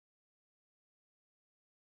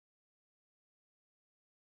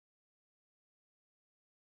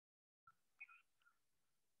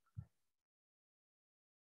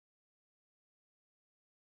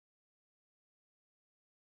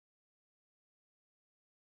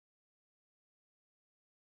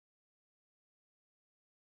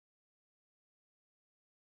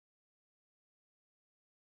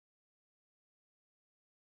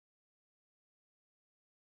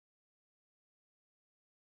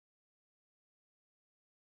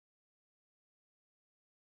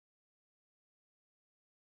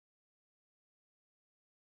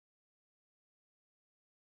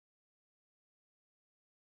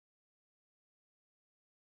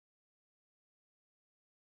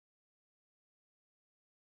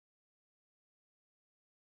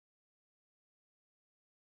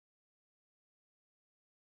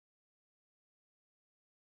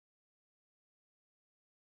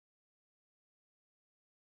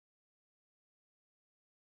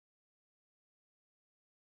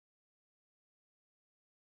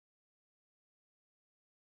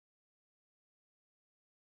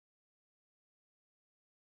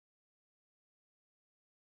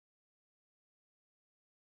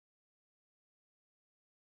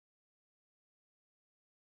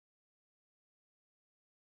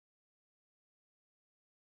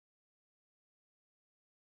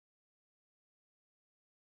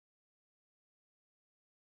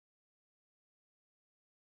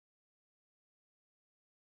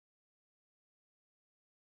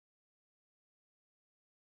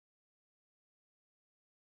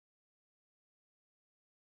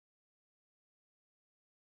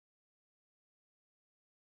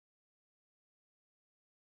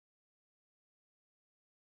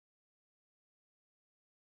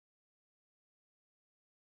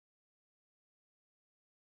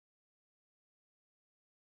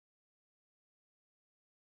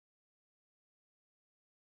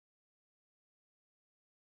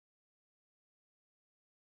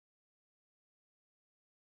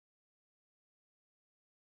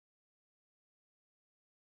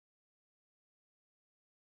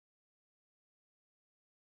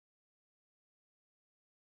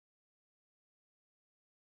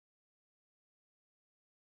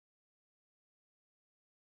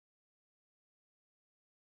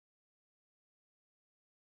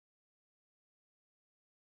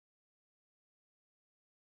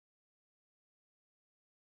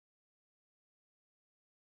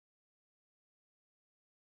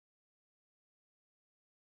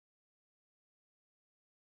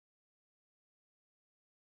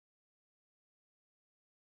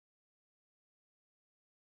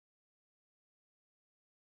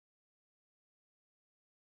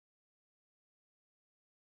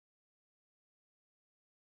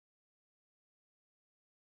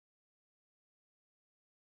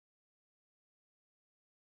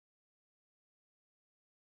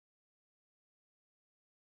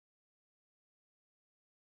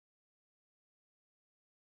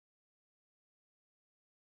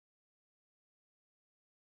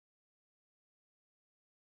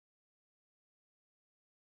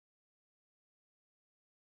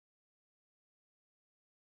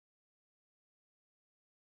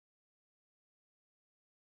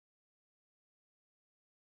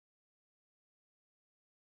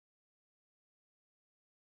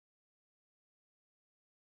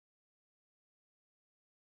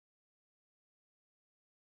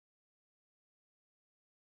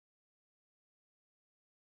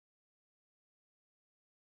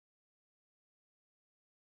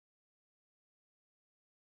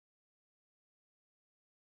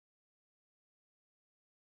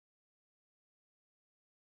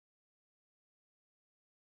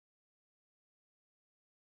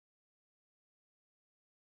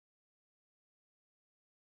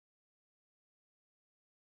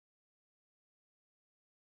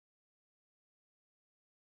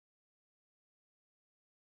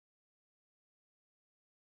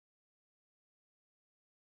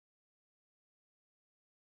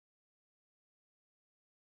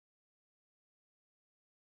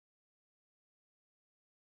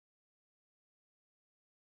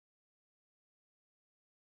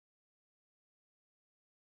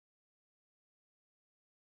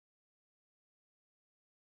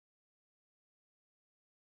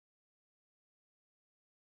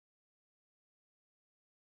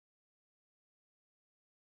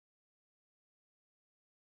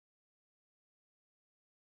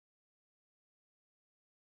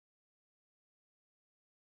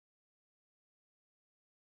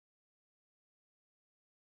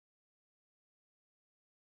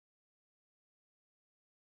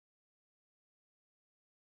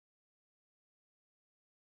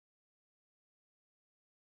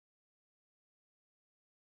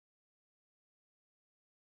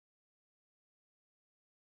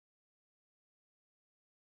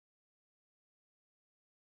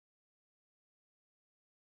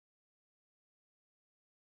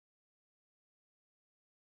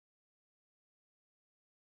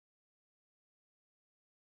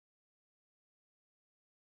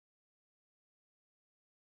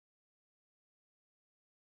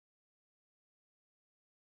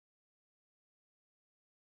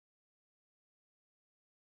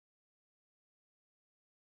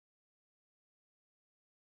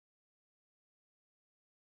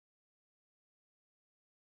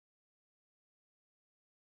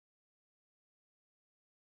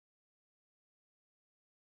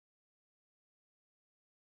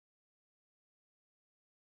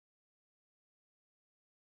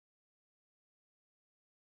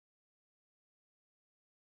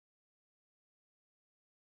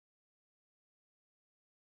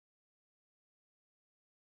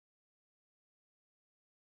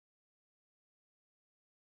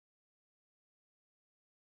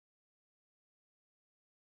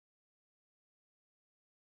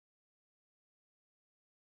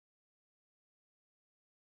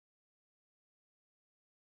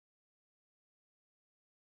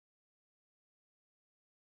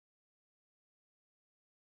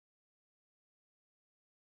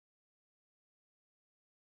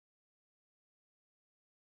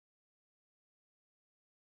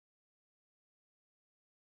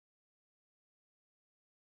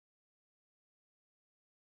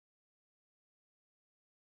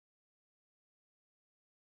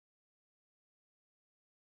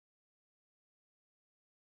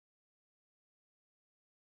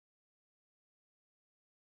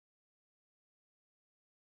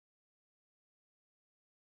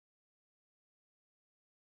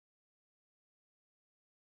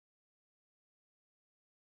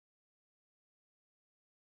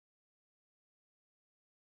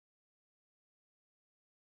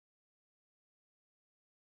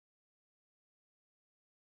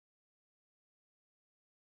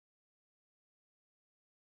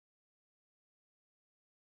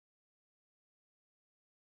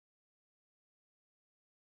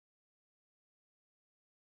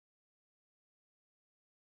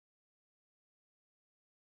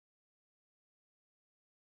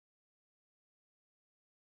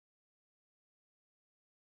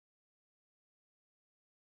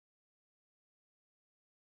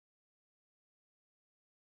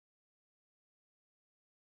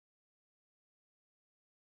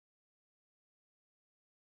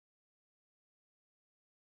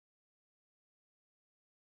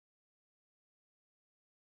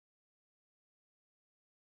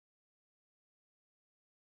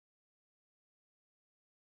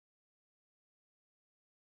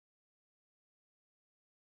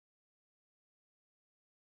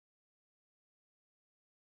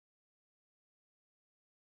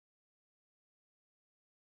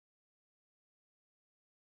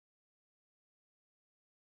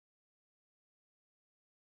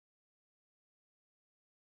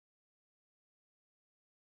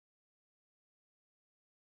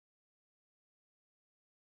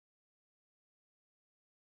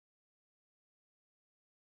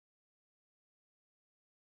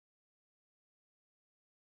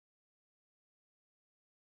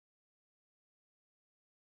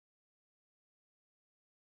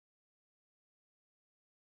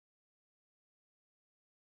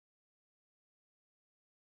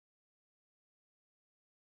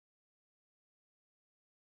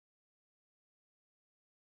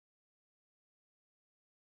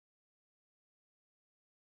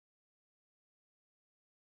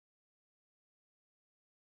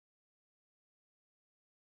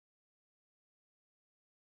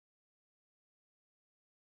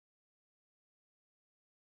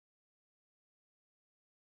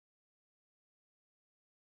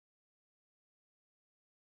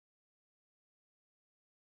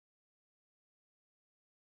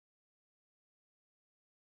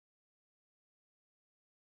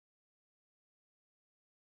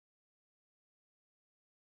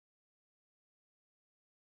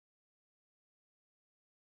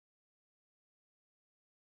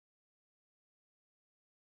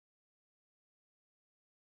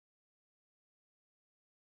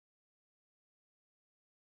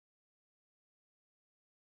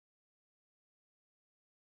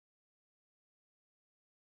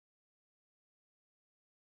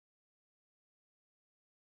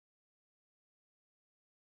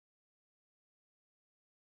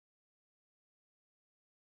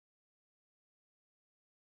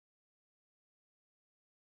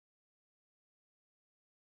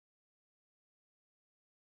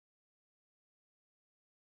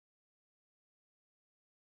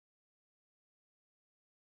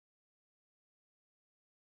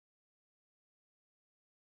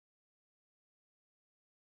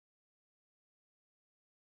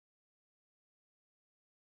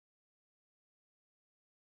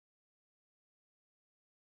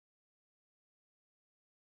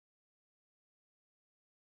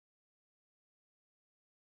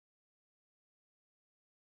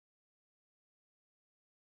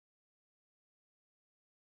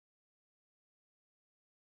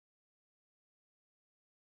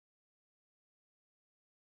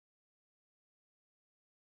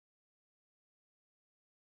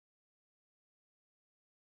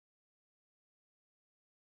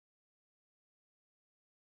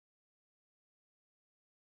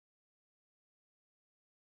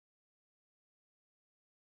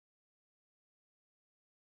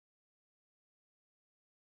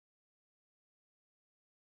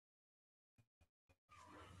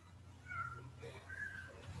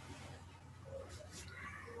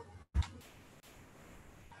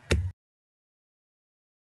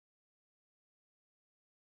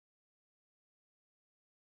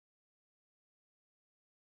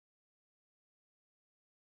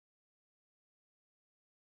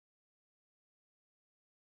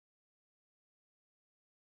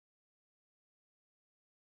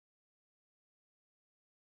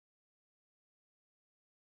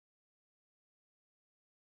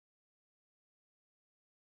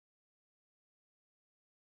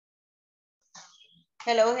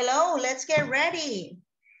Hello, hello. Let's get ready.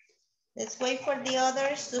 Let's wait for the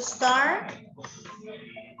others to start.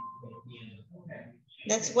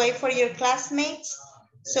 Let's wait for your classmates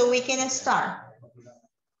so we can start.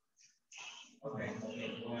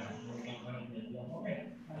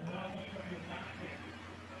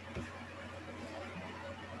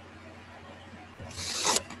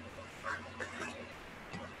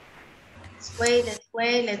 Let's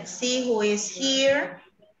wait. Let's see who is here.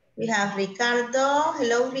 We have Ricardo.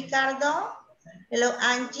 Hello, Ricardo. Hello,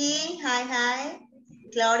 Angie. Hi, hi.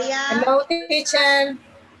 Gloria. Hello, teacher.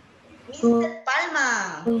 Mr.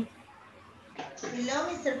 Palma. Hello,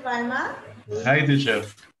 Mr. Palma. Hi, teacher.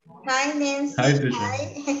 Hi, Nancy. Hi, teacher.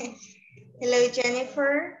 Hi. Hello,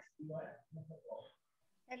 Jennifer.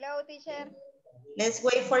 Hello, teacher. Let's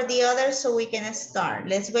wait for the others so we can start.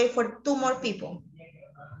 Let's wait for 2 more people.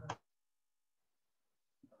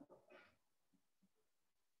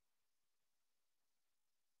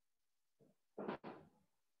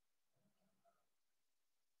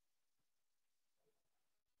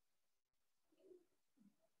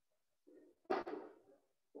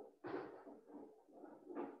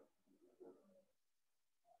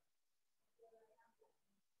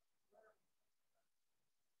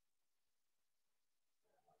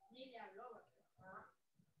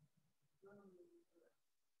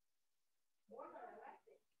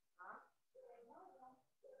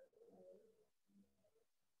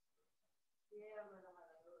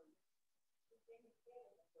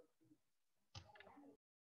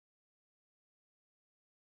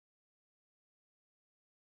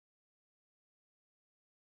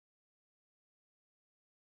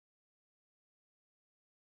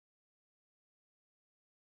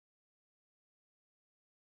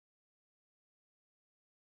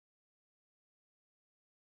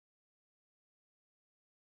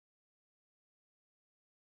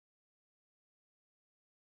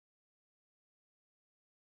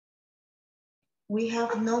 We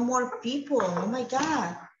have no more people. Oh my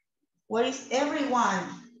God. Where is everyone?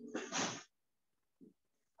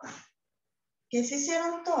 ¿Qué se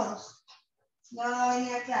hicieron todos? Ya van a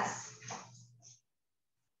venir a clase.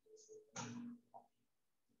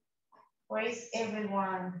 Where is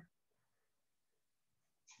everyone?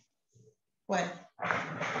 Well,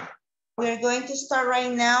 we're going to start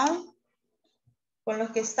right now con los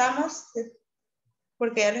que estamos,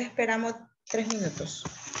 porque ya los esperamos 3 minutos.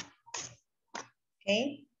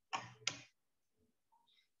 Okay.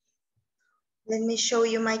 Let me show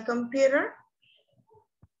you my computer.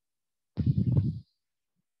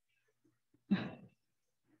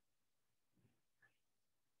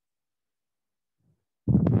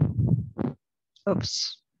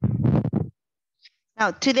 Oops.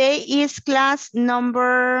 Now, today is class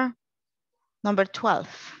number 12.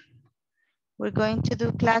 We're going to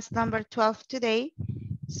do class number 12 today.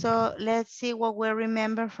 So let's see what we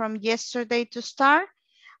remember from yesterday to start.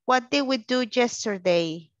 What did we do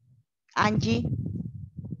yesterday, Angie?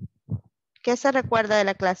 ¿Qué se recuerda de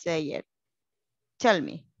la clase de ayer? Tell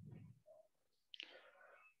me.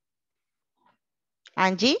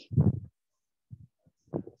 Angie?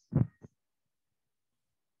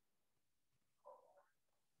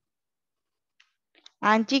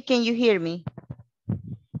 Angie, can you hear me?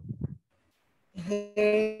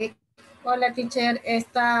 Hola, teacher.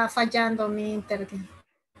 Está fallando mi internet.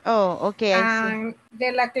 Oh, okay, I see.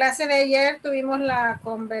 De la clase de ayer tuvimos la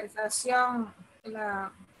conversación,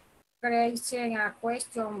 la creation a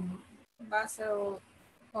question based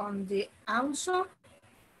on the answer.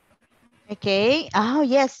 Okay. Oh,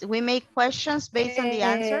 yes. We make questions based on the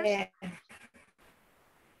answers.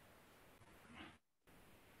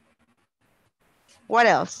 What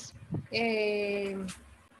else?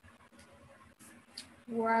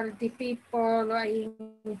 What the people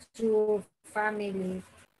into family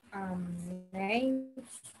names.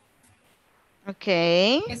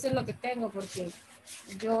 Okay. Eso es lo que tengo porque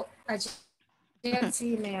yo ayer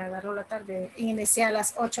sí me agarró la tarde. Inicié a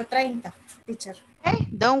las 8:30, teacher. Hey,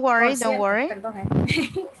 don't worry, don't worry. Perdón,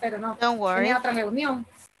 pero no. Don't worry. Tenía otra reunión.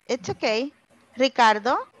 It's okay.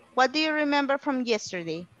 Ricardo, what do you remember from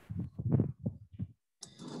yesterday?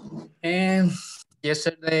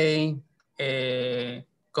 Yesterday,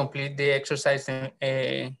 complete the exercise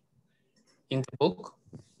in the book.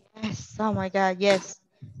 Yes. Oh my God. Yes.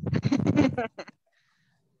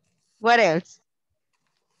 What else?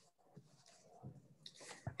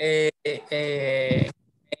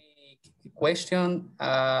 Question.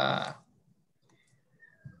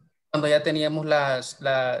 Cuando ya teníamos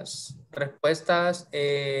las respuestas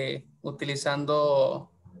utilizando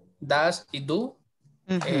does y do.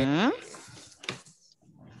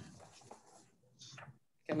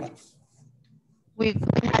 ¿Qué más? We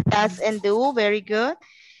had does and do, very good.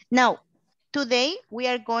 Now, today we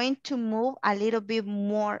are going to move a little bit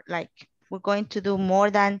more, like we're going to do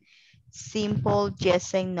more than simple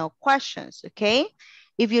yes and no questions, okay?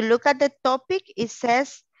 If you look at the topic, it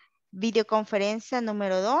says videoconferencia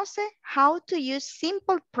número 12, how to use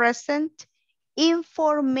simple present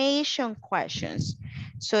information questions.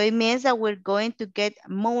 So it means that we're going to get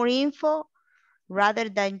more info rather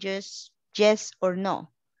than just yes or no.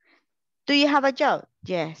 Do you have a job?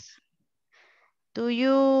 Yes. Do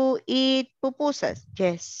you eat pupusas?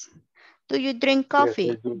 Yes. Do you drink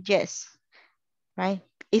coffee? Yes. Right?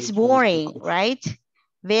 It's boring, right?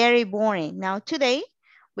 Very boring. Now today,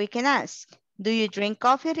 we can ask, do you drink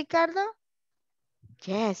coffee, Ricardo?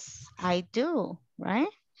 Yes, I do, right?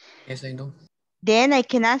 Yes, I do. Then I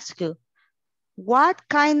can ask you, what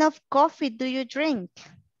kind of coffee do you drink?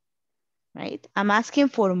 Right? I'm asking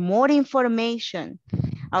for more information.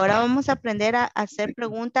 Ahora vamos a aprender a hacer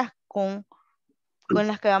preguntas con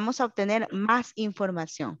las que vamos a obtener más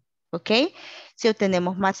información. ¿Ok? Si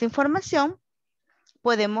obtenemos más información,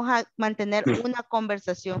 podemos mantener una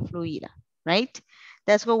conversación fluida. Right?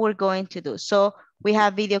 That's what we're going to do. So we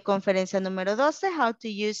have videoconferencia número 12, how to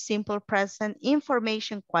use simple present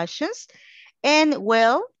information questions. And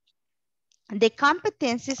well, the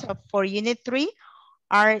competencies for unit 3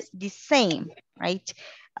 are the same, right?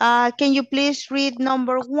 Can you please read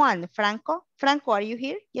number 1, Franco? Franco, are you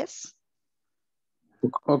here? Yes.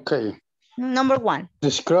 Okay. Number 1.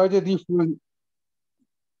 Describe the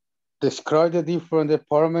different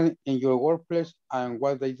departments in your workplace and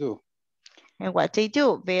what they do. And what they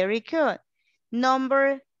do. Very good.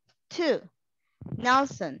 Number 2,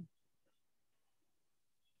 Nelson.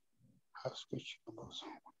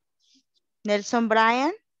 Nelson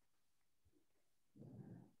Bryan.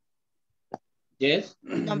 Yes.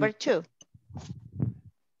 Number 2.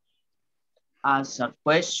 Ask a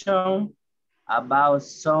question about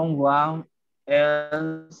someone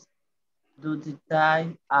else duty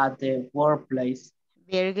time at the workplace.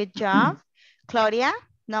 Very good job. Claudia,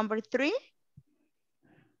 number 3.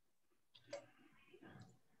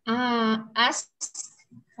 Ask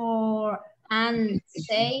for and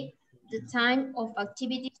say the time of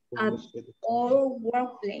activities at our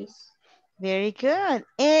workplace. Very good.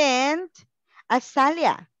 And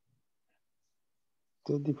Azalia.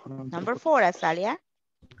 Number 4, Azalia.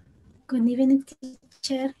 Good evening,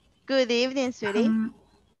 teacher. Good evening, sweetie.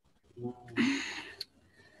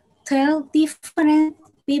 Tell different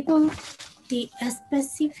people the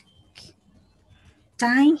specific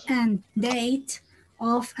time and date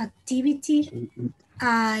of activity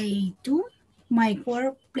I do my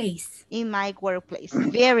workplace. In my workplace.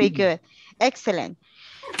 Very good. Excellent.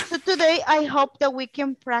 So today, I hope that we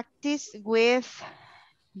can practice with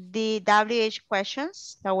the WH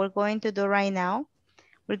questions that we're going to do right now.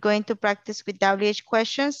 We're going to practice with WH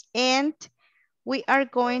questions, and we are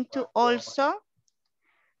going to also,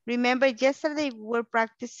 remember yesterday we were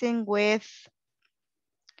practicing with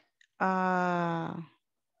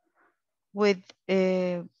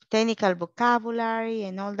technical vocabulary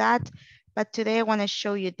and all that, but today I want to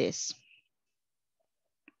show you this.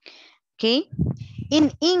 Okay,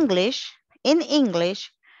 in English,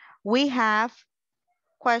 we have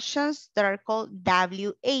questions that are called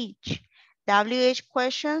WH. WH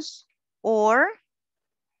questions or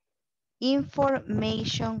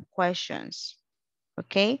information questions.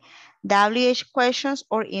 Okay, WH questions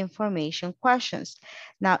or information questions.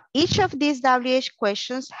 Now, each of these WH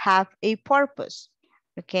questions have a purpose.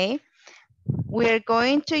 Okay, we're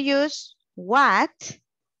going to use what,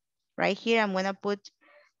 right here, I'm gonna put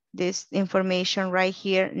this information right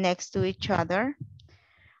here next to each other.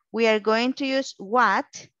 We are going to use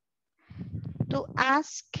what to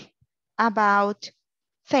ask about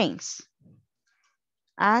things.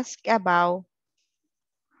 Ask about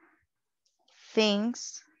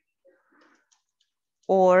things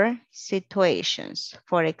or situations,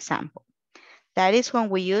 for example. That is when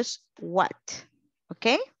we use what,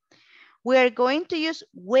 okay? We are going to use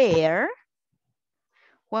where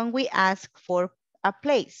when we ask for a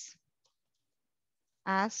place.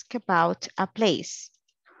 Ask about a place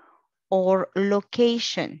or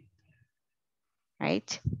location,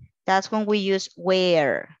 right? That's when we use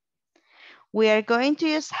where. We are going to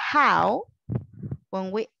use how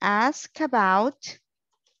when we ask about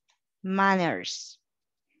manners,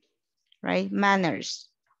 right? Manners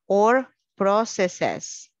or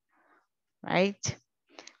processes, right?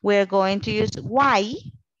 We're going to use why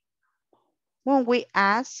when we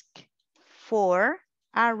ask for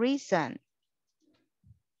a reason.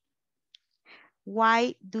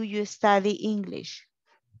 Why do you study English?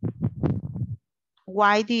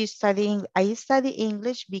 Why do you study English? I study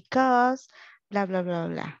English because blah, blah, blah,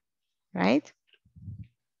 blah, right?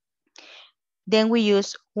 Then we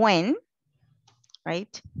use when,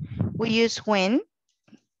 right? We use when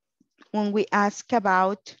we ask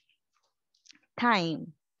about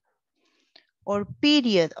time or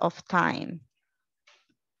period of time.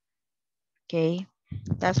 Okay,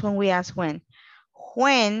 that's when we ask when.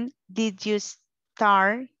 When did you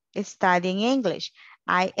start studying English?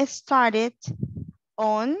 I started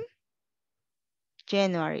on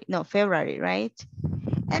February, right?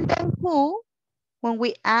 And then who, when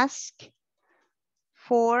we ask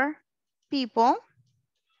for people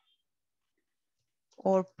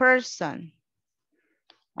or person,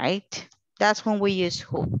 right? That's when we use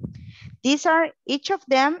who. Each of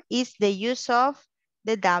them is the use of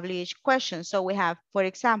the WH question. So we have, for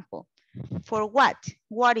example, for what?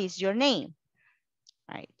 What is your name?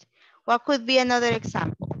 Right. What could be another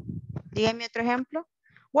example? Dígame otro ejemplo.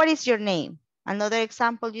 What is your name? Another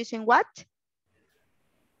example using what?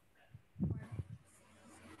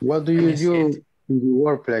 What do you do in the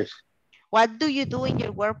workplace? What do you do in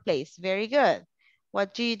your workplace? Very good.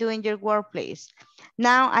 What do you do in your workplace?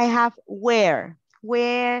 Now I have where.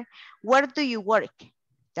 Where do you work?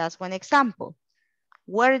 That's one example.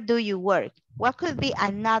 Where do you work? What could be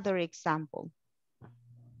another example?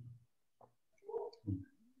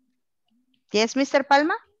 Yes, Mr.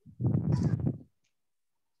 Palma?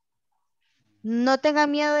 No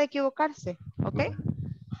tengan miedo de equivocarse, okay?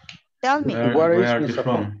 Tell me. Where are you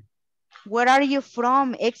from? Where are you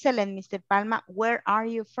from? Excellent, Mr. Palma. Where are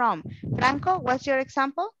you from? Franco, what's your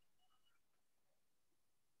example?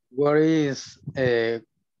 Where is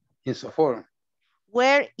INSAFORP?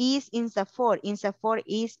 Where is INSAFORP? INSAFORP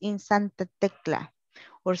is in Santa Tecla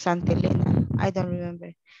or Santa Elena. I don't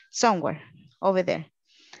remember. Somewhere over there.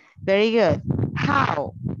 Very good.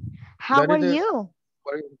 How? How are you?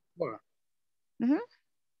 Where is INSAFORP? Mm-hmm.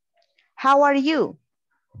 How are you?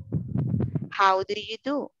 How do you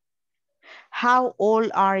do? How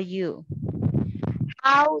old are you?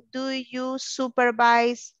 How do you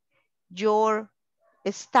supervise your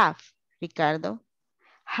staff, Ricardo?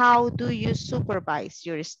 How do you supervise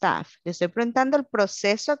your staff? Le estoy preguntando el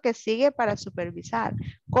proceso que sigue para supervisar.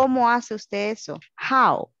 ¿Cómo hace usted eso?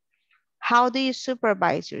 How? How do you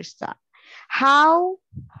supervise your staff? How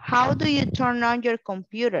do you turn on your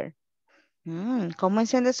computer? ¿Cómo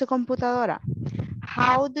enciende su computadora?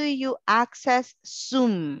 How do you access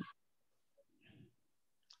Zoom?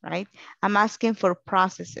 Right? I'm asking for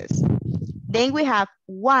processes. Then we have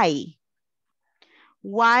why.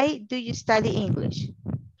 Why do you study English?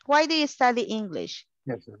 Why do you study English?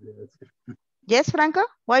 Yes, Franco?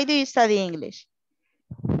 Why do you study English?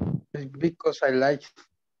 Because I like it.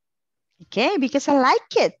 Okay, because I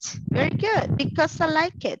like it. Very good. Because I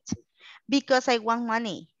like it. Because I want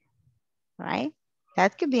money. Right?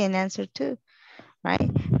 That could be an answer too. Right?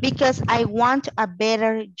 Because I want a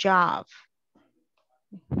better job.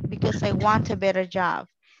 Because I want a better job.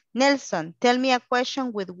 Nelson, tell me a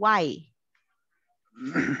question with why.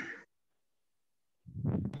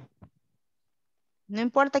 No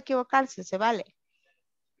importa equivocarse, se vale.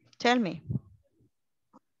 Tell me.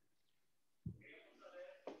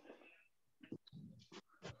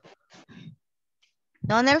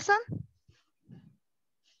 ¿No, Nelson?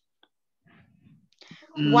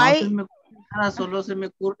 No se me ocurre nada, solo se me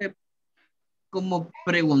ocurre como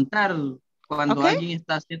preguntar cuando alguien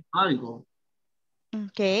está haciendo algo.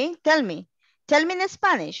 Okay, tell me. Tell me in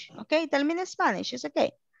Spanish. Okay, tell me in Spanish. It's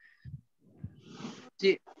okay.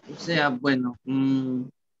 Sí, o sea, bueno.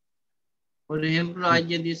 Por ejemplo,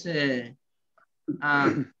 alguien dice,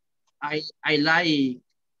 I like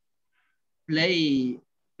play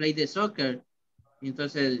the soccer.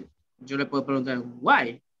 Entonces, yo le puedo preguntar,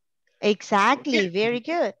 why? Exactly, very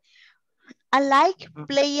good. I like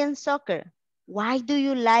playing soccer. Why do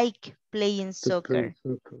you like playing soccer?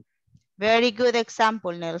 Very good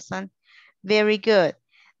example, Nelson. Very good.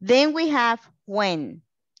 Then we have when.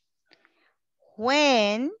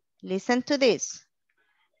 When, listen to this.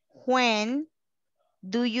 When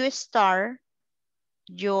do you start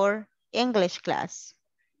your English class?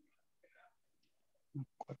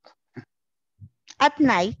 At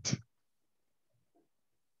night,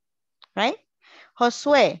 right?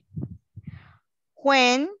 Josue,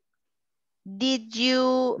 when did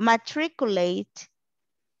you matriculate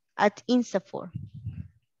at INSAFORP?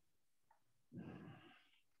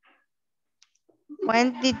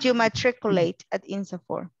 When did you matriculate at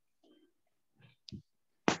INSAFORP?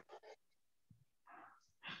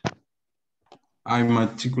 I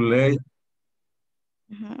matriculate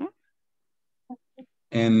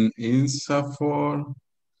in INSAFORP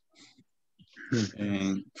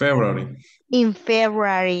In February. In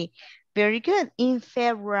February. Very good. In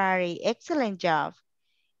February. Excellent job.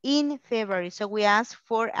 In February. So we ask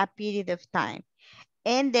for a period of time.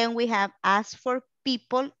 And then we have asked for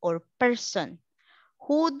people or person.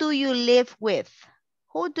 Who do you live with?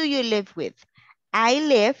 Who do you live with? I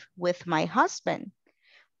live with my husband.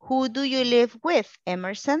 Who do you live with,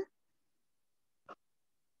 Emerson?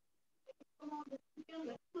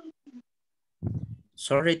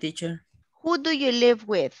 Sorry, teacher. Who do you live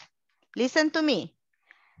with? Listen to me.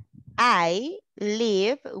 I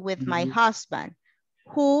live with my husband.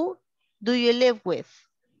 Who do you live with?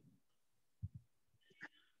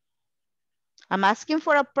 I'm asking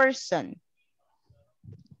for a person.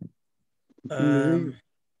 I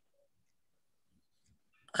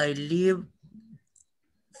live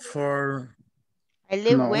for I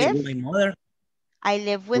live with my mother. I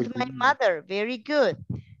live with my mother. Very good.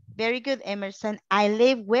 Very good, Emerson. I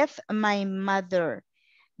live with my mother.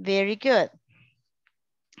 Very good.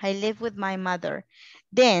 I live with my mother.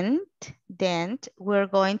 Then we're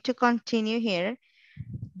going to continue here.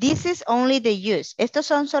 This is only the use. Estos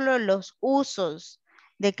son solo los usos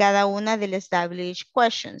de cada una de las established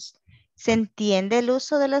questions. ¿Se entiende el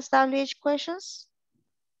uso de las established questions?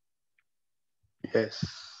 Yes.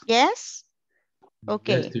 Yes?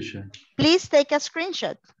 Okay. Yes, teacher. Please take a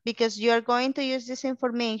screenshot because you are going to use this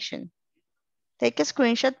information. Take a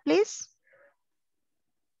screenshot, please.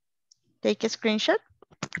 Take a screenshot.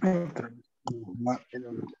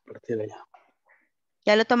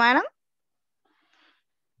 ¿Ya lo tomaron?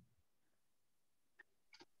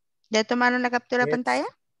 ¿Ya tomaron la captura de pantalla?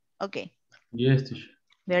 Okay. Yes, teacher.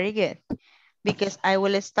 Very good. Because I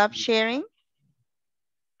will stop sharing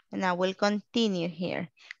and I will continue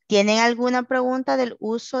here. ¿Tienen alguna pregunta del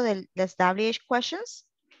uso de las established questions?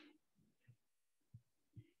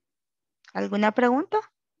 ¿Alguna pregunta?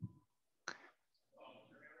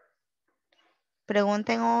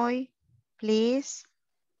 Pregunten hoy, please.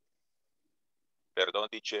 Perdón,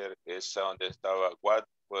 teacher, esa donde estaba what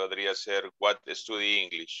podría ser what study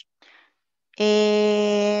English.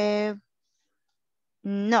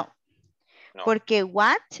 No, porque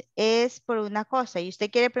what es por una cosa y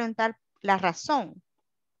usted quiere preguntar la razón,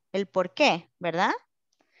 el por qué, ¿verdad?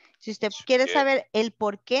 Si usted quiere saber el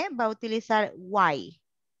por qué, va a utilizar why.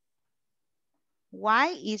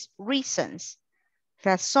 Why is reasons.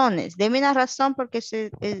 Razones. Deme una razón porque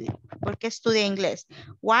estudia inglés.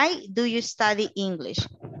 Why do you study English?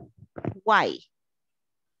 Why?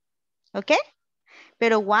 ¿Ok?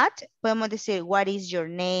 Pero what, podemos decir, what is your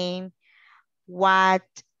name? What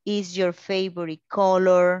is your favorite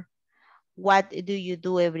color? What do you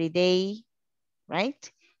do every day?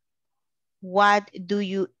 Right? What do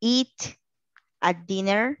you eat at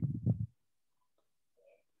dinner?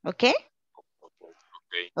 ¿Ok?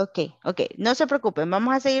 Ok. No se preocupen.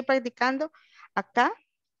 Vamos a seguir practicando acá.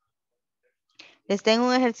 Les tengo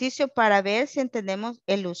un ejercicio para ver si entendemos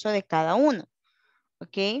el uso de cada uno.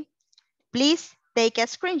 Ok. Please take a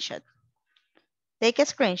screenshot. Take a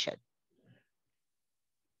screenshot.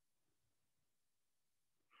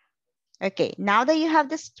 Okay, now that you have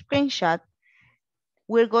the screenshot,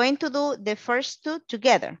 we're going to do the first two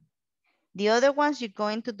together. The other ones, you're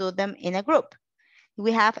going to do them in a group.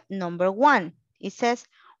 We have number 1. It says,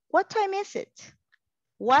 what time is it?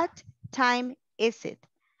 What time is it?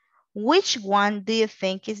 Which one do you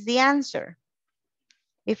think is the answer?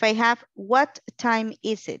 If I have, what time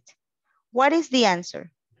is it? What is the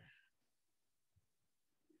answer?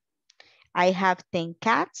 I have 10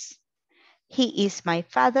 cats. He is my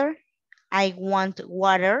father. I want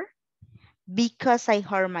water because I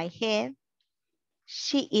hurt my head.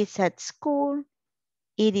 She is at school.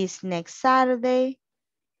 It is next Saturday.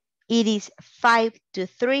 It is 5 to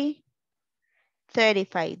 3,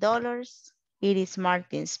 $35. It is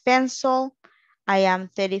Martin's pencil. I am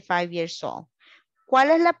 35 years old.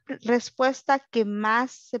 ¿Cuál es la respuesta que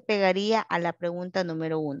más se pegaría a la pregunta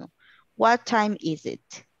número 1? What time is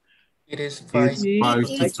it? It is 5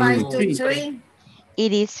 to 3.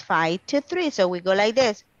 It is 5 to 3. So we go like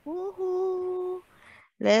this. Woohoo.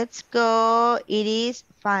 Let's go. It is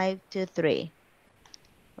 5 to 3.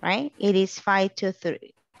 Right? It is 5 to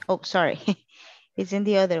 3. Oh, sorry. It's in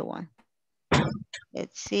the other one.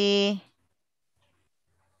 Let's see.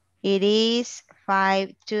 It is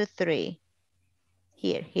 5 to 3.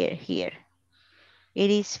 Here. It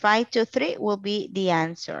is 5 to 3 will be the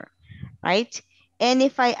answer, right? And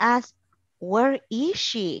if I ask, where is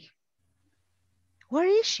she? Where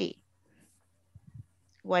is she?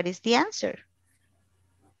 What is the answer?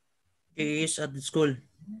 She is at the school.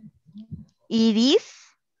 It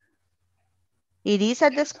is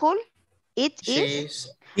at the school. It She is? is.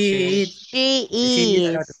 She is. She She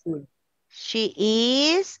is at is. school. She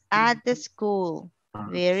is at the school.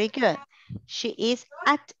 Very good. She is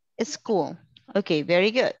at school. Okay, very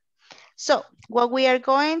good. So what we are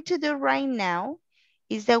going to do right now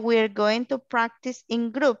is that we are going to practice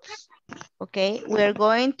in groups. Okay, we are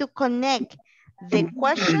going to connect the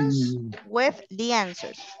questions with the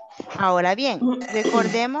answers. Ahora bien,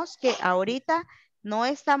 recordemos que ahorita no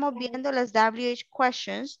estamos viendo las WH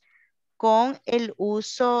questions con el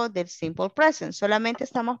uso del simple present. Solamente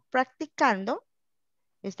estamos practicando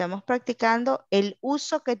el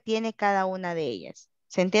uso que tiene cada una de ellas.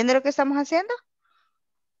 ¿Se entiende lo que estamos haciendo?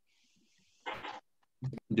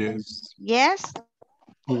 Yes. Yes?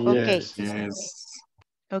 Okay. Yes.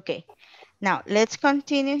 Okay. Now, let's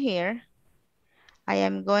continue here. I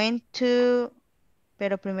am going to...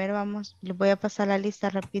 Pero primero vamos, les voy a pasar la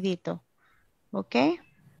lista rapidito. Okay.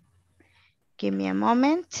 Give me a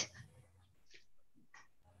moment.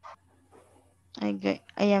 I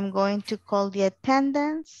am going to call the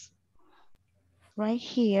attendance right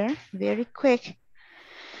here, very quick.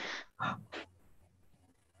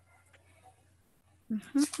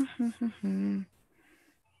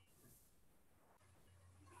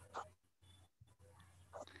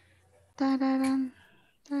 Tararán,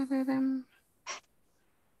 tararán.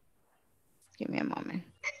 Give me a moment.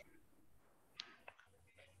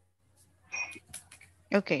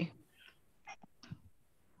 Okay.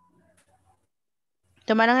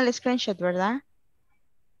 Tomaron el screenshot, ¿verdad?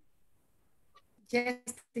 Yes,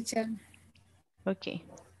 teacher. Okay.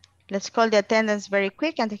 Let's call the attendance very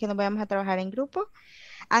quick antes que nos vayamos a trabajar en grupo.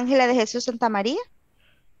 Ángela de Jesús Santa María.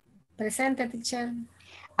 Presente, teacher.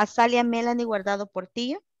 Azalia Melanie Guardado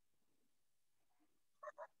Portillo.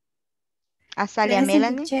 Azalia Present,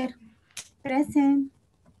 Melanie. teacher. Present.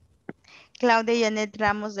 Claudia Janet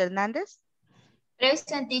Ramos Hernández.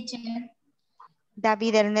 Present, teacher.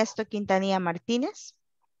 David Ernesto Quintanilla Martínez.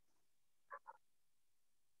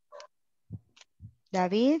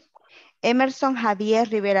 David. Emerson Javier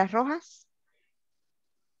Rivera Rojas.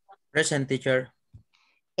 Present, teacher.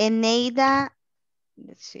 Eneida,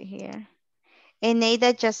 let's see here.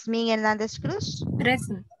 Eneida Jasmine Hernández Cruz.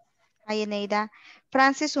 Present. Hi, Eneida.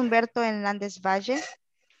 Francis Humberto Hernández Valle.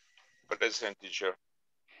 Present, teacher.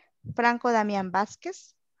 Franco Damián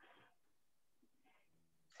Vázquez.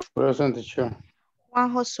 Present, teacher.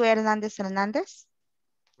 Juan Josué Hernández Hernández.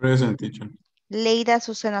 Present, teacher. Leida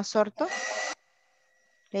Susana Sorto.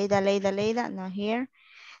 Leida, not here.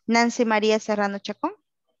 Nancy María Serrano Chacón.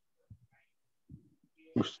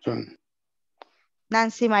 Present.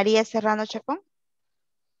 Nancy María Serrano Chacón.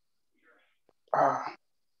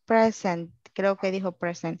 Present, creo que dijo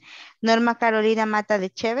present. Norma Carolina Mata de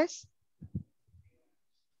Chévez.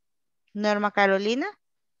 Norma Carolina.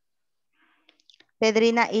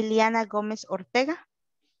 Pedrina Iliana Gómez Ortega.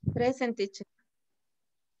 Present, teacher.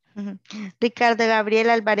 Ricardo Gabriel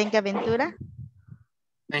Alvarenga Ventura.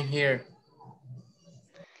 I'm here.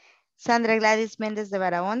 Sandra Gladys Méndez de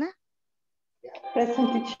Barahona.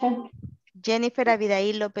 Present, teacher. Jennifer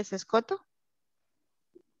Abidaí López Escoto.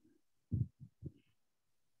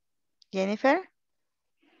 Jennifer.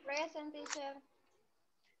 Present, teacher.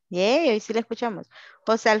 Yay, hoy sí la escuchamos.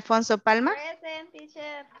 José Alfonso Palma. Present,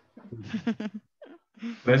 teacher.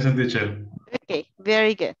 Present, teacher. Okay,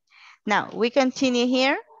 very good. Now, we continue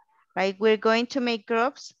here, right? We're going to make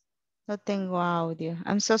groups. No tengo audio.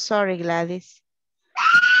 I'm so sorry, Gladys.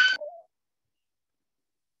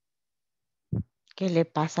 ¿Qué le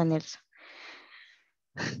pasa, Nelson?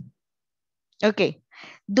 Okay.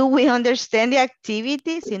 Do we understand the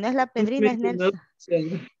activity? Si no es la Pedrina, es Nelson.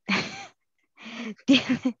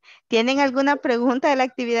 ¿Tienen alguna pregunta de la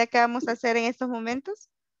actividad que vamos a hacer en estos momentos?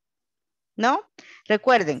 ¿No?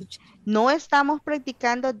 Recuerden, no estamos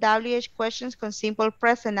practicando WH questions con simple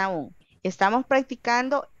present aún. Estamos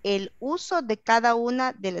practicando el uso de cada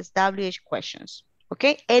una de las WH questions. ¿Ok?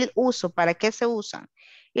 El uso, ¿para qué se usan?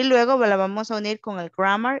 Y luego la vamos a unir con el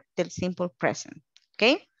grammar del simple present.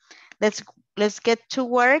 ¿Ok? Let's get to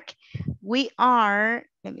work. We are,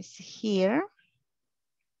 let me see here.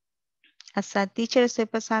 As a teacher estoy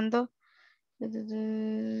pasando.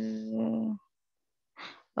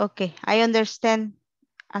 Ok, I understand,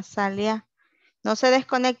 Azalia. No se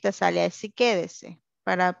desconecte, Azalia, sí quédese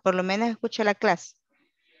para por lo menos escuchar la clase.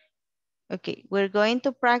 Ok, we're going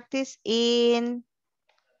to practice in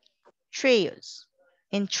trios,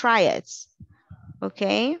 in triads.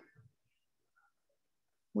 Ok.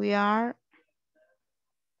 We are.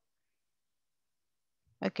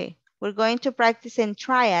 Okay, we're going to practice in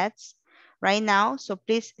triads right now. So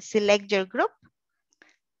please select your group.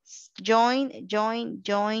 Join the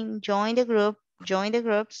group, join the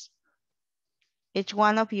groups. Each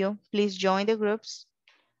one of you, please join the groups.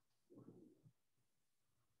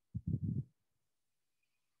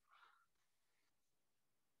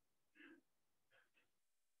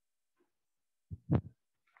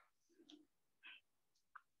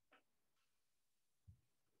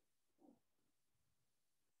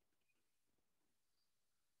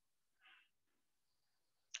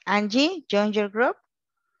 Angie, join your group.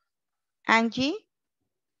 Angie.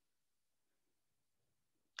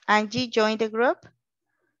 Angie, join the group.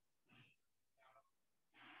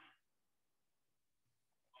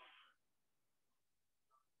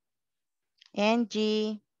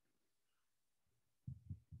 Angie.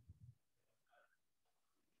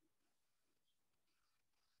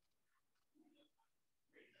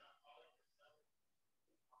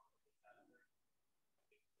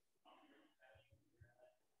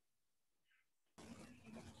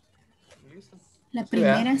 La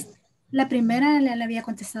primera le había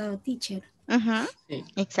contestado teacher. Sí.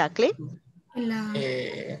 Exactly.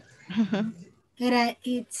 Era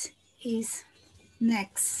it is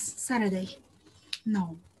next Saturday.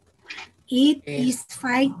 No. It is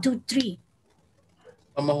 5 to 3.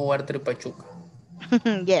 Vamos a jugar Tripachuca.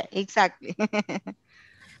 Yeah, exactly.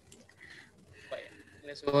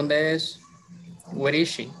 La segunda es, where is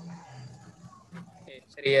she?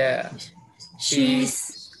 Sería,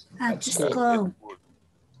 she's at school.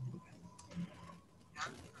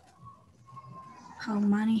 How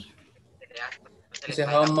many? Dice,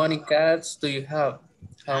 how many cats do you have?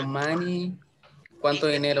 How many? ¿Cuánto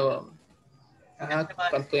dinero? Ajá,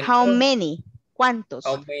 ¿cuánto dinero? How many? ¿Cuántos?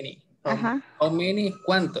 How many? How many?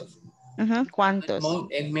 ¿Cuántos? ¿Cuántos?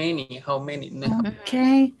 Es many. How many? No.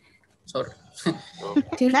 Okay. Sorry.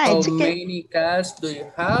 How many cats do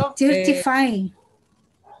you have? 35.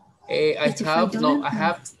 I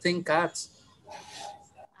have 10 cats.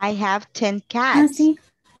 I have 10 cats. Sí.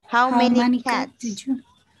 How many cats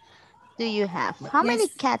do you have? How many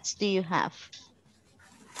cats do you have?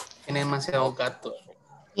 Tiene demasiados gatos.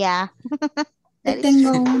 Yeah.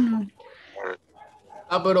 Tengo uno.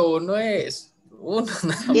 Pero uno es uno.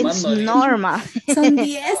 It's normal. Son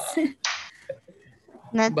 10.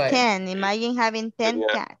 Not 10. Imagine having 10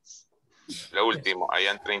 cats. Lo último, I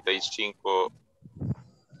am 35.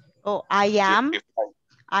 Oh, I am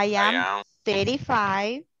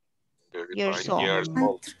 35 years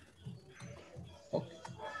old.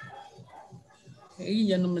 Y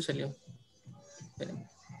ya no me salió. Espérenme.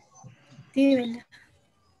 Sí, ¿verdad?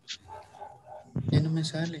 Ya no me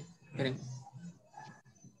sale. Espérenme.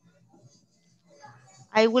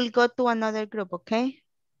 I will go to another group, okay?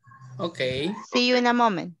 Okay. See you in a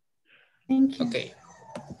moment. Thank you. Okay.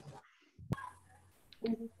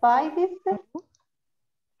 It's 5, is it?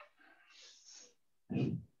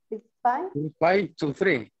 It's 5? 5 to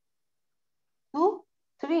 3. 2,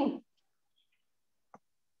 3.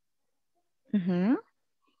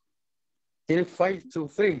 Tiene 5 to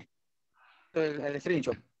 3. El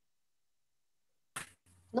screenshot.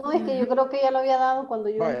 No, es que yo creo que ya lo había dado cuando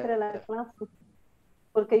yo entré a la clase.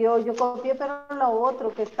 Porque yo copié, pero lo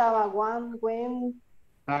otro que estaba one, when,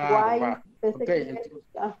 why. Pensé que...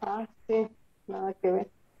 Ajá, sí, nada que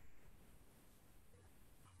ver.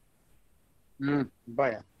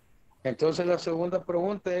 Vaya. Entonces la segunda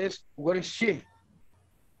pregunta es, where is she?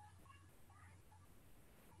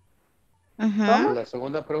 La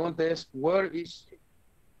segunda pregunta es, where is she?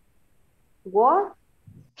 What?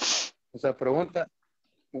 Esa pregunta,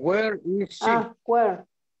 where is she? Ah, where.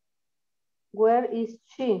 Where is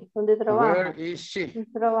she? ¿Dónde trabaja? Where is she?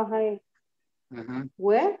 ¿Dónde trabaja él?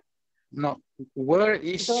 Where? No, where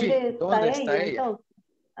is she? ¿Dónde está ella? Entonces?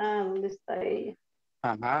 Ah, ¿dónde está ella?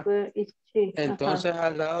 Ajá. Where is she? Entonces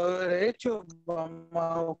al lado derecho vamos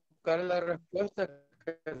a buscar la respuesta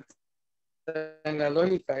que tenga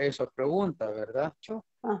lógica a esa pregunta, ¿verdad?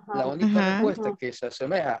 La única respuesta que se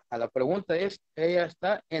asemeja a la pregunta es, ella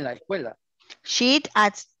está en la escuela. She's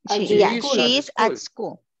at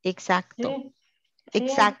school. Exacto.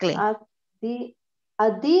 Exactly. At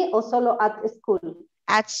the o solo at school?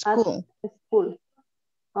 At school. At school.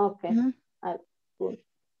 Okay. At school.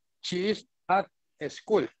 She is at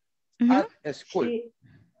school. At school.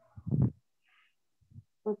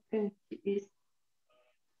 Okay. She is.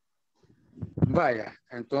 Vaya,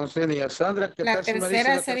 entonces, ni a Sandra, ¿qué tal si me dice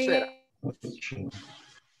la tercera?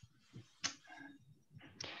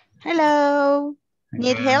 Hello.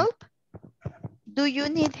 Need help? Do you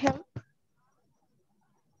need help?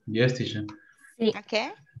 Yes, teacher.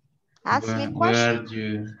 Okay. Ask me a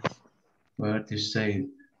question. Where to say?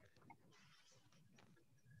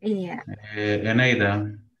 Yeah.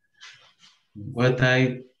 Eneida, what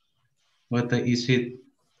time is it?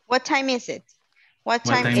 What time is it? What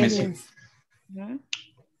time is it?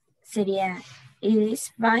 sería it is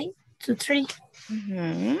 5 to 3.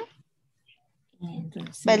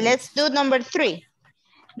 But let's do number 3.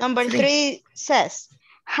 Number 3 says,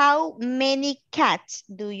 how many cats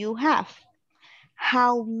do you have?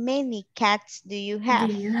 How many cats do you have?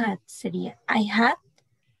 Do you have? Sería, I have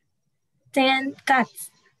 10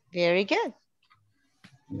 cats. Very good.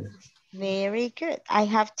 Very good. I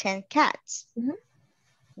have 10 cats.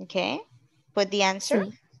 Okay. Put the answer.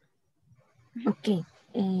 Sí. Okay.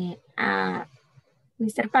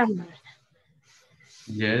 Mr. Palmer.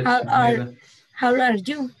 Yes. How old are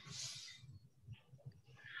you?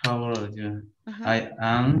 How old are you? I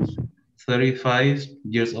am 35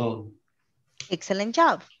 years old. Excellent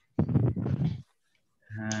job.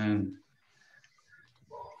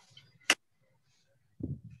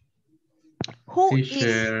 Who is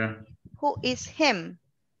him? Who is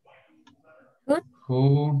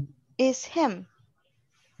him?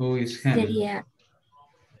 Who is him? Sería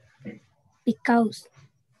because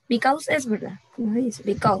es verdad. No dice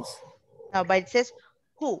because. No, but it says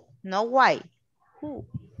who, no why. Who.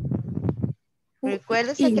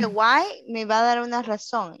 Recuérdese que why me va a dar una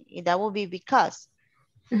razón y that will be because.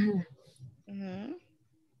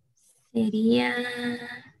 Sería,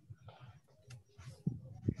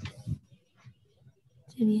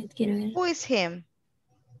 quiero ver. Who is him?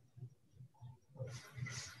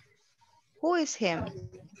 Who is him?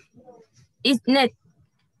 It's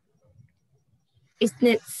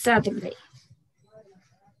not Saturday.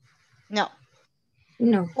 No.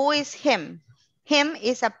 No. Who is him? Him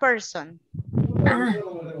is a person.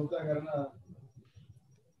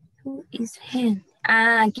 Who is him?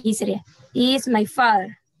 Aquí sería. He is my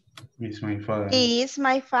father. He's my father. He is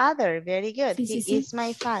my father. Very good. Sí, he sí. is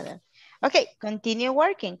my father. Okay, continue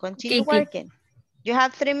working. Continue working. You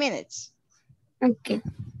have 3 minutes. Okay.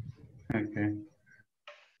 Okay.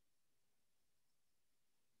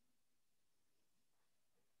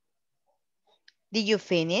 Did you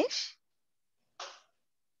finish?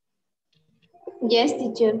 Yes,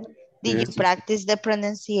 teacher. Did you practice the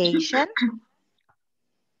pronunciation?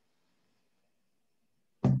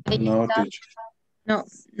 No, teacher. No.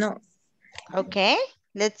 Okay,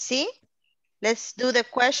 let's see. Let's do the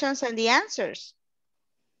questions and the answers.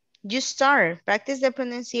 You start. Practice the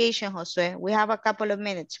pronunciation, Josue. We have a couple of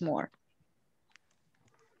minutes more.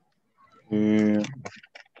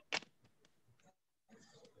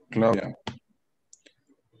 Claudia.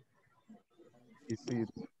 Is it?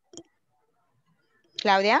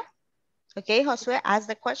 Claudia? Okay, Josue, ask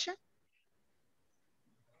the question.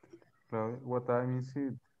 Claudia, what time is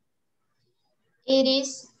it? It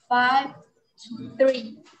is 5 to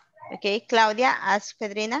 3. Okay, Claudia, ask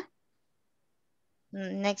Pedrina.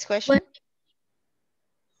 Next question.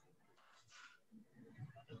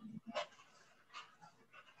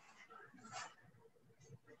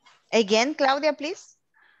 Again, Claudia, please.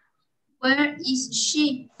 Where is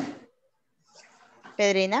she?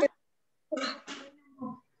 Pedrina.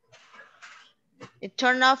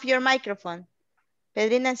 Turn off your microphone.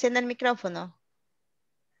 Pedrina, enciende el micrófono.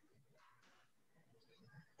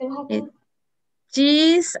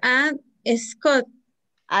 She's at school.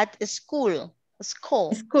 At school.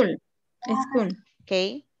 School. School.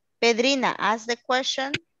 Okay. Pedrina, ask the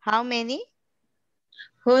question. How many?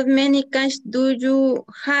 How many cats do you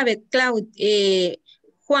have,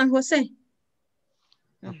 Juan Jose?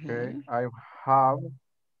 Okay, I have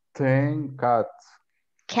 10 cats.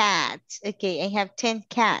 Cats. Okay, I have 10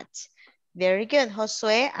 cats. Very good.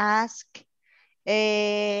 Josue, ask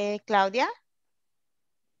Claudia.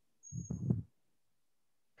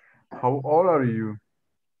 How old are you?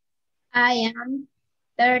 I am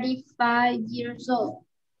 35 years old.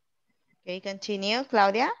 Okay, continue.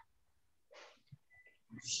 Claudia.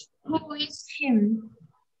 Who is him?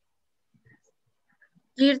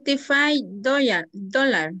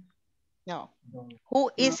 $35. No.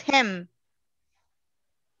 Who is him?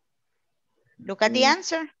 Look at the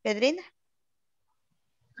answer, Pedrina.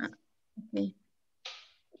 Okay.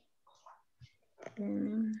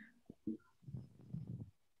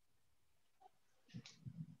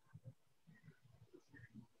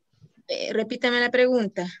 Repítame la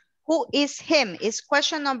pregunta. Who is him? Is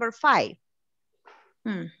question number 5.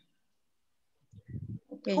 Okay.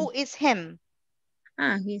 Who is him?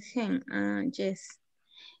 He's him. Yes.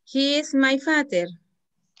 He is my father.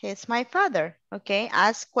 He is my father. Okay.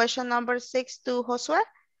 Ask question number 6 to Josue.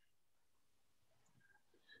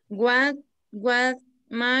 What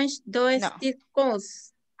much does it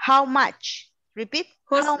cost? How much? Repeat.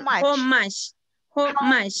 How much? How much?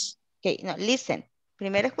 Okay. No, listen.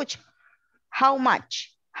 Primero escucha. How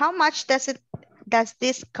much? How much does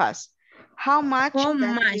this cost? How much?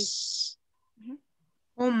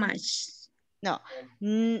 How much? No,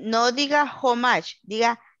 no diga how much,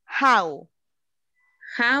 diga how.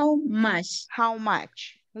 How much? How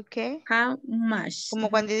much, okay? How much? Como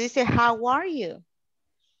cuando dice, how are you?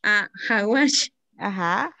 How much?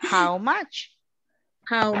 Ajá, how much?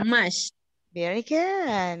 How much? Very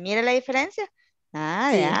good. Mira la diferencia.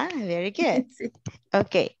 Ah, Sí. yeah, very good. Sí.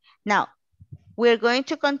 Okay, now we're going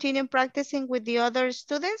to continue practicing with the other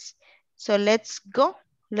students. So let's go.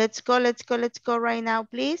 Let's go right now,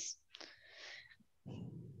 please.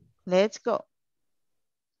 Let's go.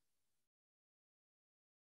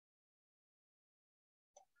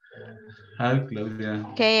 Hi, Claudia.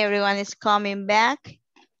 Okay, everyone is coming back.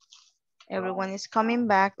 Everyone is coming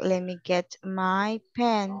back. Let me get my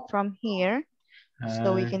pen from here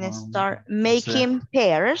so we can start making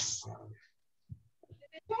pairs.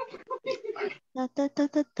 Da, da, da,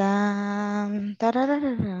 da, da. Da, da, da,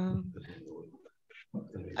 da, da.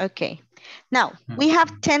 Okay, now we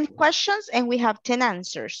have 10 questions and we have 10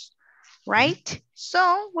 answers, right?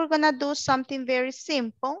 So we're gonna do something very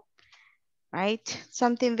simple, right?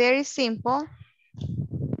 Something very simple.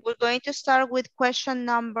 We're going to start with question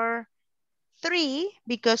number 3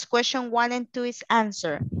 because question 1 and 2 is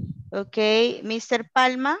answer. Okay, Mr.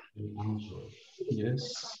 Palma.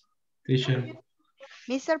 Yes, teacher.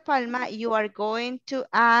 Mr. Palma, you are going to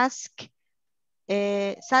ask,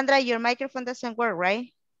 Sandra, your microphone doesn't work, right?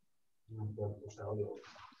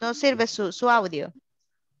 No sirve su audio.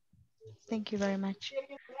 Thank you very much.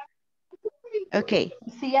 Okay.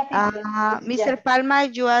 Mr. Palma,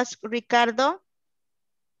 you ask Ricardo.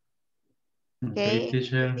 Okay,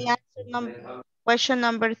 teacher. The answer question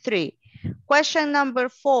number 3. Question number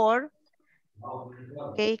 4.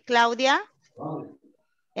 Okay, Claudia.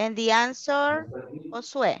 And the answer,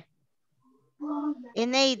 Josue.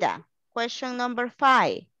 Eneida. Question number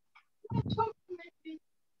 5.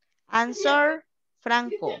 Answer,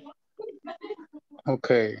 Franco.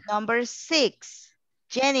 Okay. Number 6,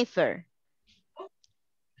 Jennifer.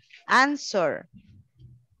 Answer.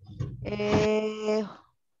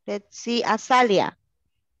 Let's see, Azalia.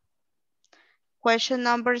 Question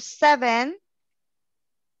number 7.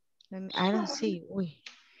 I don't see.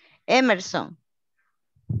 Emerson.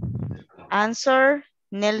 Answer,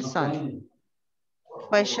 Nelson.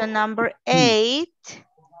 Question number 8,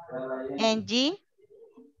 Angie.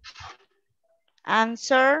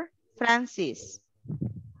 Answer, Francis.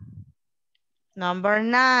 Number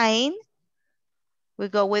 9, we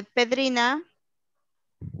go with Pedrina.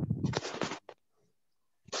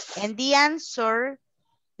 And the answer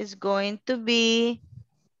is going to be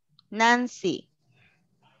Nancy.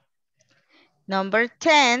 Number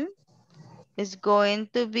 10 is going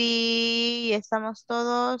to be, ¿estamos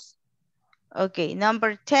todos? Okay,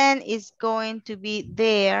 number 10 is going to be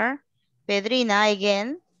there. Pedrina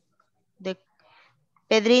again.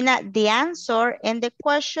 Pedrina, the answer and the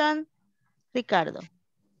question, Ricardo.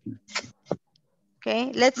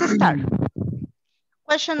 Okay, let's start.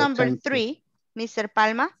 Question number 3, Mr.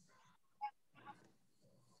 Palma.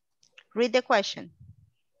 Read the question.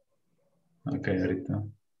 Okay, ahorita.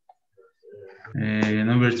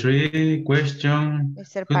 Number 3, question.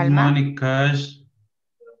 Mr. Good Palma. morning, cash.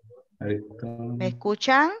 Ahorita. ¿Me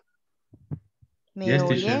escuchan? ¿Me Yes, oyen?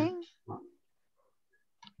 teacher.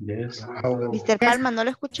 Yes. Mr. Palma, no lo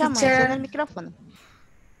escuchamos. Enciende el micrófono.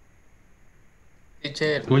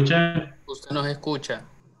 Teacher, ¿Escucha? usted nos escucha.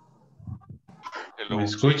 ¿Me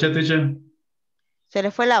escucha, teacher? Se le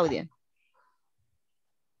fue el audio.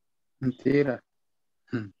 Mentira.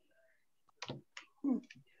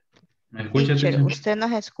 ¿Me escucha, teacher? Usted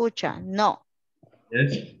nos escucha. No.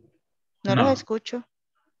 Yes. No los escucho.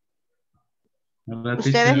 Hola,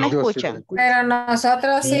 Ustedes me teacher. escuchan. Pero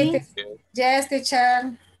nosotros sí. Sí. Yes,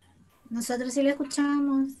 teacher. Nosotros sí le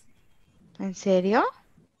escuchamos. ¿En serio?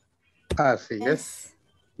 Así es.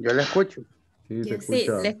 Yo le escucho. Sí, se Sí,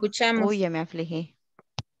 escucha. le escuchamos. Uy, ya me afligí.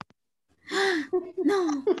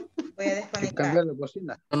 No. Voy a desconectar. La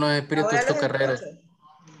bocina. Son los espíritus Ahora los chocarreros. escucho.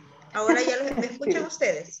 Ahora ya ¿me escuchan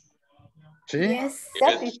ustedes? Sí. Yes.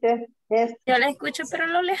 Ya, teacher. Yes. Yo la escucho, pero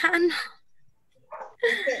lo lejano.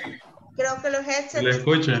 Creo que los headsets ¿Le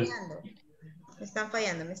escucha? me están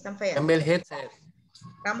fallando. Cambia el headset.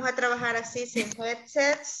 Vamos a trabajar así sin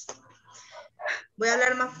headsets. Voy a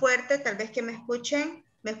hablar más fuerte, tal vez que me escuchen.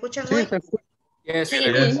 ¿Me escuchan hoy? Se escucha. Yes.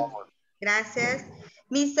 Yes. Gracias.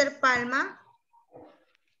 Mr. Palma.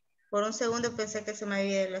 Por un segundo pensé que se me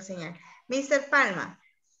había ido la señal. Mr. Palma,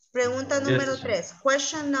 pregunta número 3.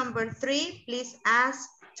 Question number 3, please ask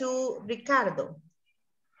to Ricardo.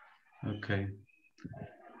 Okay.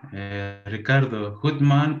 Ricardo, what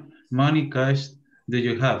money cash do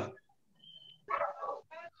you have?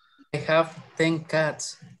 I have 10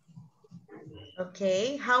 cats.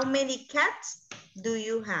 Okay, how many cats do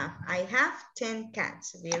you have? I have 10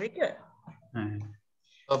 cats. Very good.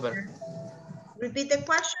 Over. Repeat the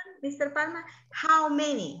question, Mr. Palma. How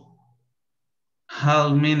many? How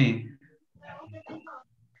many?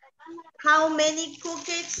 How many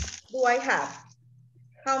cookies do I have?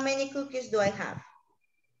 How many cookies do I have?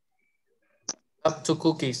 Up 2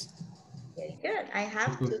 cookies. Very good. I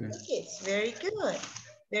have 2 cookies. Very good.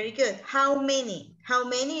 Very good. How many? How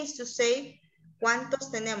many is to say cuántos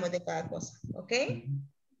tenemos de cada cosa. Okay?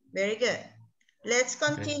 Very good. Let's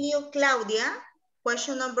continue, Claudia.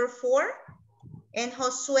 Question number 4. And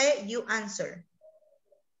Josue, you answer.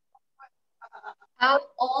 How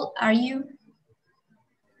old are you?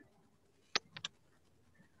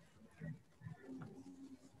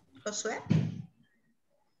 Josue?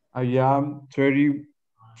 I am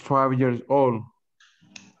 35 years old.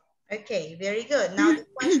 Okay, very good. Now the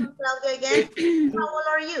question, Claudia, again. How old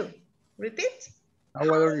are you? Repeat. How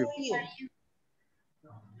old are you?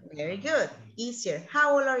 Very good. Easier.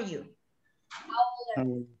 How old are you?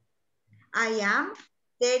 I am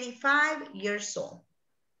 35 years old.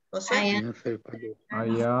 Jose? I am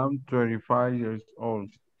 35 years old.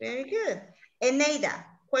 Very good. Eneida,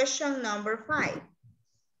 question number 5.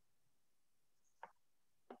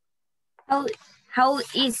 How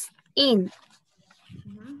is in?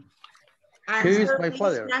 He is Answer, my please,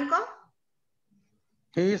 father. Franco.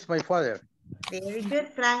 He is my father. Very good,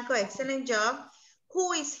 Franco. Excellent job.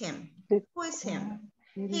 Who is him? Who is him?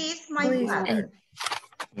 He is my father.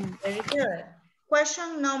 Very good.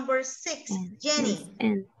 Question number 6. Jenny.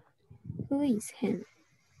 Who is him?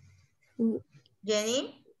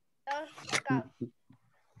 Jenny?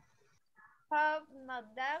 Have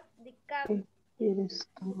not that the cup.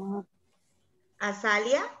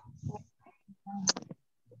 Azalia?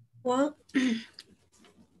 What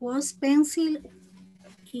was pencil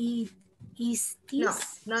is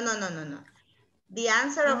this? No. The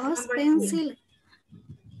answer of Was number pencil. 3.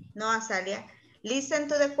 No, Azalia. Listen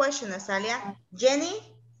to the question, Azalia. Jenny,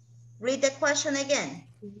 read the question again.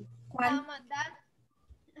 Have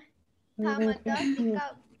not that the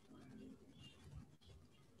cup.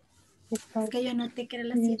 Es que yo noté que era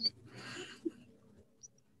las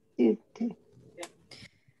 7.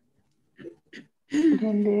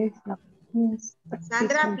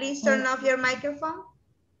 Sandra, please turn off your microphone.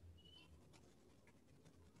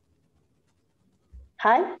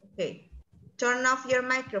 Hi. Okay. Turn off your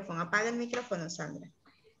microphone. Apaga el micrófono, Sandra.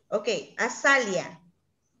 Okay. Azalia,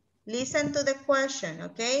 listen to the question,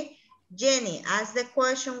 okay? Jenny, ask the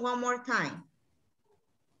question one more time.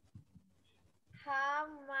 How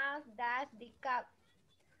much does the cup?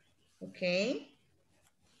 Okay.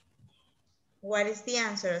 What is the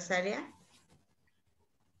answer, Azalia?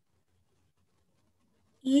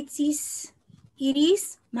 It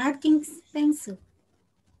is Martin's pencil.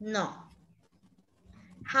 No.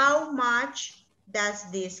 How much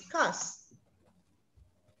does this cost?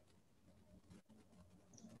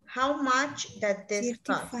 How much does this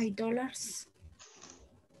cost? $35.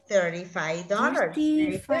 $35.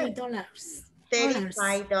 $35.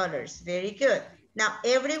 $35. Very good. Now,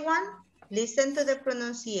 everyone, listen to the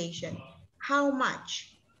pronunciation. How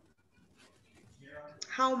much?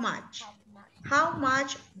 How much? How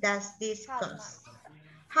much does this cost?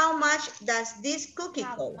 How much does this cookie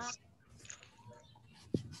cost?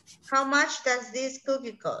 How much does this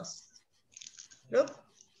cookie cost? Look.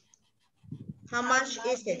 How much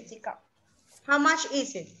is it? How much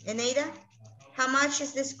is it, Eneida? How much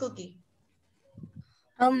is this cookie?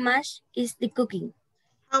 How much is the cookie?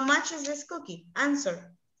 How much is this cookie?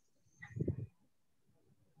 Answer.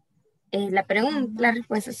 La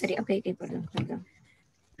respuesta sería, ok, perdón.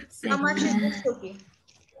 How much is this cookie?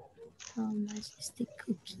 How much is the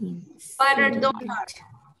cookie? $5.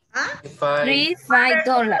 Huh?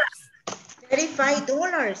 $35.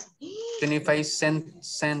 $35. 25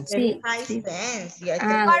 cents. 35 cents. Ya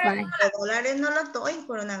 $35 no lo doy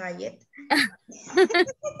por una galleta.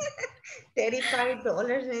 $35.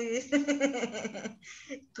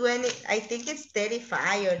 20, I think it's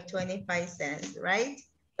 35 or 25 cents, right?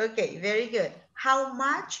 Okay, very good. How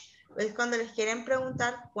much? Es cuando les quieren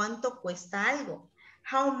preguntar cuánto cuesta algo.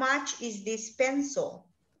 How much is this pencil?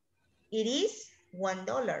 It is $1.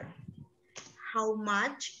 How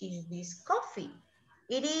much is this coffee?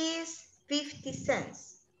 It is 50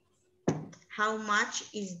 cents. How much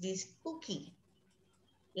is this cookie?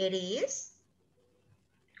 It is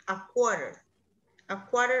a quarter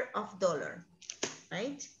of dollar,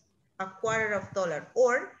 right? A quarter of dollar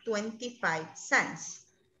or 25 cents,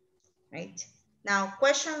 right? Now,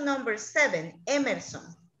 question number 7, Emerson.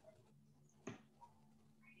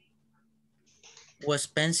 What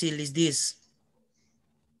pencil is this?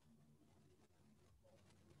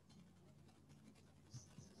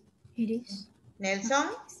 It is. Nelson?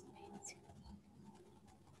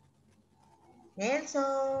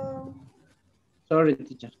 Nelson. Sorry,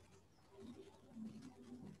 teacher.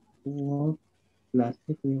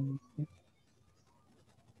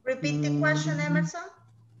 Repeat the question, Emerson.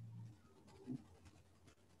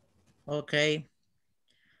 Okay.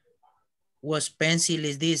 What pencil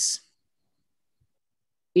is this?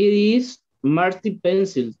 It is Marty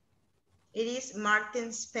pencil. It is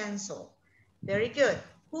Martin's pencil. Very good.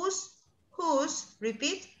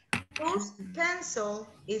 Repeat, whose pencil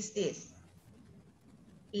is this?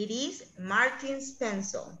 It is Martin's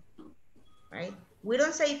pencil, right? We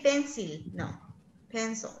don't say pencil, no.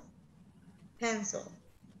 Pencil,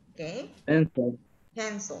 okay? Pencil.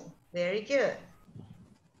 Pencil, very good.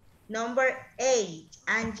 Number 8,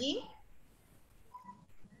 Angie.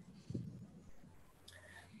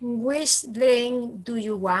 Which drink do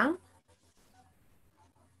you want?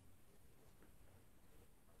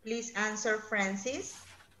 Please answer, Francis.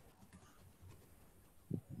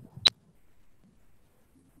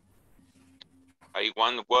 I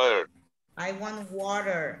want water. I want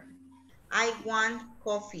water. I want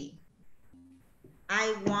coffee.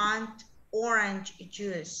 I want orange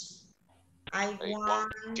juice. I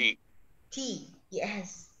want tea.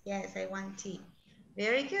 Yes, I want tea.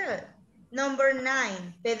 Very good. Number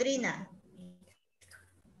 9, Pedrina.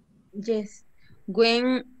 Yes.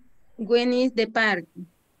 When is the party?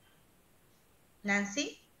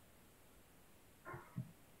 Nancy?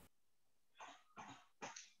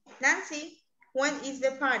 When is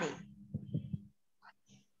the party?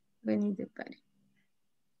 When is the party?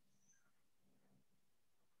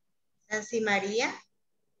 Nancy María.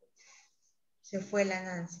 Se fue la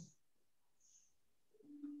Nancy.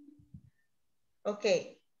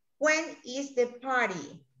 Okay. When is the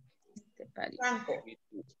party? The party. Franco.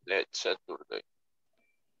 Let's Saturday.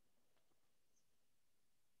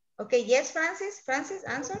 Okay, yes, Francis. Francis,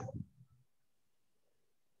 answer.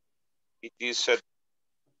 It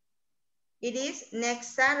is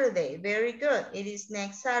next Saturday. Very good. It is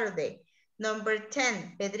next Saturday. Number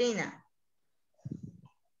 10, Pedrina.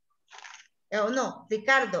 Oh, no,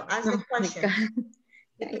 Ricardo, ask the question.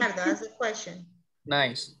 Ricardo, ask the question.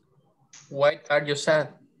 Nice. Why are you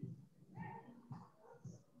sad?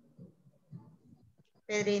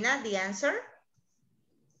 Pedrina, the answer?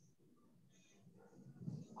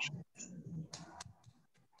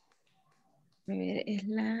 A ver, es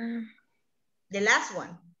la... The last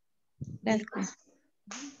one. Last one.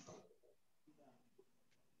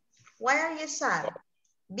 Why are you sad?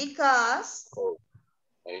 Because...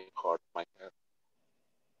 I hurt my head.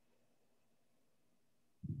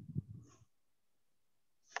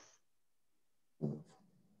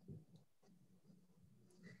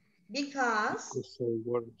 Because...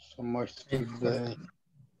 So much today.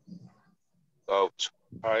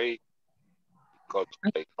 I got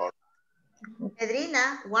my heart.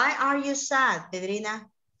 Pedrina, why are you sad, Pedrina?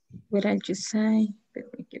 Why are you sad?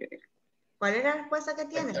 ¿Cuál es la respuesta que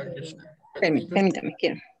tienes? Permítame,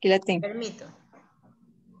 aquí la tengo. Permito.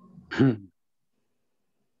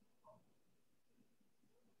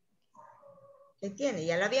 ¿Qué tiene?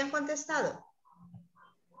 ¿Ya lo habían contestado?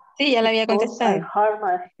 Sí, ya la había contestado. I hurt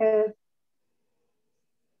my head.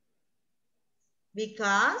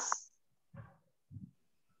 Because...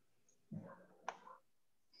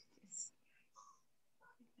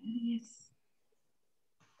 Yes.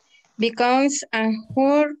 Because I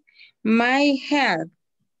hurt my head.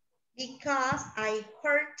 Because I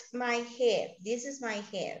hurt my head. This is my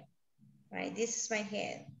head, right? This is my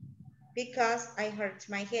head. Because I hurt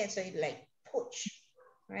my head. So you like push,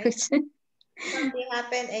 right? Something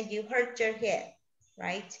happened and you hurt your head,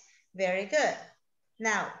 right? Very good.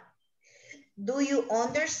 Now, do you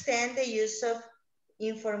understand the use of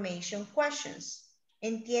information questions?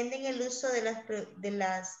 ¿Entienden el uso de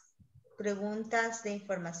las preguntas de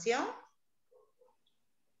información?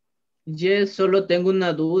 Yes, solo tengo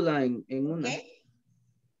una duda en una. Okay.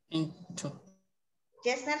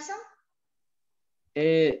 Yes, Nelson?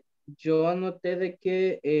 Yo anoté de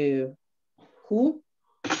que who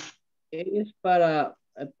es para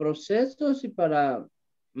procesos y para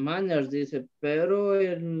manners, dice, pero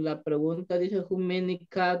en la pregunta dice who many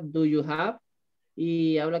cats do you have?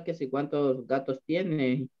 Y habla que si cuántos gatos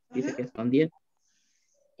tiene, dice que son 10.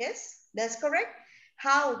 Yes, that's correct.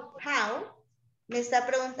 How me está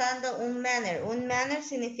preguntando un manner. Un manner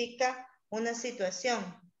significa una situación.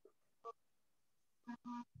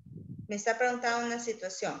 Me está preguntando una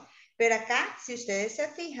situación. Pero acá, si ustedes se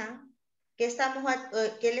fijan, ¿qué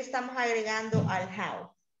le estamos agregando al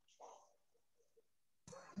how?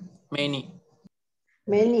 Many.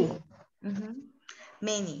 Many.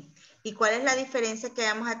 Many. ¿Y cuál es la diferencia que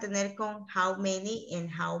vamos a tener con how many and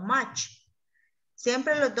how much?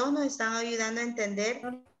 Siempre los dos nos están ayudando a entender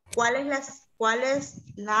cuál es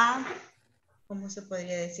la, ¿cómo se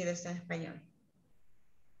podría decir esto en español?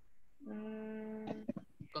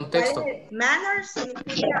 Contexto. Manner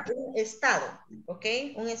significa un estado, ¿ok?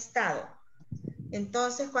 Un estado.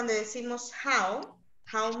 Entonces, cuando decimos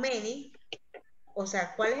how many, o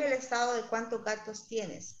sea, ¿cuál es el estado de cuántos gatos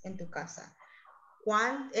tienes en tu casa?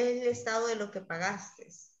 ¿Cuál es el estado de lo que pagaste?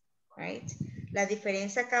 Right? La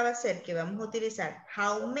diferencia acá va a ser que vamos a utilizar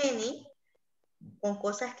how many con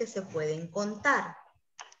cosas que se pueden contar.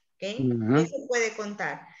 ¿Ok? ¿Qué se puede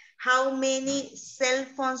contar? How many cell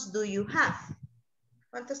phones do you have?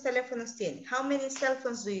 ¿Cuántos teléfonos tiene? How many cell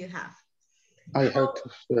phones do you have? I have to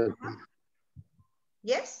say.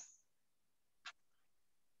 Yes?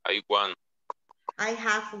 I one. I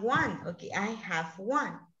have one. Okay, I have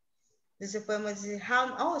one. Entonces podemos decir,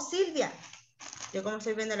 oh, Silvia. Yo como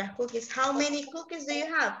estoy viendo las cookies. How many cookies do you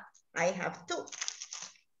have? I have 2.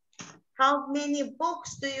 How many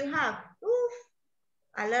books do you have? Oof,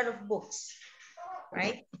 a lot of books.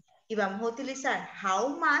 Right? Y vamos a utilizar how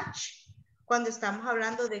much cuando estamos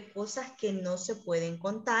hablando de cosas que no se pueden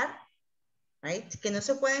contar. Right? Que no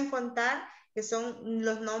se pueden contar, que son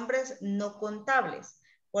los nombres no contables.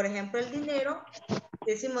 Por ejemplo, el dinero.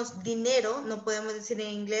 Decimos dinero, no podemos decir en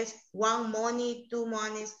inglés one money, 2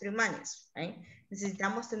 monies, 3 monies. Right?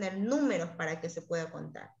 Necesitamos tener números para que se pueda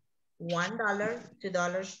contar. $1,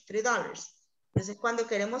 $2, $3. Entonces, cuando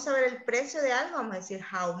queremos saber el precio de algo, vamos a decir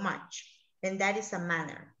how much. And that is a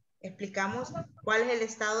manner. Explicamos cuál es el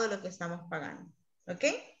estado de lo que estamos pagando. ¿Ok?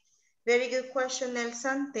 Very good question,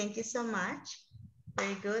 Nelson. Thank you so much.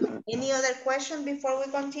 Very good. Any other question before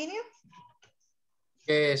we continue?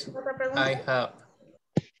 Yes, ¿Otra pregunta? I have.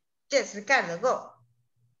 Yes, Ricardo, go.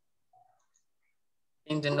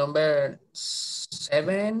 In the number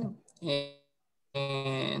 7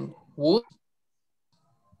 and wood,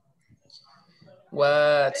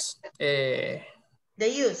 what's the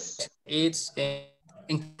use? It's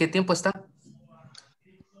 ¿en qué tiempo está?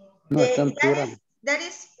 No, está en plural. That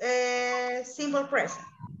is simple present,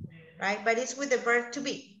 right? But it's with the verb to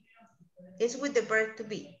be. It's with the verb to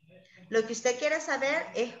be. Lo que usted quiere saber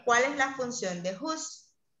es cuál es la función de whose.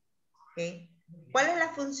 Okay. ¿Cuál es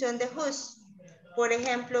la función de whose? Por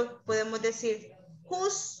ejemplo, podemos decir,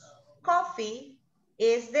 whose coffee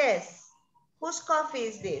is this? Whose coffee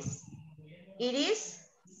is this? It is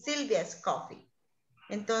Silvia's coffee.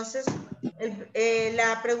 Entonces,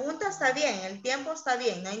 la pregunta está bien, el tiempo está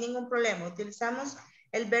bien, no hay ningún problema. Utilizamos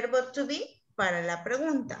el verbo to be para la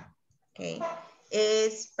pregunta. Okay.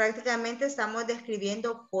 Prácticamente estamos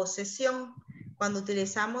describiendo posesión. Cuando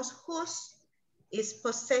utilizamos whose, is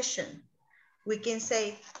possession. We can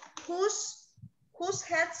say, whose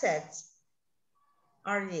headsets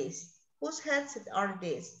are these? Whose headsets are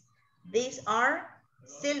these? These are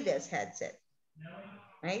Silvia's headset,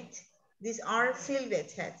 right? These are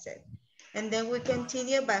Silvia's headset. And then we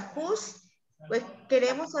continue by whose. Pues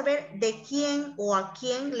queremos saber de quién o a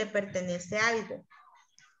quién le pertenece algo.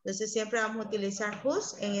 Entonces siempre vamos a utilizar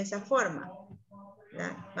whose en esa forma.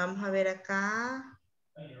 ¿Verdad? Vamos a ver acá.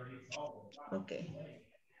 Ok.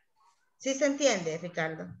 ¿Sí se entiende,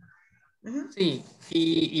 Ricardo? Sí,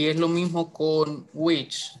 y es lo mismo con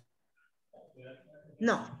which.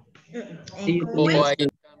 No. O Which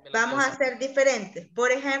vamos a hacer diferentes.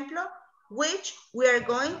 Por ejemplo, which, we are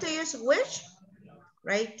going to use which,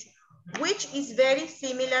 right? Which is very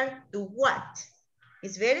similar to what?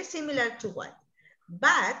 It's very similar to what?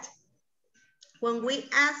 But when we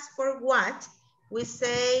ask for what, we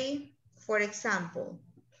say, for example,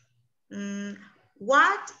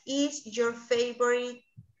 what is your favorite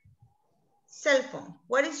cell phone?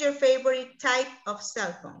 What is your favorite type of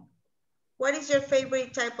cell phone? What is your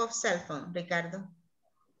favorite type of cell phone, Ricardo?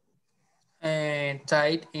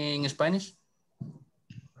 Type in Spanish.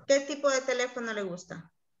 ¿Qué tipo de teléfono le gusta?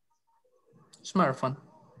 Smartphone.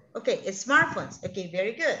 Okay, smartphones. Okay,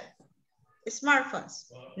 very good.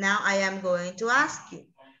 Smartphones. Now I am going to ask you,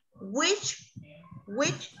 which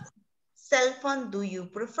cell phone do you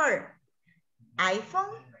prefer?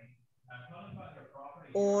 iPhone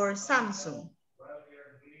or Samsung?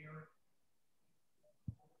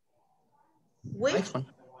 Which? iPhone.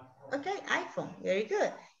 Okay, iPhone. Very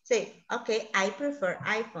good. Say, okay, I prefer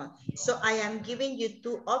iPhone. So I am giving you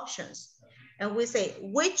 2 options. And we say,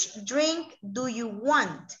 which drink do you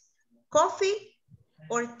want? Coffee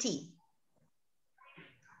or tea?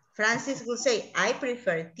 Francis will say, I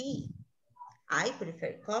prefer tea. I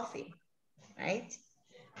prefer coffee, right?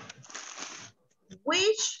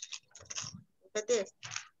 Which Look at this.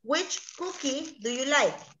 Which cookie do you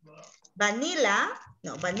like? Vanilla,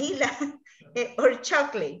 no, vanilla or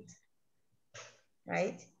chocolate,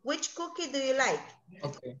 right? Which cookie do you like?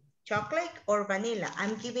 Okay. Chocolate or vanilla?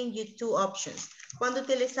 I'm giving you two options. Cuando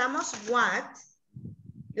utilizamos what,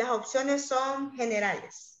 las opciones son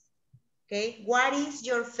generales. Okay, what is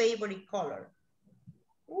your favorite color?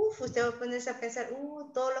 Usted va a ponerse a pensar,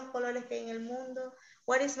 todos los colores que hay en el mundo.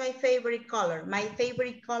 What is my favorite color? My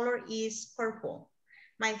favorite color is purple.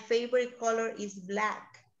 My favorite color is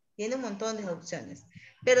black. Tiene un montón de opciones.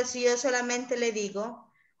 Pero si yo solamente le digo,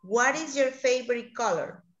 what is your favorite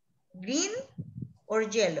color? Green or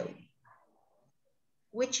yellow?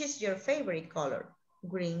 Which is your favorite color?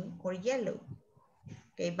 Green or yellow?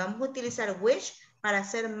 Okay, vamos a utilizar which para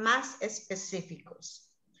ser más específicos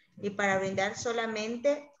y para brindar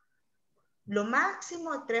solamente lo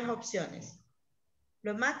máximo 3 opciones.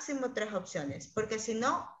 Lo máximo 3 opciones, porque si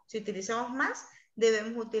no, si utilizamos más,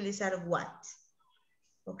 debemos utilizar what.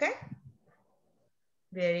 ¿Ok?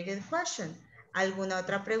 Very good question. ¿Alguna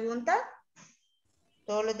otra pregunta?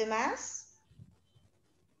 ¿Todos los demás?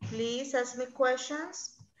 Please ask me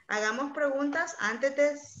questions. Hagamos preguntas antes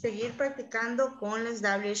de seguir practicando con las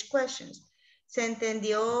WH questions. ¿Se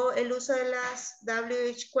entendió el uso de las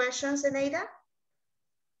WH questions, Eneida?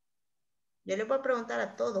 Yo le voy a preguntar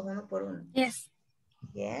a todos uno por uno. Yes.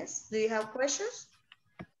 Yes. Do you have questions?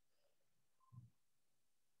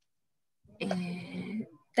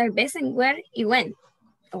 Tal vez en where y when.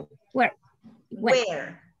 Oh, where.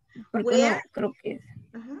 Where. Porque Where? no,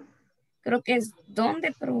 creo que es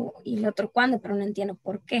dónde, pero y el otro cuándo, pero no entiendo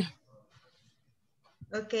por qué.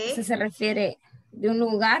 Okay. Ese se refiere de un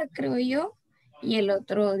lugar, creo yo, y el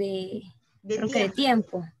otro creo que de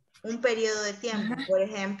tiempo. Un periodo de tiempo. Ajá. Por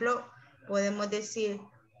ejemplo, podemos decir,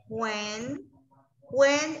 when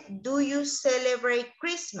do you celebrate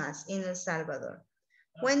Christmas in El Salvador?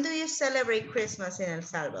 When do you celebrate Christmas in El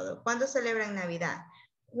Salvador? ¿Cuándo celebran Navidad?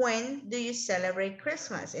 When do you celebrate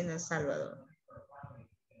Christmas in El Salvador?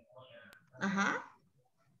 Ajá.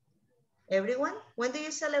 Everyone, when do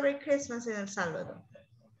you celebrate Christmas in El Salvador?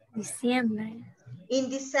 Diciembre. In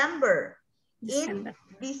December. December.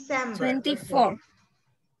 In December. 24.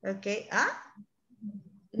 Okay. ¿Ah?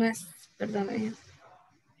 No es, perdón.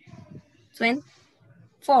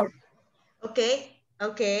 24. Okay.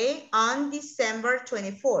 Okay. On December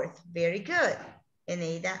 24th. Very good.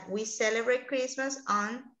 Eneida, we celebrate Christmas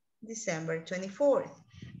on December 24th.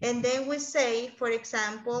 And then we say, for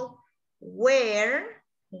example, where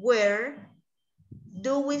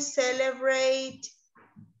do we celebrate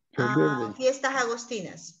Fiestas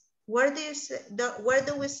Agostinas? Where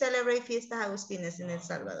do we celebrate Fiestas Agostinas in El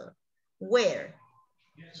Salvador? Where?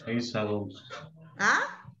 6 August.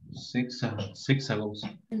 ¿Ah? 6 August.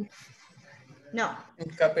 No.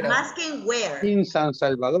 I'm asking where. In San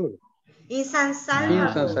Salvador. In San Salvador.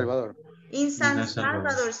 In San Salvador. In San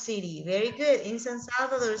Salvador City. Very good. In San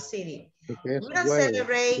Salvador City. We don't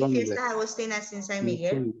celebrate Fiestas Agostinas in San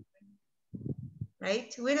Miguel.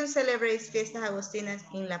 Right? We don't celebrate Fiestas Agostinas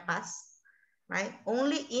in La Paz. Right?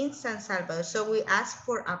 Only in San Salvador. So we ask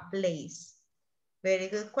for a place. Very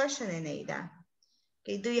good question, Eneida.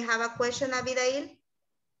 Okay, do you have a question, Abidail?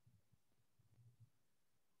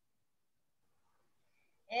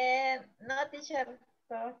 No, teacher.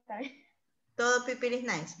 Todo pipir is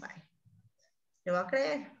nice. Bye. ¿Le voy a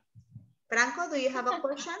creer? Franco, do you have a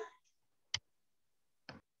question?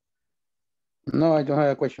 No, I don't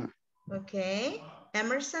have a question. Okay.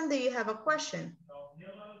 Emerson, do you have a question?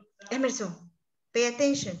 Emerson, pay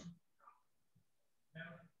attention.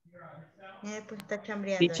 Pues está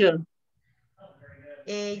chambreando. Teacher.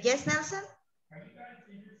 Yes, Nelson?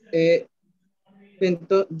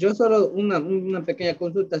 Yo solo una pequeña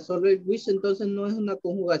consulta. Solo el which entonces no es una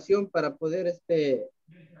conjugación para poder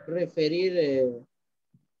referir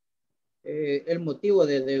el motivo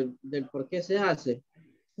del por qué se hace.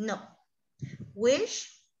 No.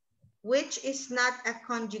 Which is not a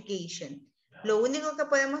conjugation. Lo único que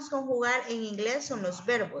podemos conjugar en inglés son los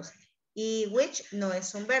verbos. Y which no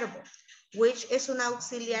es un verbo. Which es un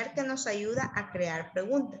auxiliar que nos ayuda a crear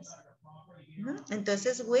preguntas.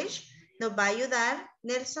 Entonces, which nos va a ayudar,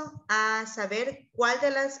 Nelson, a saber cuál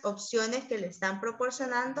de las opciones que le están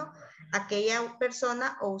proporcionando aquella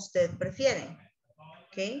persona o usted prefieren.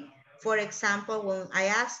 Okay. For example, when I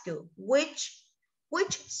ask you, which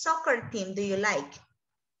soccer team do you like?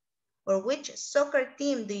 Or which soccer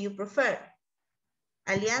team do you prefer?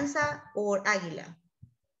 Alianza or Águila?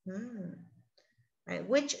 Right.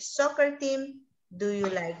 Which soccer team do you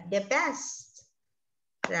like the best?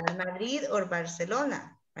 Real Madrid or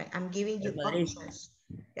Barcelona? Right. I'm giving you options.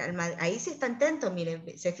 Ahí sí está atento, miren,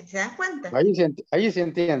 ¿se dan cuenta? Ahí se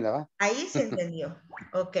entiende, ¿va? Ahí se entendió.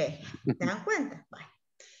 Ok, ¿se dan cuenta? Bye.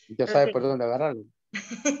 Ya sabe por dónde agarrarlo.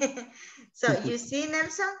 So you see,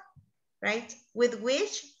 Nelson, right? With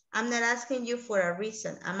which, I'm not asking you for a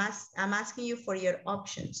reason. I'm asking you for your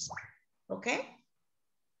options. Okay?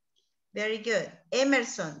 Very good.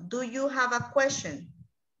 Emerson, do you have a question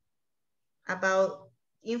about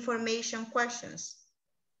information questions?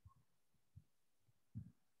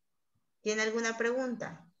 ¿Tiene alguna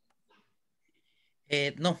pregunta?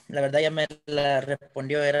 No, la verdad ya me la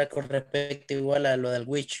respondió, era con respecto igual a lo del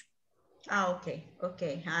which. Ah, okay.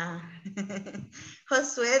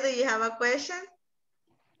 Josué, do you have a question?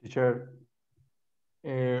 Teacher,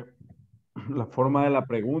 la forma de la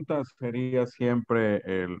pregunta sería siempre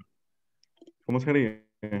el... ¿Cómo sería?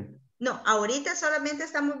 No, ahorita solamente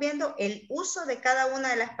estamos viendo el uso de cada una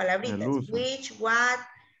de las palabritas. El uso. Which, what,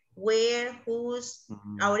 where, whose.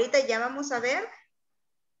 Ahorita ya vamos a ver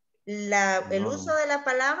el uso de la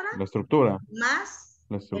palabra. La estructura. Más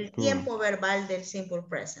el tiempo verbal del simple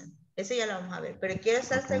present. Eso ya lo vamos a ver. Pero quiero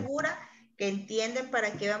estar segura que entienden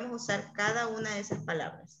para qué vamos a usar cada una de esas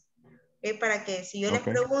palabras. Para que si yo les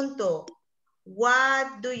pregunto,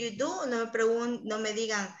 what do you do? No me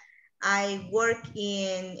digan, I work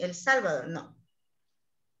in El Salvador. No.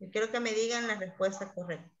 Yo quiero que me digan la respuesta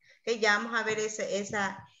correcta. Ya vamos a ver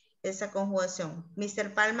esa conjugación.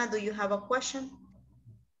 Mr. Palma, do you have a question?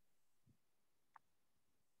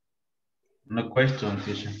 No question,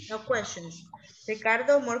 teacher. No questions.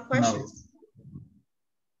 Ricardo, more questions?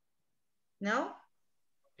 No?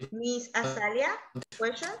 Miss Azalia,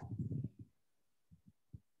 question?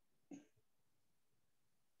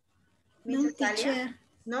 Miss Azalia? Teacher.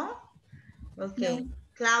 No? Okay. No.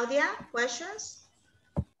 Claudia, questions?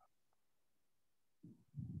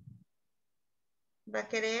 ¿Va a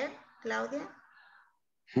querer, Claudia?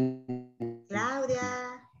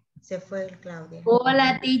 Claudia. Se fue el Claudia.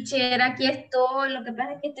 Hola, teacher, aquí estoy. Lo que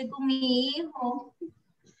pasa es que estoy con mi hijo.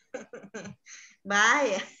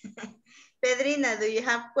 Vaya. Pedrina, do you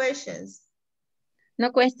have questions?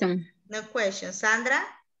 No question. No questions. Sandra?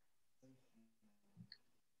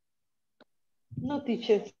 No,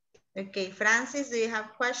 teacher. Okay. Francis, do you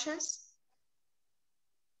have questions?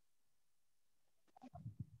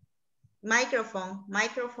 Microphone.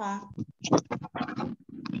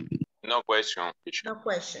 No question, teacher. No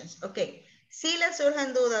questions. Ok. Si les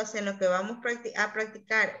surgen dudas en lo que vamos a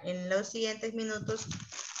practicar en los siguientes minutos,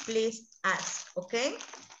 please ask. Ok.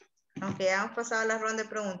 Aunque ya hemos pasado la ronda de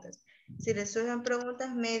preguntas. Si les surgen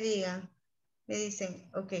preguntas, me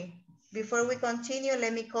dicen, ok. Before we continue,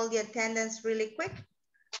 let me call the attendance really quick.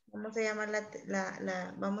 Vamos a llamar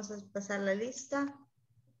vamos a pasar la lista.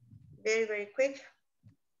 Very, very quick.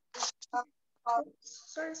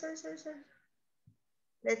 Sorry.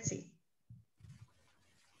 Let's see.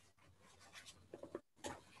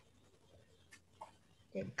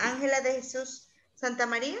 Okay. Ángela de Jesús Santa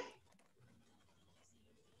María.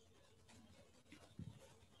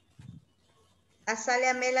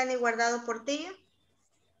 Azalia Melanie Guardado Portillo.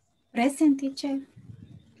 Present, teacher.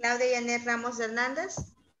 Claudia Yanet Ramos Hernández.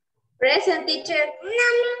 Present, teacher.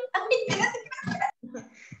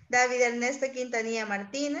 David Ernesto Quintanilla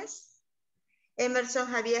Martínez. Emerson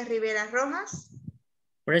Javier Rivera Rojas.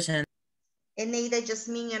 Present. Eneida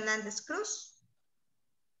Yasmín Hernández Cruz.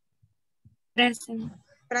 Present.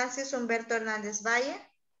 Francis Humberto Hernández Valle.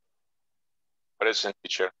 Present,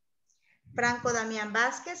 teacher. Franco Damián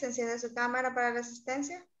Vázquez, enciende su cámara para la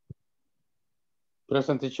asistencia.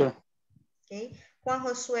 Present, teacher. Okay. Juan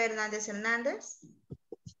Josué Hernández Hernández.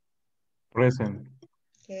 Present.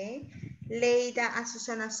 Okay. Leida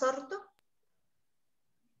Azucena Sorto.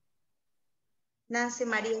 Nancy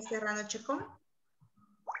María Serrano Chacón.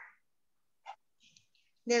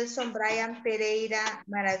 Nelson Brian Pereira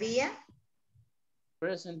Maravilla.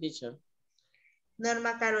 Present, teacher.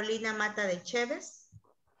 Norma Carolina Mata de Chévez.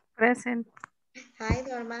 Present. Hi,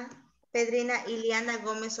 Norma. Pedrina Iliana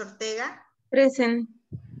Gómez Ortega. Present.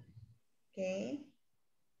 Okay.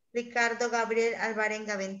 Ricardo Gabriel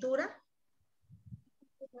Alvarenga Ventura.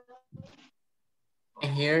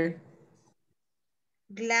 Here.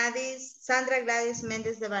 Sandra Gladys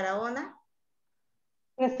Méndez de Barahona.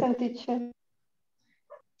 Present, teacher.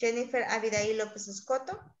 Jennifer Abidaí López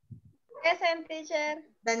Escoto. Present, teacher.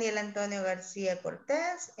 Daniel Antonio García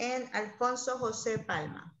Cortés. And Alfonso José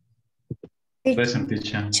Palma. Present,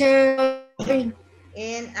 teacher.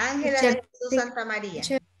 And Ángela de Jesús Santa María.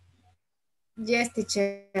 Yes,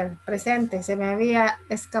 teacher. Presente. Se me había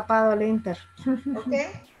escapado el Inter.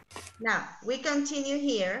 Okay. Now, we continue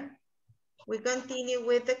here. We continue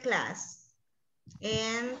with the class.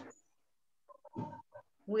 And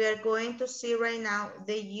we are going to see right now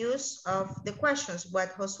the use of the questions,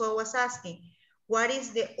 what Josué was asking. What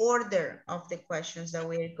is the order of the questions that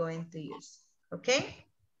we are going to use, okay?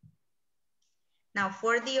 Now,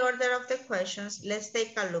 for the order of the questions, let's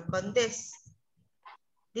take a look on this.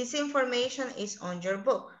 This information is on your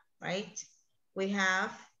book, right? We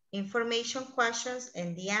have information questions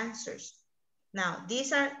and the answers. Now,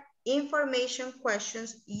 these are information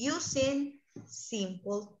questions using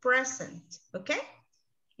simple present, okay?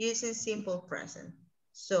 Using simple present.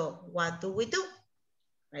 So what do,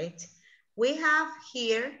 right? We have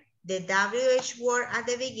here the WH word at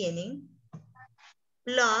the beginning,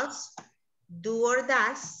 plus do or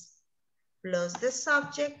does, plus the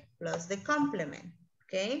subject, plus the complement,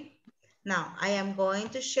 okay? Now, I am going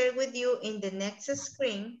to share with you in the next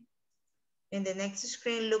screen. In the next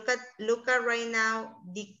screen, look at right now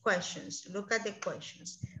the questions. Look at the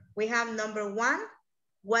questions. We have number 1,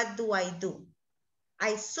 what do?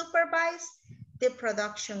 I supervise the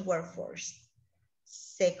production workforce.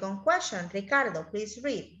 Second question, Ricardo, please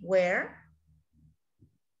read. Where?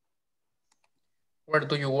 Where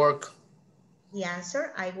do you work? The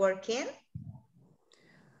answer, I work in?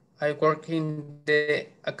 I work in the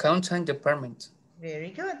accounting department. Very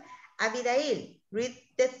good. Abidail, read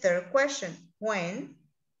the third question. When?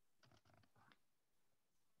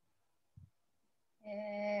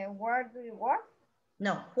 Where do you work?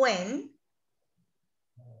 No, when?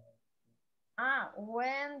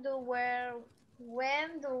 When do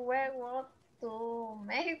we go to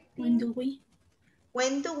meeting?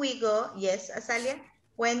 When do we go? Yes, Azalia.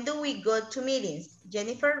 When do we go to meetings?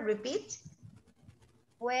 Jennifer, repeat.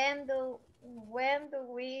 When do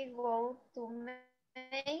we go to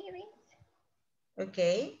meetings?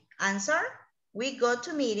 Okay, answer. We go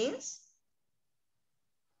to meetings.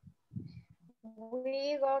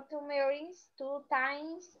 We go to meetings 2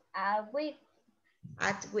 times a week.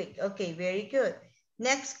 At week, okay, very good.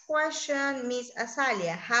 Next question, Miss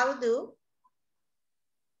Azalia, how do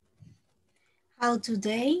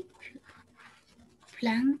they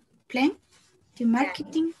plan the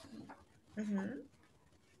marketing?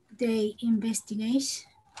 They investigate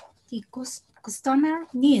the customer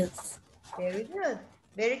needs. Very good.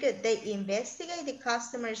 Very good. They investigate the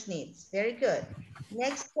customer's needs. Very good.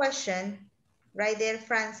 Next question, right there,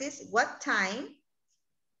 Francis. What time?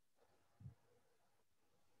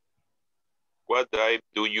 What time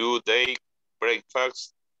do you take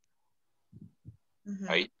breakfast?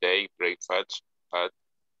 I take breakfast at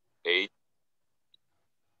 8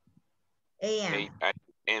 a.m.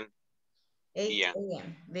 8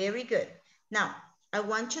 a.m. Very good. Now, I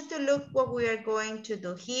want you to look what we are going to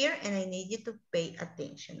do here, and I need you to pay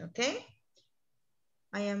attention, okay?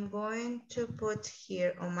 I am going to put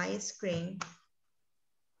here on my screen,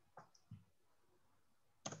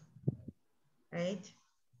 right?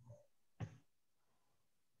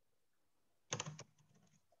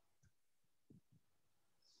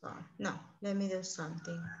 Oh, no, let me do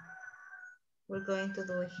something. We're going to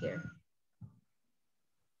do it here.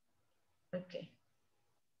 Okay.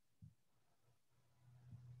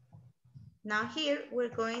 Now here, we're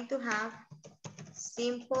going to have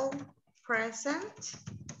simple present,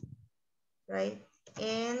 right?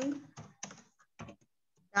 And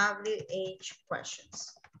WH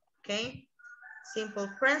questions, okay? Simple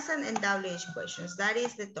present and WH questions. That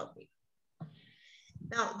is the topic.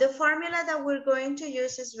 Now, the formula that we're going to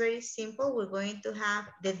use is very simple. We're going to have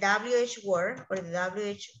the WH word or the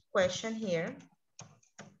WH question here,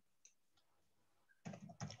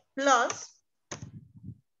 plus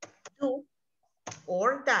do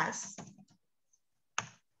or does,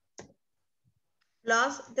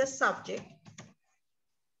 plus the subject,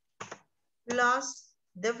 plus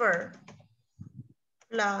the verb,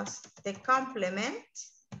 plus the complement,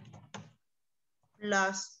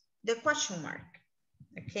 plus the question mark.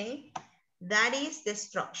 Okay, that is the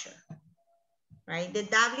structure, right? The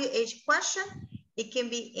WH question, it can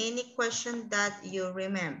be any question that you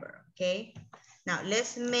remember, okay? Now,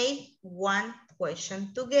 let's make one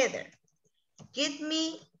question together. Give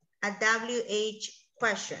me a WH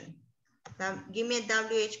question. Give me a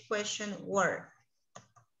WH question word.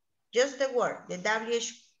 Just the word, the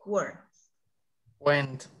WH word.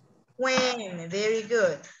 When. When, very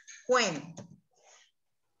good. When.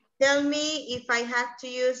 Tell me if I had to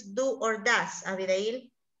use do or does,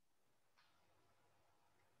 Abidail.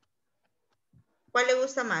 ¿Cuál le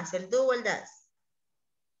gusta más, el do o el does?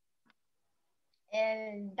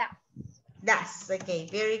 El does. Does, okay,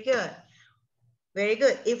 very good. Very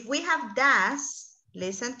good. If we have does,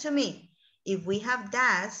 listen to me. If we have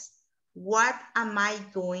does, what am I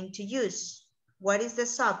going to use? What is the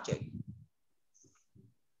subject?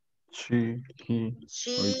 She, he.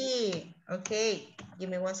 She. Okay, give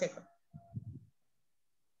me 1 second.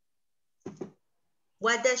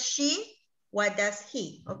 What does she? What does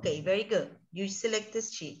he? Okay, very good. You selected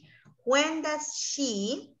she. When does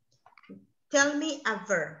she? Tell me a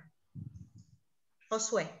verb.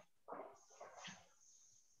 Josué.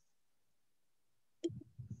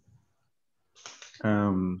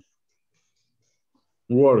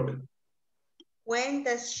 Work. When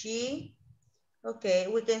does she? Okay,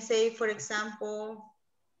 we can say, for example,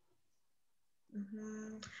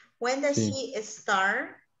 when does she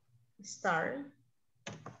start? Start.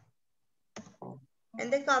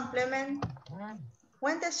 And the complement,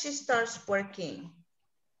 when does she start working?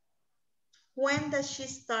 When does she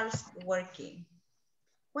start working?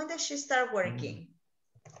 When does she start working?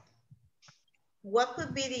 What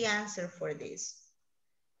could be the answer for this?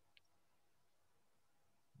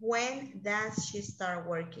 When does she start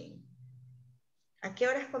working? ¿A qué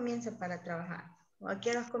horas comienza para trabajar? ¿O a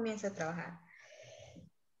qué horas comienza a trabajar?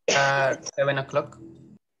 At 7 o'clock.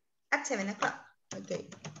 At 7 o'clock. Okay.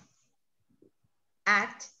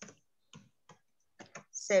 At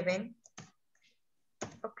 7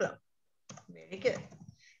 o'clock. Very good.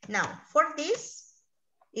 Now, for this,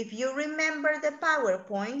 if you remember the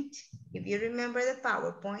PowerPoint,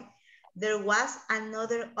 there was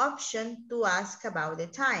another option to ask about the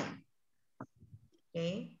time.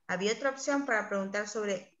 Okay. Había otra opción para preguntar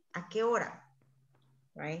sobre a qué hora.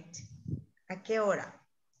 Right? ¿A qué hora?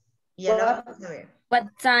 Y ya lo vamos a ver. What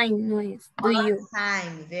time do you? What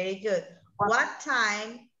time? Very good. What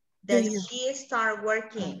time does she start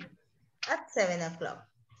working? At 7 o'clock.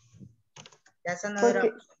 That's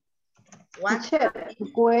another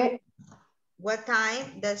option. What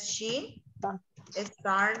time does she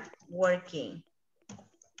start working?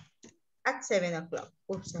 At 7 o'clock.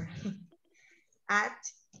 Oops, sorry.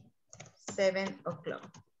 At 7 o'clock.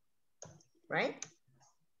 Right?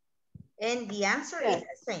 And the answer is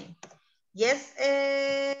the same. Yes,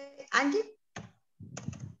 Angie?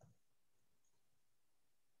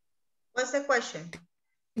 What's the question?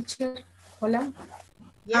 Hola.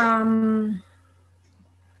 Yeah.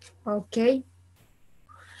 Okay.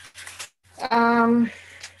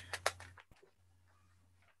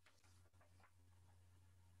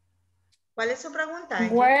 ¿Cuál es su pregunta,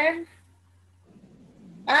 Angie? Where?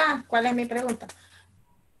 ¿Cuál es mi pregunta?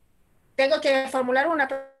 ¿Tengo que formular una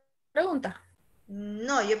pregunta?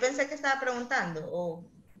 No, yo pensé que estaba preguntando. O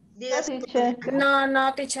diga su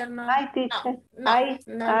No, teacher, no. Hi, teacher. No,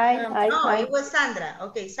 it was Sandra.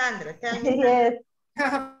 Okay, Sandra, tell me. Yes.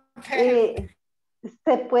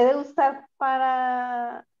 ¿Se puede usar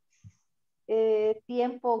para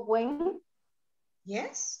tiempo when?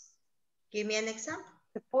 Yes. Give me an example.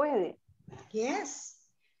 Se puede. Yes.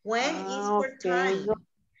 When is for time.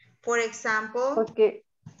 For example. Porque.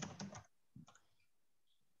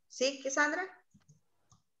 ¿Sí, Sandra?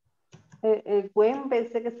 When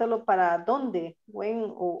pensé que solo para dónde. When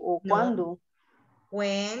o no. cuándo.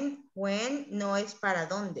 When no es para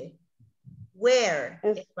dónde. Where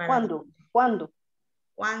es para ¿cuándo? dónde. ¿Cuándo?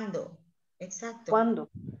 ¿Cuándo? Exacto.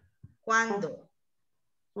 ¿Cuándo? ¿Cuándo?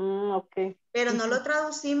 Ok. Pero no lo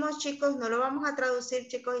traducimos, chicos, no lo vamos a traducir,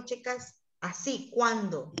 chicos y chicas, así,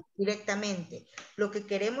 ¿cuándo? Directamente. Lo que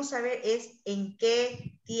queremos saber es en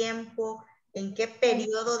qué tiempo, en qué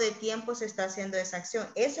periodo de tiempo se está haciendo esa acción.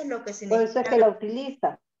 Eso es lo que significa. Por eso es que la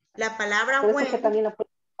utiliza. La palabra Por when. eso es que también la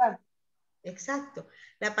puede usar. Exacto.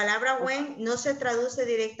 La palabra when no se traduce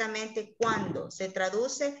directamente cuándo, se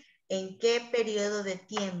traduce en qué periodo de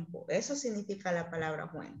tiempo. Eso significa la palabra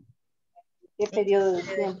when. ¿Qué periodo de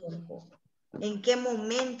tiempo? ¿En qué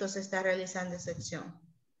momento se está realizando esa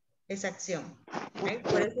acción? Right?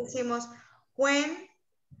 Por eso decimos, when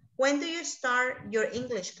do you start your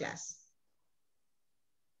English class?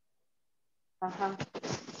 Ajá.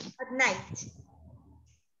 At night.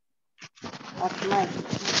 At night.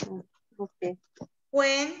 Okay.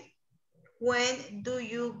 When do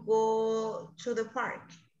you go to the park?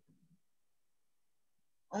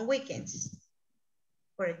 On weekends,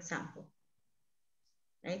 for example.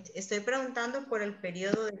 Right? Estoy preguntando por el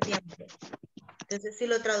periodo de tiempo. Entonces, si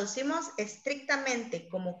lo traducimos estrictamente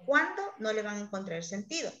como cuándo, no le van a encontrar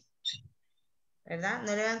sentido. ¿Verdad?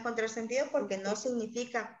 No le van a encontrar sentido porque no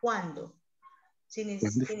significa cuándo.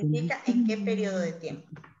 Significa en qué periodo de tiempo.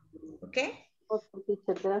 ¿Ok?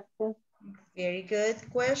 Gracias. Very good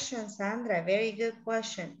question, Sandra. Very good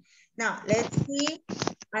question. Now, let's see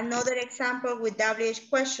another example with WH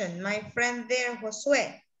question. My friend there,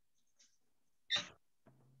 Josué.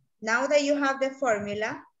 Now that you have the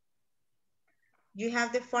formula,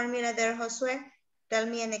 there, Josué, tell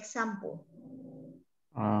me an example.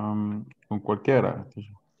 Con cualquiera.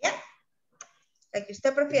 Yeah, La que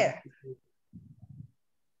usted prefiera.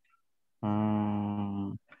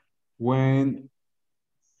 When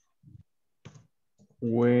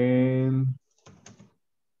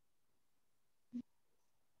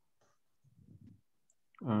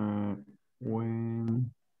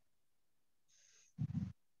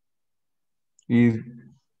is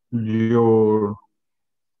your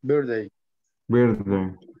Birthday.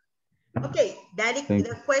 Okay,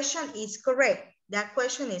 the question is correct. That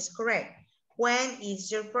question is correct. When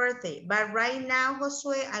is your birthday? But right now,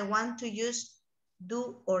 Josue, I want to use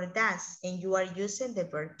do or does, and you are using the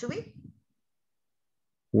verb to be.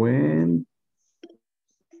 When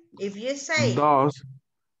If you say, does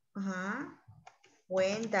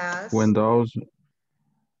when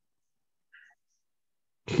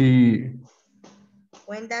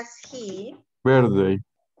does he birthday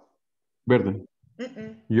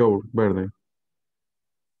your birthday?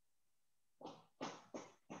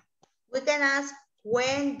 We can ask,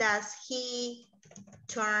 when does he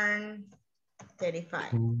turn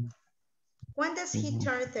 35? When does he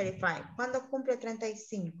turn 35? ¿Cuándo cumple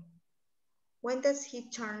 35? When does he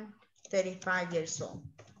turn 35 years old?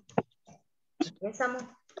 Estamos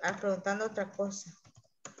preguntando otra cosa.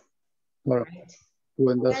 Right.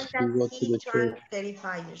 When does he go to the turn church?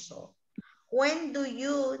 35 years old? When do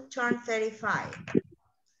you turn 35?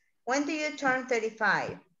 When do you turn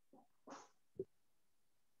 35?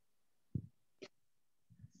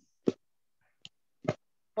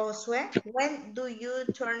 Josue, when do you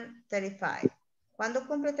turn 35? ¿Cuándo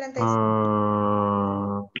cumple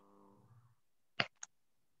 35?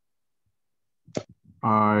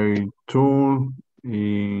 I turn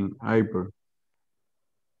in April.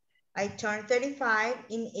 I turned 35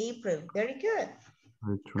 in April. Very good.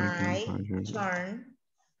 I turned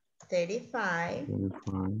 35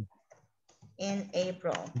 in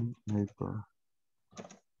April.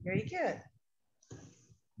 Very good.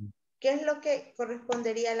 ¿Qué es lo que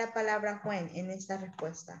correspondería a la palabra when en esta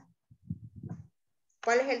respuesta?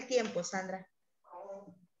 ¿Cuál es el tiempo, Sandra?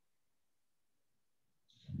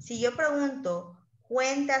 Si yo pregunto,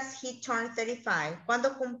 when does he turn 35?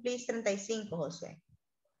 ¿Cuándo cumplís 35, José?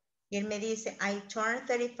 Y él me dice, I turned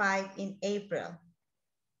 35 in April.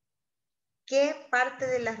 ¿Qué parte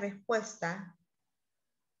de la respuesta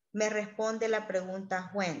me responde la pregunta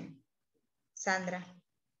when? Sandra,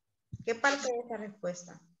 ¿qué parte de esa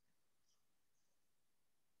respuesta?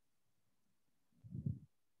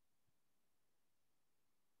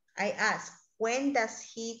 I ask, when does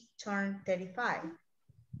he turn 35?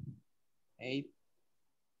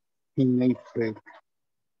 In April.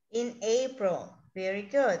 In April. Very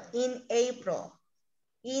good. In April.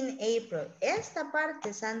 In April. Esta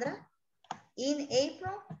parte, Sandra, in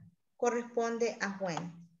April corresponde a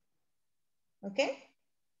when. ¿Ok?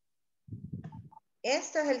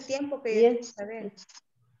 Esto es el tiempo que yo quiero saber.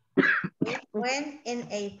 When in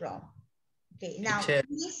April. Okay, now,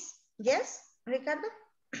 please. Yes, Ricardo?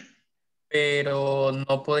 Pero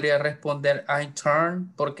no podría responder I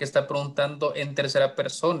turn porque está preguntando en tercera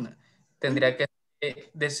persona. Tendría que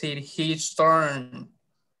decir his turn.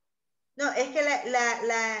 No, es que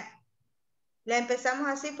la empezamos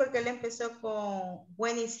así porque él empezó con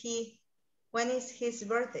when is his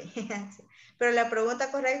birthday. Pero la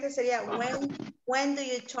pregunta correcta sería when do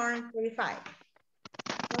you turn 35?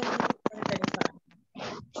 When do you turn 35?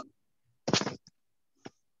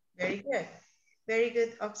 Very good. Very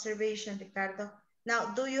good observation, Ricardo.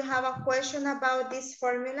 Now, do you have a question about this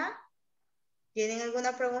formula? ¿Tienen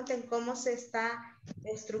alguna pregunta en cómo se está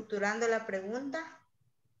estructurando la pregunta?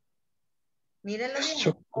 Mírenlo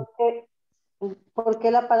bien. ¿Por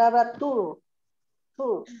qué la palabra to?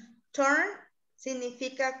 Turn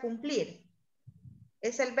significa cumplir.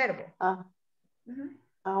 Es el verbo.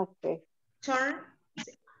 Ok. Turn,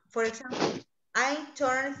 for example, I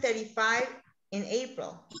turned 35 in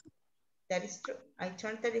April. That is true. I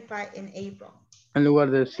turned 35 in April. En lugar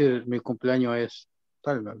de decir mi cumpleaños es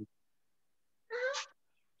tal vez.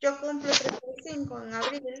 Yo cumplo 35 en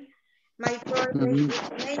abril. My birthday is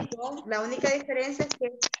in April. La única diferencia es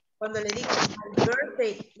que cuando le digo my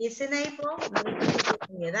birthday is in April, no le estoy diciendo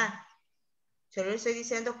mi edad. Solo le estoy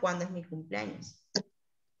diciendo cuándo es mi cumpleaños.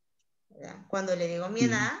 ¿Verdad? Cuando le digo mi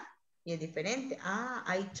edad, y es diferente.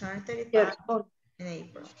 I turned 35 in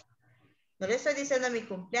April. No le estoy diciendo mi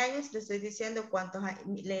cumpleaños, le estoy diciendo cuántos años.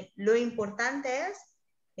 Lo importante es,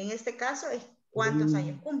 en este caso, es cuántos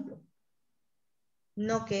años cumplo.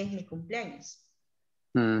 No que es mi cumpleaños.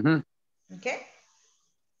 Okay?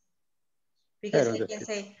 Because I can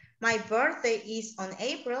say, my birthday is on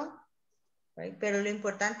April, right? Pero lo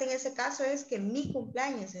importante en ese caso es que mi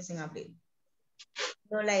cumpleaños es en abril.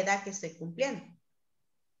 No la edad que estoy cumpliendo.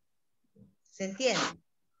 ¿Se entiende?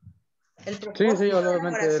 El Sí, propósito de las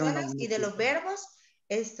obviamente era una... oraciones y de los verbos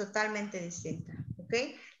es totalmente distinta. ¿Ok?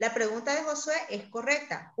 La pregunta de Josué es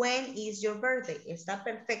correcta. When is your birthday? Está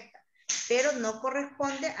perfecta. Pero no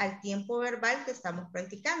corresponde al tiempo verbal que estamos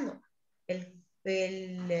practicando. El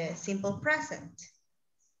simple present.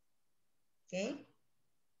 ¿Ok?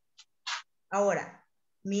 Ahora,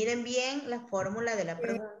 miren bien la fórmula de la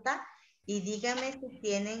pregunta y díganme si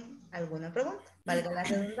tienen alguna pregunta. Valga la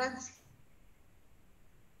redundancia.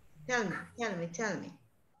 Tell me.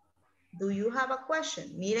 Do you have a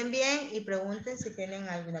question? Miren bien y pregunten si tienen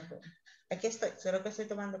alguna pregunta. Aquí estoy, solo que estoy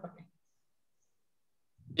tomando papel.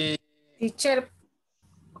 Teacher.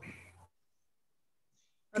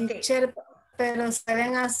 Okay. Teacher, pero se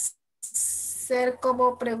deben hacer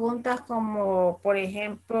como preguntas como, por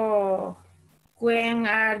ejemplo, when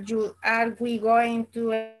are we going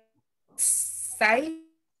to exercise?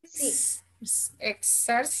 Sí.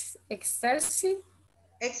 Exercise.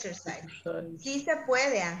 Sí se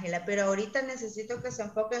puede, Ángela, pero ahorita necesito que se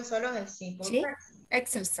enfoquen solo en el simple present.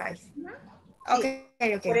 Exercise. Sí. Ok.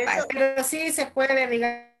 Por eso, pero sí se puede,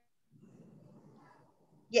 digamos.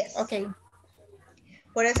 Yes. Ok.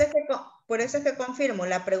 Por eso es que confirmo,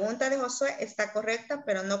 la pregunta de Josué está correcta,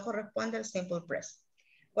 pero no corresponde al simple present.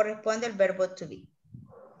 Corresponde al verbo to be.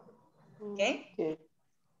 Okay?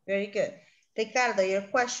 Very good. Ricardo,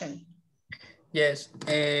 your question. Yes.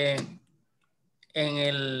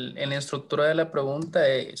 En la estructura de la pregunta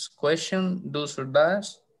es question, does or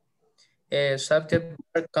does, subject,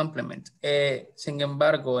 verb, complement. Sin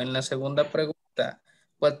embargo, en la segunda pregunta,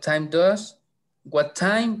 what time does, what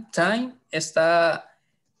time está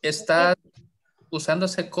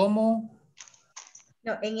usándose como...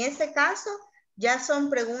 No, en este caso ya son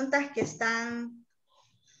preguntas que están,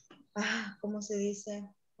 ¿cómo se dice?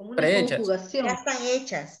 Como una conjugación. Ya están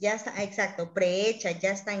hechas, exacto, prehechas,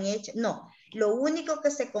 ya están hechas. No, lo único que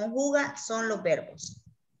se conjuga son los verbos.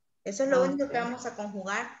 Eso es lo único que vamos a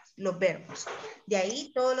conjugar, los verbos. De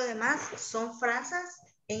ahí todo lo demás son frases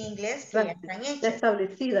en inglés que ya están hechas. Ya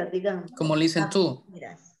establecidas, digamos. Como listen to.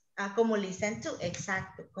 Como listen to,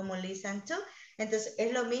 exacto, como listen to. Entonces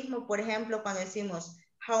es lo mismo, por ejemplo, cuando decimos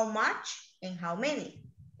how much and how many.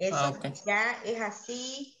 Eso ya es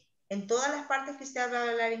así, en todas las partes que usted va a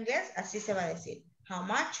hablar inglés, así se va a decir. How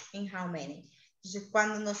much and how many. Entonces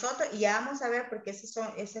cuando nosotros, y ya vamos a ver, porque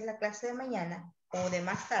esa es la clase de mañana, o de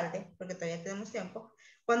más tarde, porque todavía tenemos tiempo,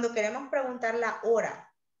 cuando queremos preguntar la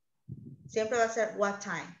hora, siempre va a ser what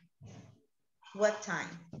time. What time.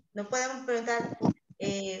 No podemos preguntar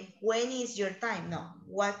when is your time. No,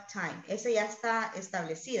 what time. Esa ya está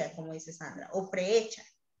establecida, como dice Sandra, o prehecha,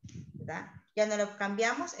 ¿verdad? Ya no lo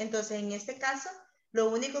cambiamos. Entonces, en este caso, lo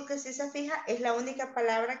único que sí se fija es la única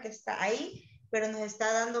palabra que está ahí, pero nos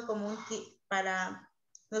está dando como un kit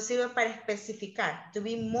nos sirve para especificar, to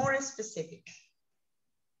be more specific.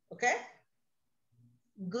 ¿Ok?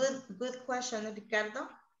 Good question, Ricardo.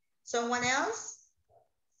 Someone else?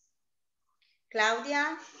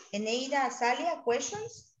 Claudia, Eneida, Azalia,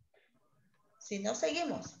 questions? Si no,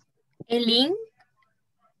 seguimos. El in,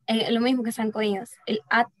 lo mismo que están con ellos. El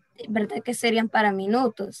at, ¿verdad? Que serían para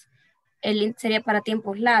minutos. El in sería para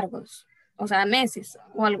tiempos largos, o sea, meses,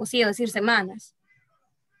 o algo así, o decir semanas.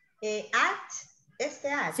 At.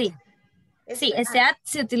 Sí, este at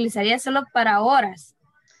se utilizaría solo para horas,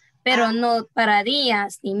 pero no para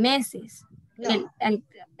días ni meses. No.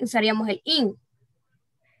 Usaríamos el in.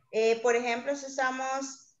 Por ejemplo, si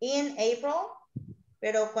usamos in April,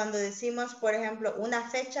 pero cuando decimos, por ejemplo, una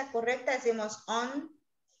fecha correcta, decimos on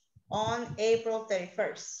April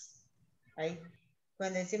 31st. Right?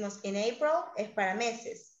 Cuando decimos in April, es para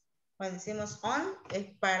meses. Cuando decimos on,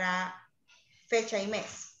 es para fecha y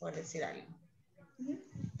mes, por decir algo.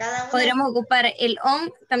 Cada una Podríamos ocupar el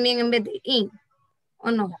on también en vez de in, ¿o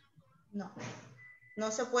no?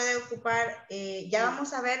 No se puede ocupar, ya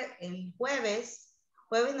vamos a ver el jueves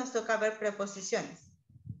nos toca ver preposiciones.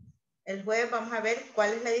 El jueves vamos a ver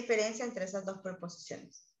cuál es la diferencia entre esas dos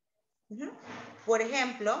preposiciones. Por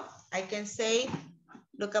ejemplo, I can say,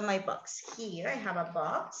 look at my box. Here I have a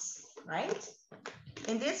box, right?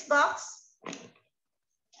 In this box,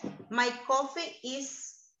 my coffee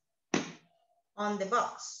is on the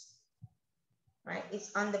box, right?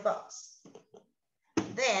 It's on the box.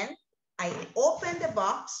 Then I open the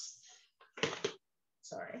box.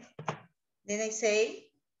 Sorry. Then I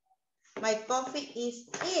say, my coffee is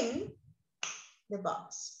in the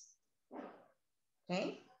box.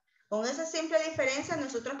 Okay. Con esa simple diferencia,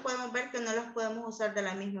 nosotros podemos ver que no las podemos usar de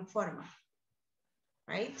la misma forma.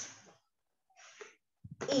 Right?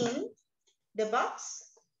 In the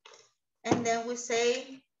box. And then we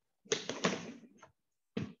say,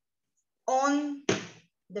 on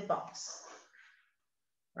the box.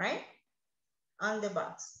 Right? On the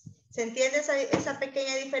box. ¿Se entiende esa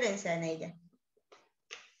pequeña diferencia en ella?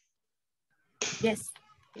 Yes.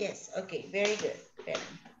 Yes, okay, very good.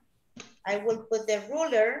 I will put the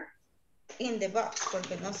ruler in the box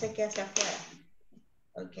porque no sé qué hace afuera.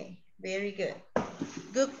 Okay, very good.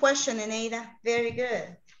 Good question, Eneida. Very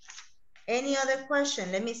good. Any other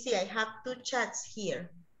question? Let me see. I have two chats here.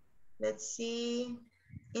 Let's see.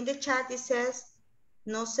 In the chat it says,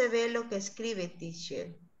 no se ve lo que escribe,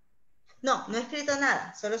 teacher. No, no he escrito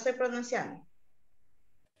nada. Solo estoy pronunciando.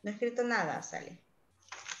 No he escrito nada, sale.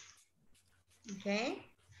 Ok.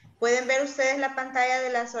 ¿Pueden ver ustedes la pantalla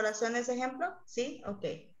de las oraciones de ejemplo? Sí, ok.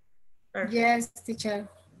 Perfect. Yes, teacher.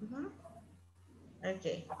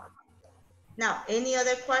 Ok. Now, any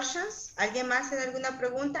other questions? ¿Alguien más tiene alguna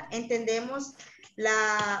pregunta? ¿Entendemos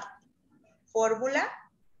la fórmula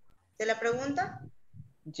de la pregunta?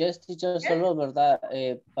 Yes, teacher, solo, ¿verdad?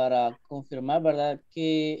 Para confirmar, ¿verdad?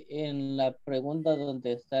 Que en la pregunta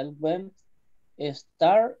donde está el when,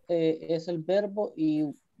 start es el verbo y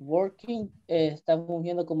working está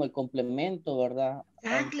fungiendo como el complemento, ¿verdad?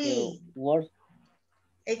 Exactly. Work.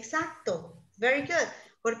 Exacto. Very good.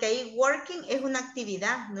 Porque ahí working es una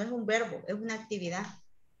actividad, no es un verbo, es una actividad.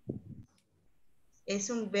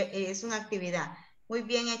 Es una actividad. Muy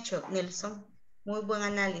bien hecho, Nelson. Muy buen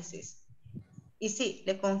análisis. Y sí,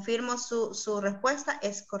 le confirmo su respuesta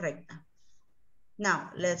es correcta. Now,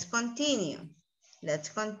 let's continue. Let's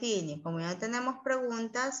continue. Como ya tenemos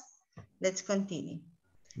preguntas, let's continue.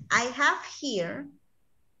 I have here,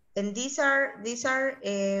 and these are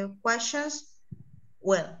questions,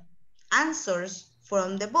 well, answers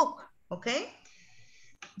from the book, okay?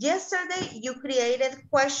 Yesterday, you created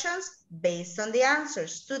questions based on the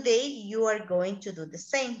answers. Today, you are going to do the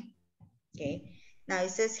same, okay? Now,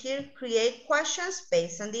 it says here, create questions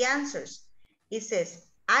based on the answers. It says,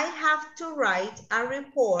 I have to write a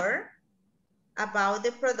report about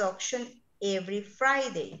the production every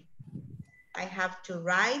Friday. I have to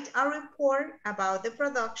write a report about the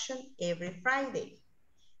production every Friday.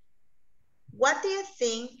 What do you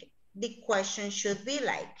think the question should be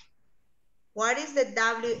like? What is the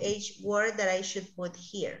WH word that I should put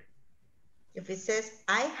here? If it says,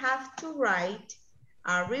 I have to write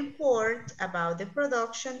a report about the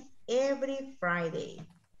production every Friday.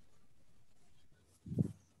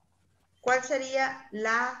 ¿Cuál sería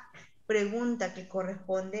la pregunta que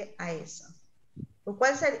corresponde a eso?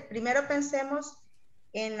 ¿Cuál sería? Primero pensemos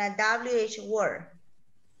en la WH word.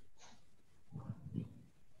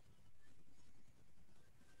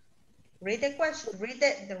 Read the question, read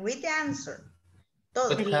the answer.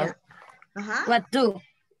 Todo. What do?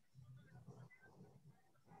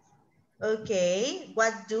 Okay,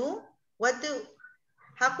 what do?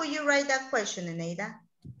 How could you write that question, Eneida?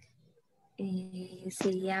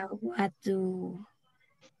 Sería what do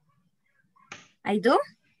I do?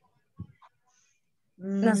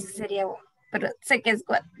 No sé, sería, pero sé que es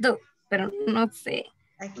what do, pero no sé.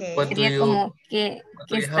 Okay. Sería como que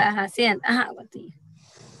estás haciendo. Ajá, what do you?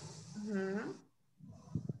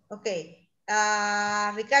 Okay.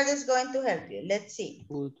 Ricardo is going to help you. Let's see.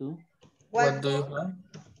 What do you write?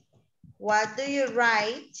 What do you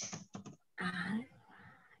write?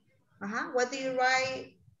 What do you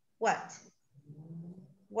write? What?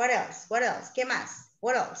 What else? What else? ¿Qué más?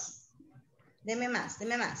 What else? Deme más,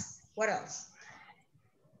 deme más. What else?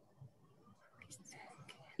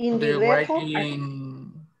 In the repo.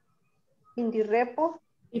 In the repo.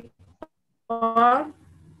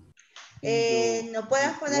 ¿No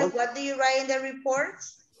puedes poner what do you write in the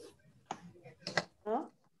reports?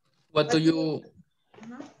 ¿No? What do you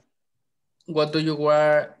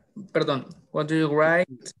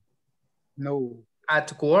write? No.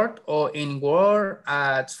 At work or in work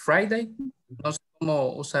at Friday? No sé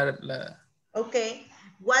cómo usar la... Okay.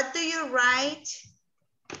 What do you write?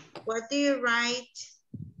 What do you write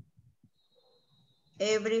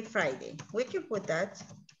every Friday? We can put that.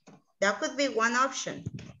 That could be one option.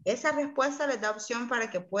 Esa respuesta les da opción para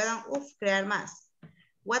que puedan crear más.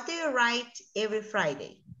 What do you write every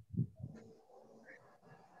Friday?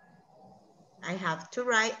 I have to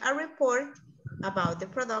write a report about the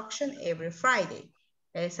production every Friday.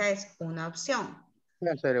 Esa es una opción.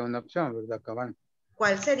 Esa sería una opción, ¿verdad, cabal?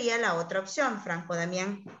 ¿Cuál sería la otra opción, Franco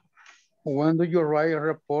Damián? When do you write a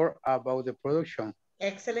report about the production?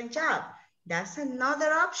 Excellent job. That's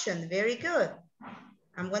another option. Very good.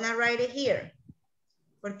 I'm going to write it here.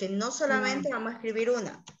 Porque no solamente vamos a escribir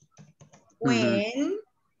una. When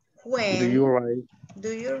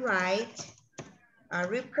do you write a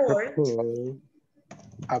report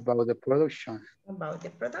about the production? About the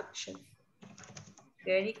production.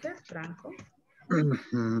 Very good, Franco.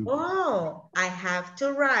 Oh, I have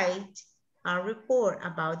to write a report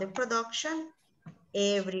about the production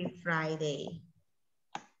every Friday,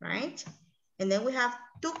 right? And then we have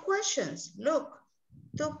 2 questions. Look,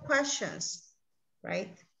 2 questions,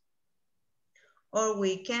 right? Or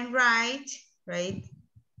we can write, right?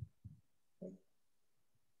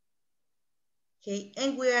 Okay,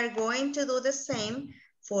 and we are going to do the same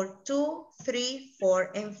for 2, 3,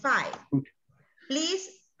 4, and 5. Please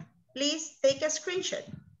take a screenshot.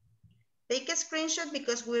 Take a screenshot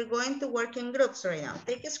because we're going to work in groups right now.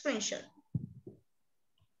 Take a screenshot.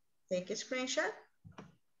 Take a screenshot.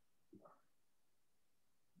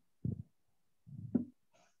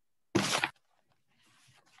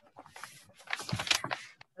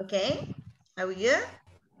 Okay, are we good?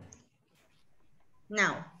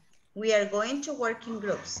 Now, we are going to work in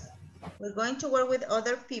groups. We're going to work with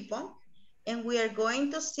other people and we are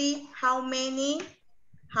going to see how many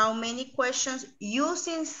questions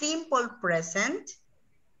using simple present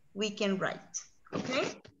we can write,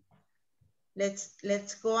 okay?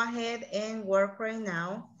 Let's go ahead and work right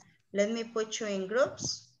now. Let me put you in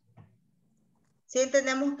groups. Sí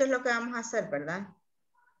entendemos qué es lo que vamos a hacer, ¿verdad?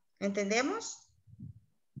 ¿Entendemos?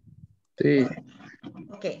 Sí.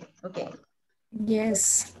 Okay.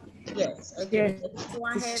 Yes. Yes, okay. Yes. Let's go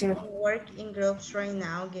ahead and work in groups right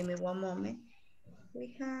now. Give me one moment.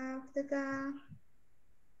 We have the guy.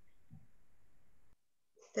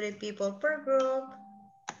 3 people per group.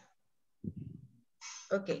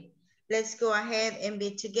 Okay, let's go ahead and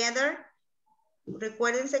be together.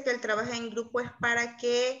 Recuérdense que el trabajo en grupo es para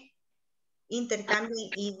que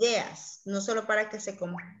intercambien ideas, no solo para que se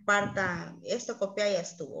compartan, esto copia y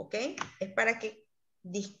estuvo, ¿ok? Es para que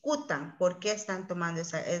discutan por qué están tomando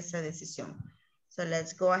esa decisión. So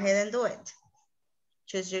let's go ahead and do it.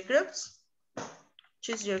 Choose your groups.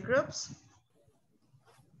 Choose your groups.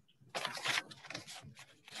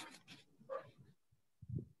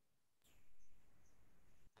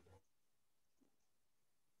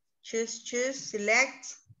 Choose,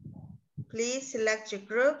 select. Please select your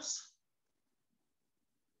groups.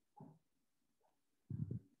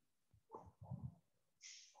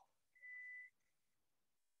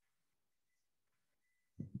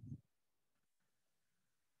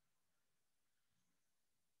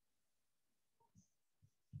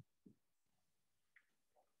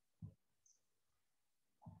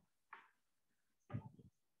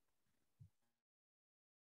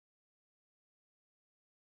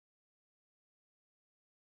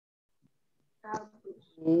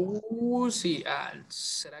 Sí.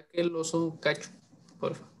 ¿Será que lo son un cacho?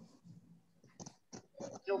 Por favor.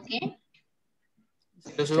 ¿Lo qué?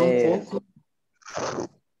 Si lo subo un poco.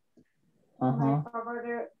 Ajá.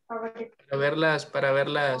 Para ver las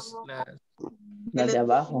Las de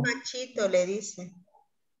abajo. Machito le dice.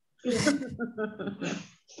 Es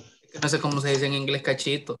que no sé cómo se dice en inglés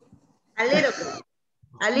cachito. A little bit.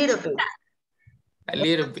 A little bit. A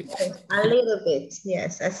little bit. A little bit,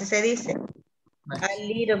 yes, así se dice. Nice. A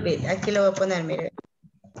little bit. Aquí lo voy a poner, mire.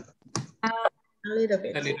 A little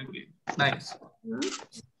bit. A little bit. Nice.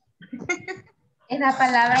 Esa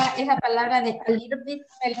palabra de a little bit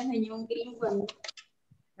me la enseñó un gringo.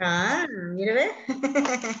 Ah, mire, ve.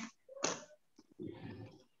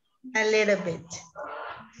 A little bit.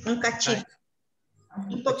 Un cachito.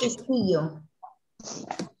 Un poquitillo.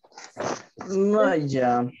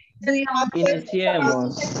 Vaya.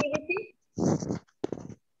 Iniciemos.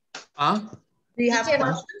 Do you have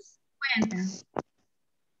questions?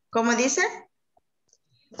 ¿Cómo dice?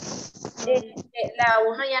 La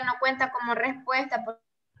 1 ya no cuenta como respuesta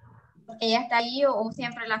porque ya está ahí o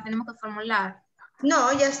siempre la tenemos que formular.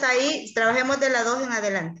 No, ya está ahí. Trabajemos de la 2 en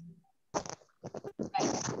adelante.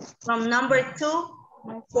 From number 2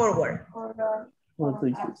 forward.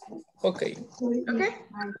 Okay. Okay.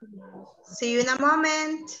 See you in a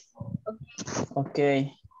moment.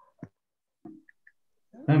 Okay.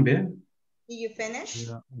 También. Did you finish?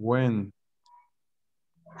 When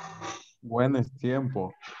es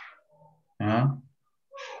tiempo.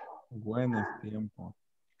 When es tiempo.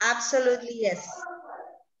 Absolutely yes.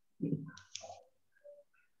 Tiene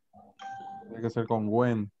que ser con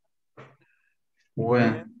when.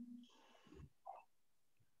 When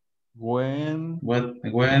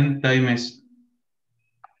time is.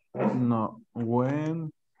 No,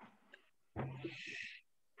 when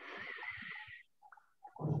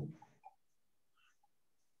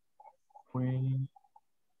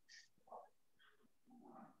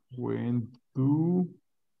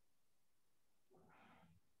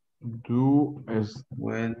do is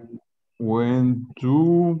when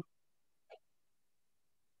do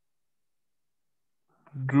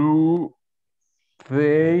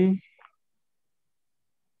they,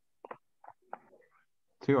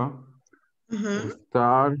 ¿sí va?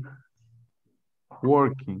 Start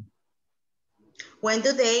working. When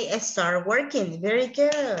do they start working? Very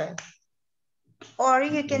good. Or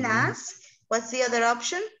you can ask, what's the other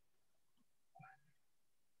option?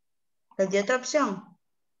 ¿La de otra opción?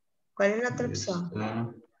 ¿Cuál es la otra opción?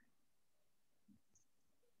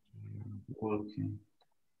 Working.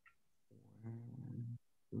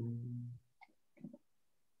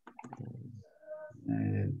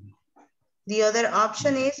 The other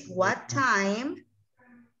option is what time?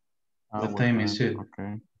 What time is it?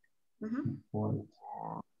 Okay.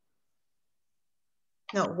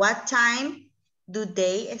 No, what time do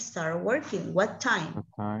they start working? What time? What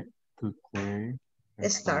time do they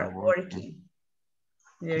Start working.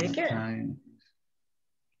 Very What good. time?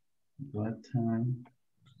 What time?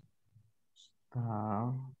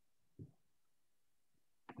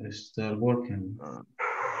 Start working.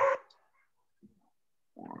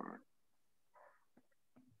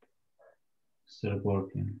 Start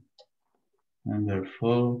working. And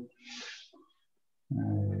therefore,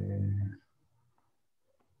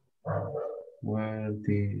 where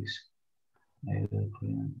this the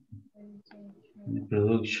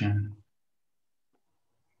production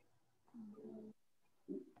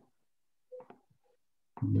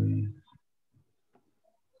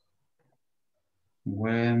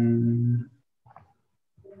when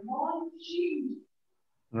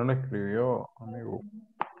no lo escribió, amigo.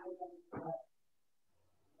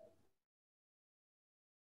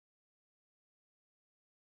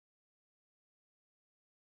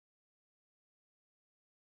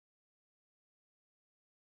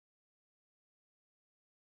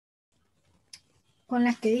 Con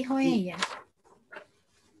las que dijo ella.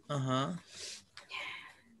 Ajá.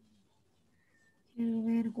 Quiero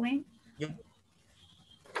ver, güey.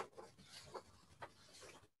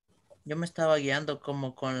 Yo me estaba guiando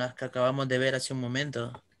como con las que acabamos de ver hace un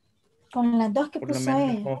momento. Con las dos que Por lo puso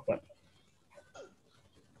menos ella. como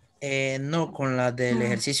no, con la del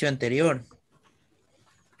ejercicio anterior.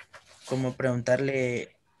 Como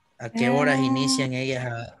preguntarle a qué horas inician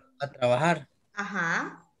ellas a trabajar.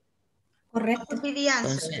 Ajá. Correcto. What would be the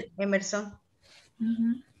answer, Entonces, Emerson?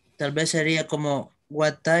 tal vez sería como,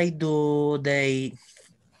 what time do they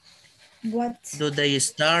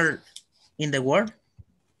start in the work?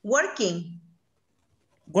 Working.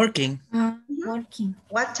 Working. Working.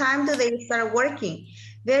 What time do they start working?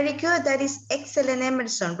 Very good. That is excellent,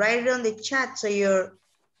 Emerson. Write it on the chat so your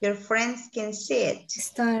friends can see it.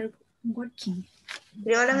 Start working.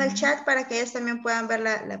 Escríbalo en el chat para que ellos también puedan ver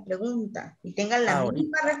la pregunta y tengan la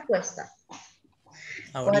misma respuesta.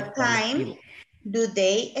 What time do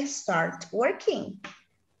they start working?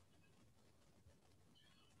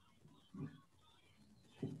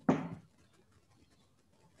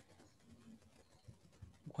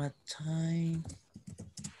 What time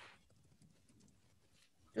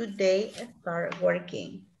do they start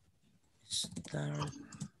working?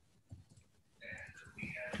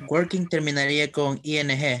 Working terminaría con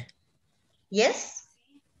ing. Yes.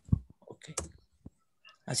 Okay.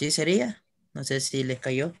 ¿Así sería? No sé si les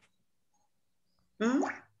cayó.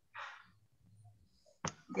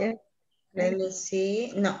 Yeah. Let me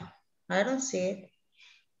see. No, I don't see it.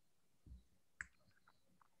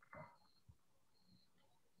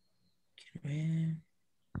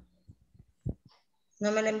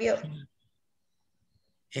 No me lo envió.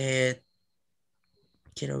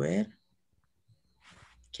 Quiero ver.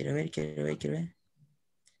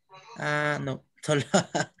 Ah, no.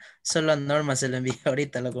 Solo a Norma se lo envié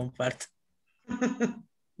ahorita, lo comparto.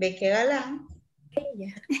 Ve qué galán.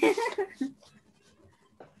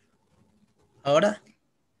 ¿Ahora?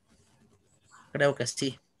 Creo que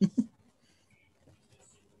sí.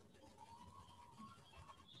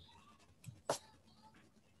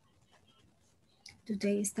 Do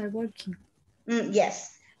they start working?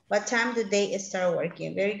 Yes. What time do they start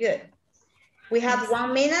working? Very good. We have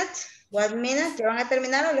 1 minute. 1 minute. ¿Ya van a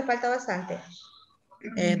terminar o les falta bastante?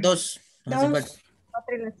 2.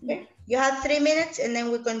 Okay. You have 3 minutes and then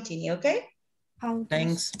we continue, okay?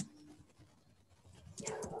 Thanks.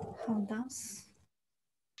 How does?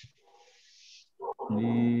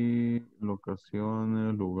 Y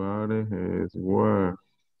locaciones, lugares es where.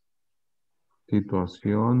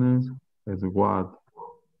 Situaciones es what.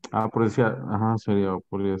 Podría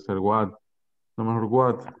ser what. No mejor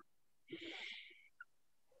what.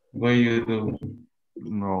 what you do.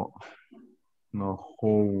 No,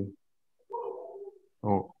 who.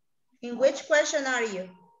 Oh. In which question are you?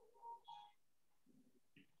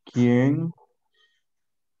 ¿Quién?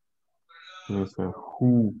 Dice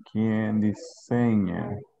who, quién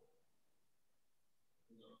diseña.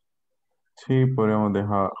 Sí, podríamos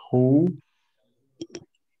dejar who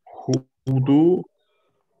do,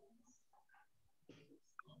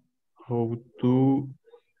 how do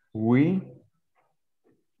we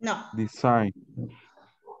No. design.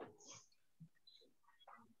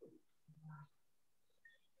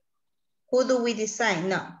 Who do we design?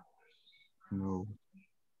 No. No.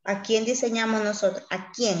 ¿A quién diseñamos nosotros?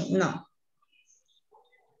 ¿A quién? No.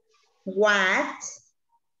 What?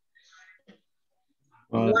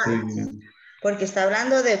 What do What? you, Porque está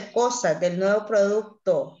hablando de cosas, del nuevo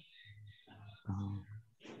producto.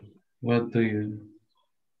 what do you,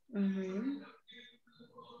 Ujú.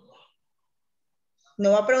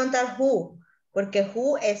 No va a preguntar who, porque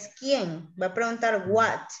who es quién. Va a preguntar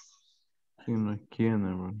what. Sí, no es quién,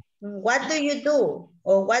 hermano. What do you do?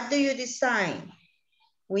 Or what do you design?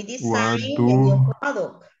 We design What the new do,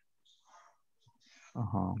 product.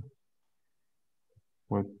 ajá.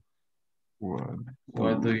 What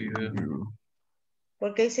what do you,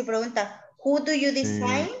 Porque si pregunta, who do you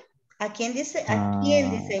design? ¿A quién dice? ¿A quién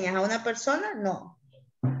diseñas? ¿A una persona? No.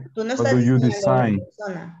 Tú no what estás do you diseñando a una design?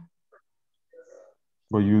 persona.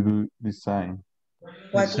 What you do design.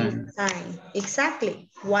 What do you design? Exactly.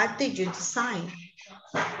 What do you design?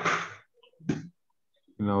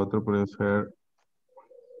 Y la otra puede ser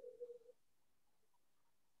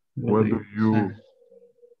what do you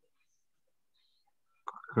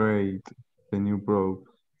create the new product?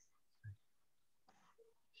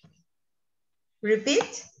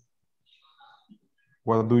 Repeat.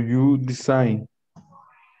 What do you design?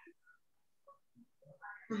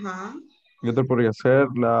 Ajá. Y otra podría ser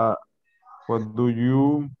la what do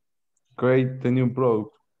you create the new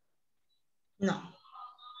product? No.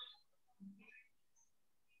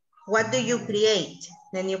 What do you create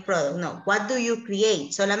the new product? No. What do you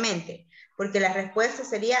create? Solamente. Porque la respuesta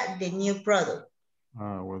sería the new product.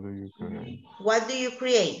 Ah, what do you create? What do you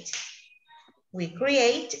create? We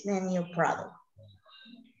create the new product.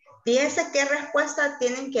 Fíjense qué respuesta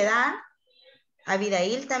tienen que dar.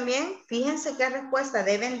 Abigail también. Fíjense qué respuesta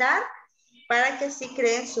deben dar para que así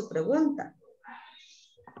creen su pregunta.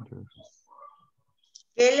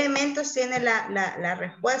 ¿Qué elementos tiene la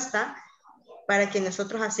respuesta para que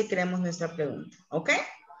nosotros así creemos nuestra pregunta? ¿Ok?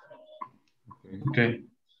 okay.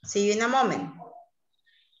 See you in a moment.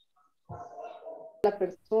 La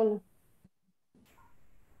persona.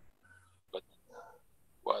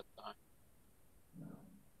 What?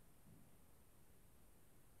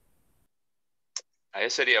 Ahí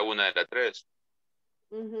sería una de las tres.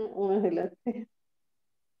 Una de las tres.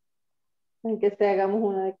 Aunque sea hagamos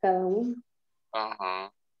una de cada uno.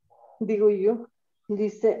 Ajá. Digo yo.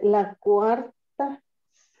 Dice la cuarta.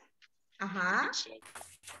 Ajá.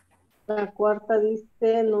 La cuarta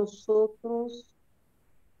dice nosotros.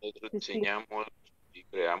 Nosotros diseñamos y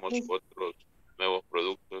creamos otros nuevos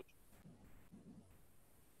productos.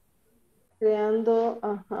 Creando,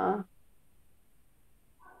 ajá.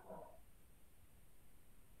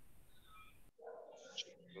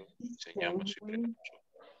 Diseñamos y creamos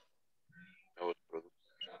nuevos productos.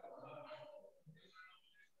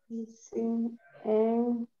 Sí,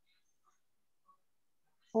 en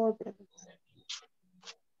otra.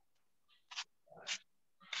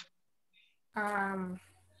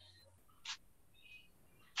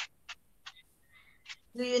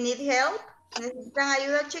 Do you need help? ¿Necesitan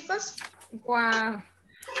ayuda, chicos? Wow.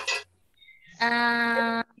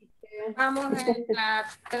 Vamos en la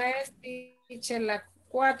 3, teacher, la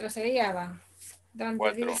 4 sería, va. Donde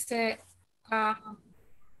 4. dice,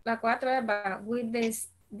 la 4 es, va, with the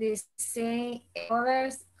same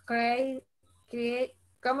others, create,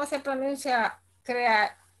 ¿cómo se pronuncia?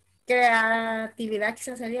 Creatividad,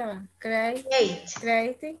 quizás sería, va. Create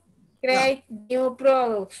new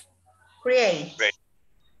products. Create.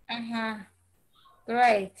 Ajá.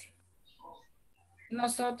 Great.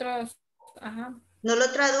 Nosotros, ajá. No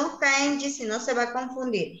lo traduzca, Angie, si no se va a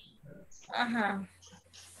confundir. Ajá.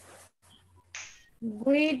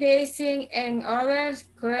 We design and others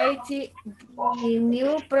create the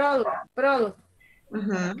new product.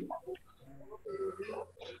 Ajá.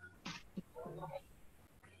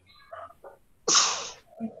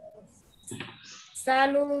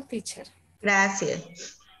 Salud, teacher.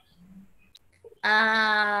 Gracias.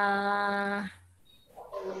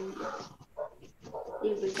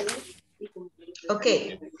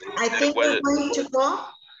 Okay, I think we're going to go.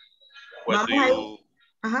 What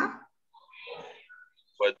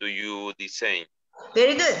do you design?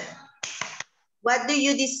 Very good. What do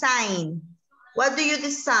you design? What do you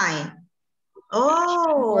design?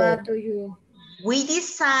 Oh, what do you? We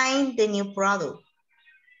design the new product.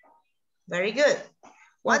 Very good.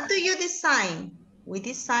 What do you design? We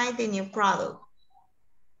design the new product.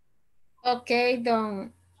 Okay,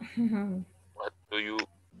 Don. What do you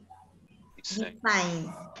design?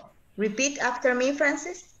 Design. Repeat after me,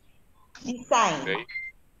 Francis. Design. Okay.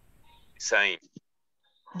 Design.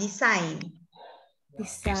 Design.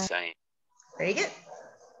 Design. Very good.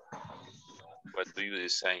 What do you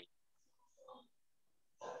design?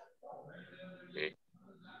 Okay.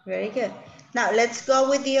 Very good. Now let's go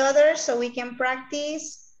with the others so we can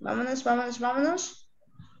practice. Vámonos, vámonos, vámonos.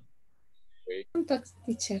 Okay.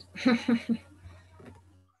 Teacher.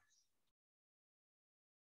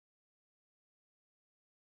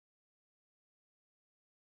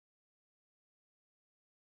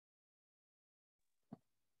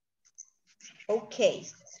 Okay,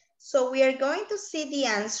 so we are going to see the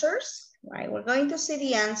answers, right? We're going to see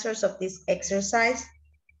the answers of this exercise.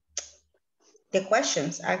 The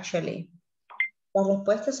questions, actually. Las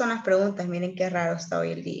respuestas son las preguntas. Miren qué raro está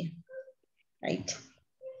hoy el día. Right?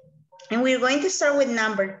 And we're going to start with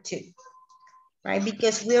number 2. Right?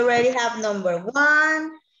 Because we already have number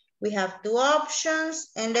 1. We have 2 options.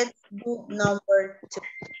 And let's do number 2.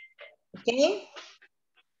 Okay?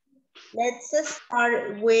 Let's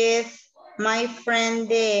start with my friend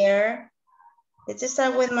there. Let's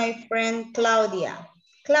start with my friend Claudia.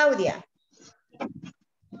 Claudia,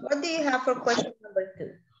 what do you have for question number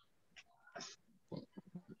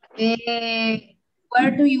 2?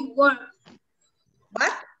 Where do you work?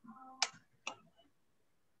 What?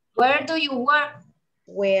 Where do you work?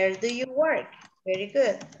 Where do you work? Very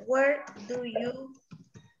good. Where do you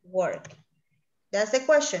work? That's the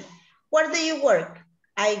question. Where do you work?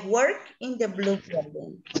 I work in the blue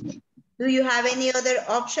building. Do you have any other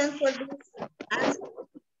option for this answer?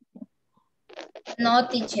 No,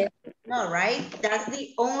 teacher. No, right? That's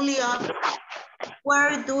the only option.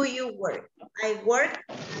 Where do you work? I work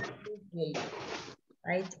in the blue building.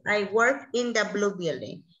 Right? I work in the blue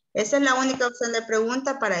building. Esa es la única opción de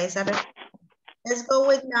pregunta para esa respuesta. Let's go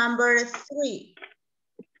with number 3.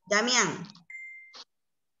 Damián.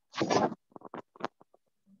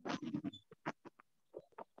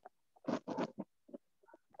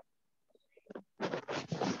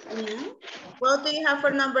 What do you have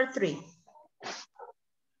for number 3?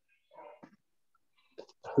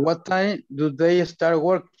 What time do they start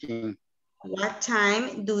working? What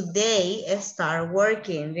time do they start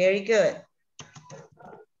working? Very good.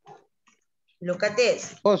 Look at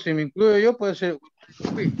this. Oh, si me incluyo yo, puede ser.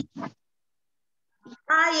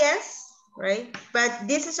 Ah, yes, right? But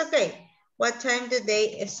this is okay. What time do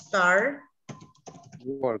they start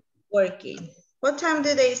working? What time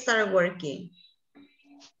do they start working?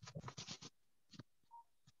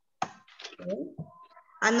 Okay.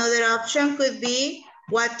 Another option could be,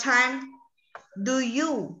 what time do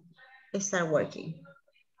you start working?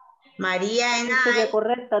 María and Sería I.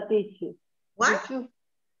 correcta, teacher. What?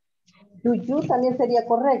 Do you también sería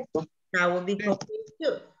correcto. That would be correct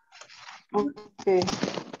too. Okay.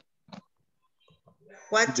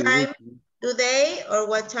 What time do they or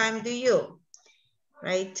what time do you?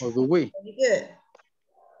 Right? Or do we? Very good.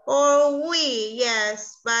 Or we,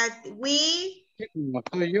 yes, but we. No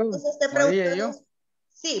soy yo, Se está María y yo.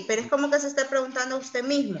 Sí, pero es como que se está preguntando a usted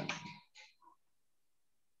mismo.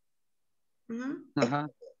 Ajá.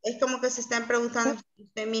 Es como que se están preguntando a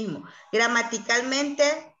usted mismo.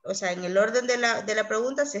 Gramaticalmente, o sea, en el orden de la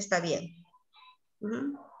pregunta sí está bien.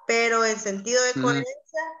 Pero en sentido de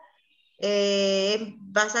coherencia, es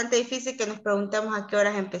bastante difícil que nos preguntemos a qué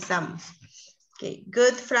horas empezamos. Okay,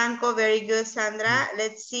 good, Franco, very good, Sandra.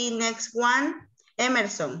 Let's see next one.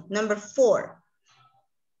 Emerson, number 4.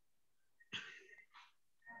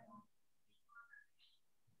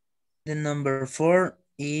 The number 4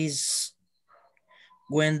 is,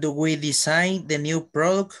 when do we design the new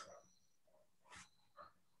product?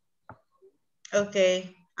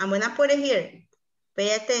 Okay, I'm gonna put it here.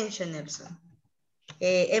 Pay attention,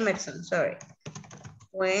 Emerson, sorry.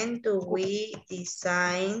 When do we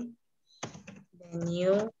design the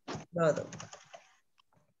new product?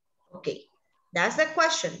 Okay, that's the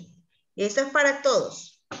question. Y esto es para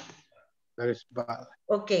todos. That is bad.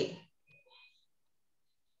 Okay.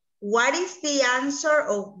 What is the answer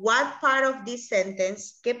of what part of this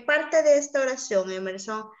sentence? ¿Qué parte de esta oración,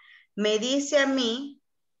 Emerson, me dice a mí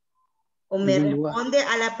o me responde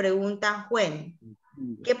a la pregunta when?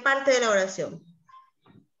 ¿Qué parte de la oración?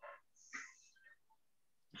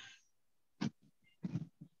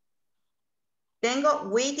 Tengo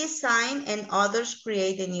we design and others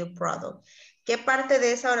create a new product. ¿Qué parte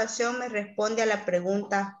de esa oración me responde a la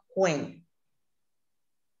pregunta when?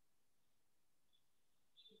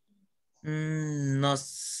 No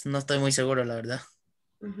estoy muy seguro, la verdad.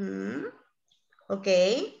 Ok.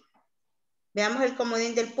 Veamos el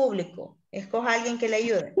comodín del público. Escoja a alguien que le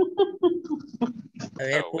ayude. A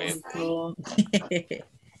ver, público.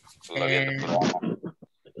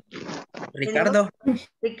 Ricardo.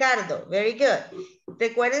 Ricardo, very good.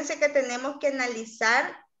 Recuérdense que tenemos que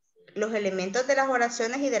analizar los elementos de las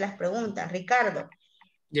oraciones y de las preguntas. Ricardo.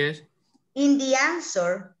 Yes. In the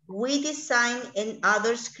answer, we design and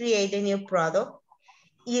others create a new product.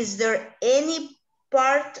 Is there any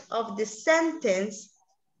part of the sentence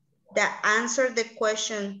that answer the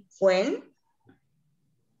question when?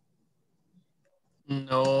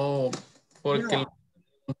 No, porque No. lo que está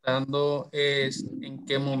preguntando es en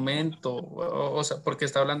qué momento, o sea, porque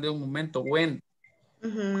está hablando de un momento, when.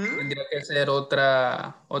 Tendría que ser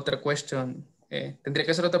otra question. Tendría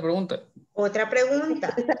que ser otra pregunta. Otra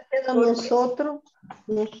pregunta. Pero nosotros,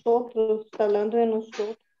 está hablando de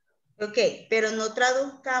nosotros. Ok, pero no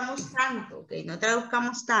traduzcamos tanto, ok, no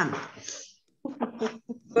traduzcamos tanto.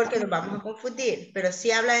 Porque nos vamos a confundir, pero sí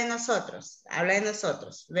habla de nosotros,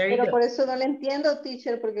 Very pero good. por eso no le entiendo,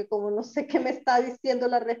 teacher, porque como no sé qué me está diciendo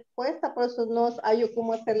la respuesta, por eso no hallo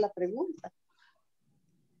cómo hacer la pregunta.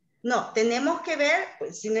 No, tenemos que ver,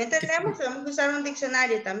 pues, si no entendemos, tenemos que usar un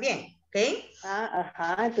diccionario también, ¿ok?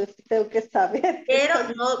 Ajá, entonces tengo que saber. Pero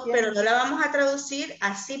no la vamos a traducir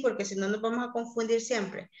así, porque si no nos vamos a confundir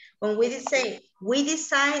siempre. When we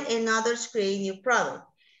design and others create new product.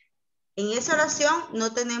 En esa oración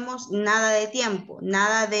no tenemos nada de tiempo,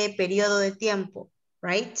 nada de periodo de tiempo,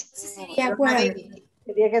 right? Sería where.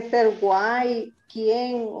 Tendría que ser why,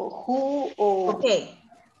 quién, o who, o... Ok,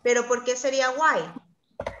 pero ¿por qué sería why?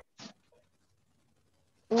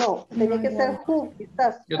 No, tenía que ser who,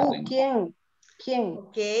 quizás. Who, quién.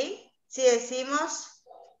 Ok, si decimos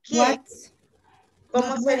quién,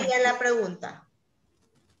 ¿cómo sería la pregunta?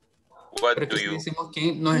 What Pero do si you? decimos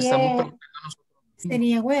que nos estamos preguntando nosotros.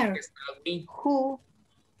 Sería where. Who.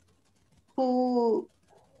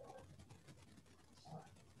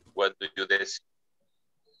 What do you decide?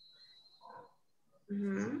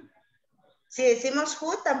 Si decimos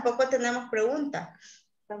who, tampoco tenemos pregunta.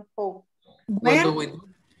 Tampoco. What do we do?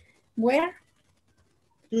 Where?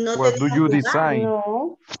 No What do you lugar. design?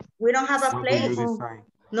 No. We don't have a What do place. you design?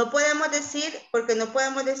 No podemos decir, porque no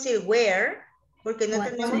podemos decir where, porque no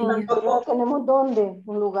tenemos tampoco. No tenemos dónde,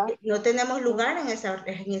 un lugar. No tenemos lugar en esa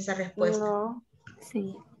respuesta. No.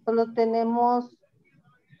 Sí. Solo tenemos...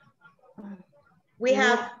 We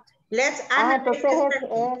have, let's analyze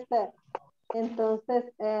entonces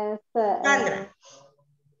es...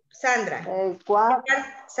 Sandra. What?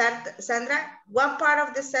 Sandra, what part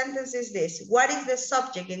of the sentence is this? What is the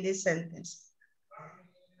subject in this sentence?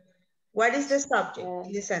 What is the subject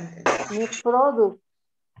in this sentence? New product.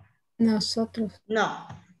 Nosotros. No.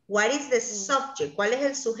 What is the subject? ¿Cuál es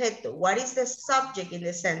el sujeto? What is the subject in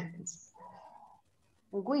the sentence?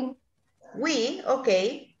 We. We,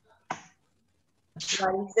 okay.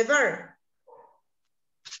 What is the verb?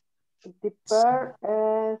 The verb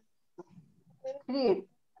is create.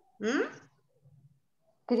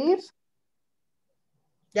 Create.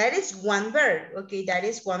 That is one verb. Okay, that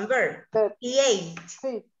is one verb. Create.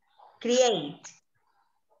 Create.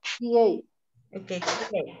 Create. Okay,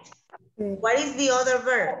 create. What is the other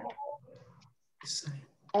verb?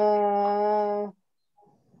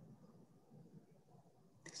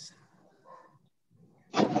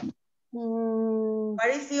 What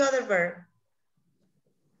is the other verb?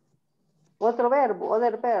 Other verb.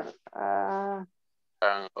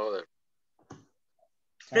 Other.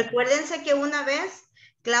 Recuérdense que una vez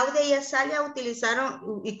Claudia y Azalia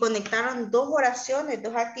utilizaron y conectaron dos oraciones,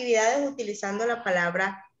 dos actividades utilizando la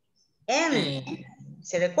palabra en.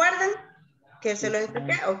 ¿Se recuerdan? ¿Que se lo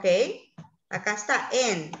expliqué? Ok. Acá está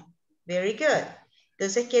en. Very good.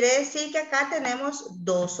 Entonces quiere decir que acá tenemos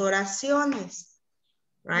dos oraciones.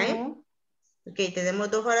 Right? Ok, tenemos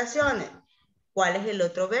dos oraciones. ¿Cuál es el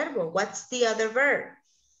otro verbo? What's the other verb?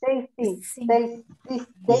 Design.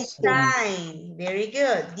 Very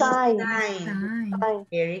good. Design.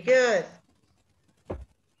 Very good.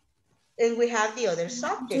 And we have the other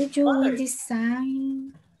subject. Do you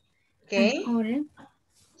design? Okay.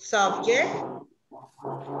 Subject.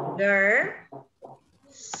 Verb.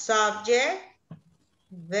 Subject.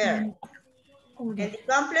 Verb. And the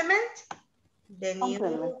complement? The new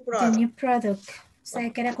product. The new product. O sea,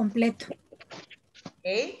 que era completo.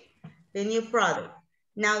 Okay. The new product.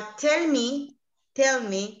 Now tell me,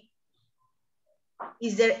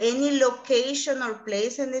 is there any location or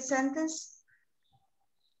place in the sentence?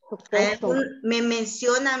 ¿Me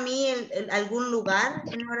menciona a mí algún lugar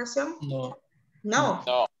en la oración? No. No.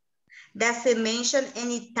 No. Does it mention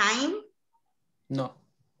any time? No.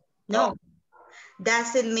 No.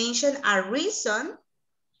 Does it mention a reason?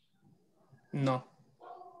 No.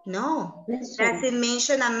 No. Does it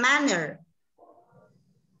mention a manner?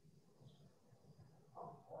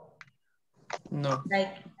 No.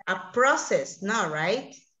 Like a process? No,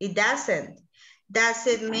 right? It doesn't. Does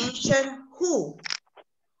it mention who?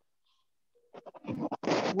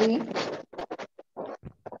 We.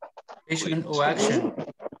 Action or action.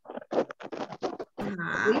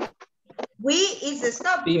 We is the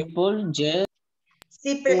subject. People, yes.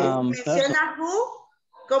 Si menciona who,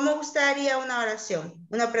 ¿cómo usted haría una oración?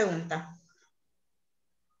 Una pregunta.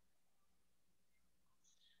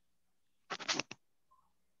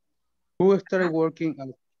 Who started working at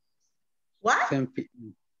What? 10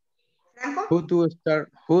 p.m.? Franco?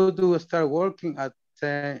 Who do start working at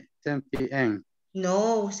 10 p.m.?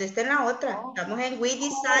 No, usted está en la otra. Estamos en we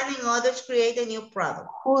design and others create a new product.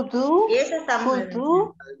 Who do? Esa estamos Who en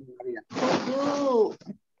do? Who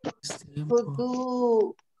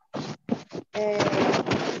do?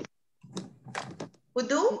 Who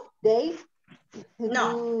do? They?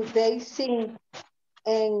 No. Do they sing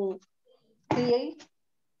and create?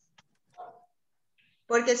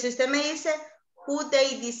 Porque si usted me dice who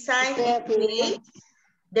they design and create,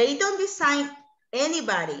 they don't design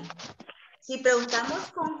anybody. Si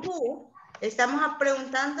preguntamos con who, estamos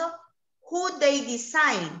preguntando who they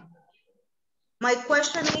design. My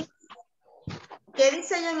question is, ¿qué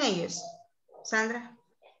diseñan ellos, Sandra?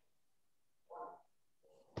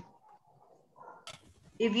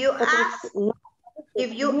 If you ask,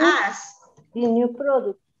 the new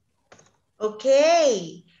product.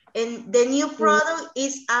 Okay, and the new product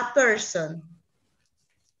is a person.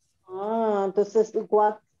 Ah, entonces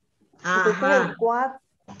what? Entonces what?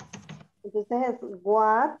 Entonces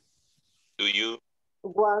what? Do you?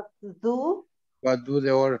 What do? What do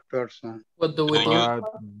the other person? What do we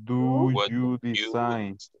do? What do you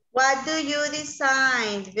design? What do you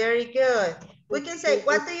design? Very good. We can say,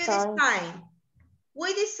 what do you design?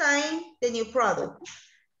 We design the new product.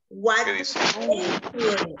 What do they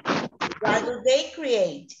create? What do they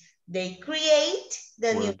create? They create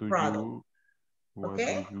the new product. What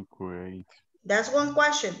do you create? That's one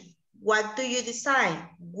question. What do you design?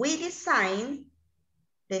 We design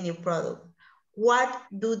the new product. What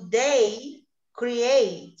do they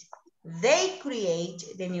create? They create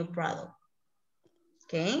the new product.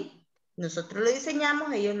 Okay. Nosotros lo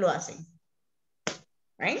diseñamos, ellos lo hacen.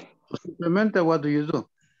 Right? Simplemente, what do you do?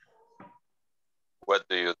 What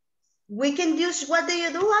do you? We can use what do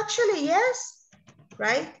you do actually, yes.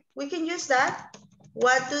 Right? We can use that.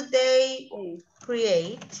 What do they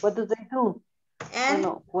create? What do they do? And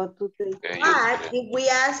what do they do? But if we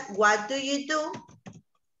ask, what do you do?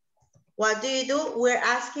 What do you do? We're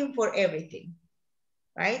asking for everything.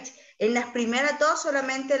 Right? En las primeras dos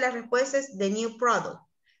solamente la respuesta es the new product.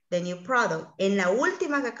 The new product. En la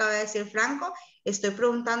última que acaba de decir Franco, estoy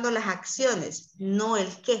preguntando las acciones, no el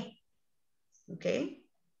qué. Okay.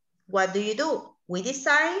 What do you do? We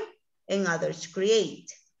design and others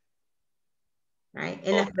create. Right?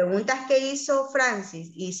 En las preguntas que hizo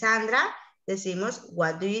Francis y Sandra, decimos,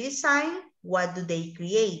 what do you design? What do they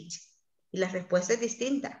create? Y la respuesta es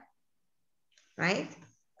distinta. Right?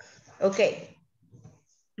 Okay.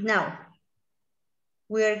 Now,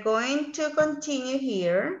 we are going to continue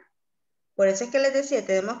here. Por eso es que les decía,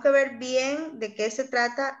 tenemos que ver bien de qué se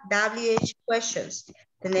trata WH questions.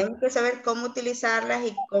 Tenemos que saber cómo utilizarlas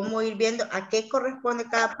y cómo ir viendo a qué corresponde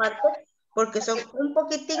cada parte, porque son un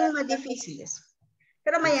poquitín más difíciles.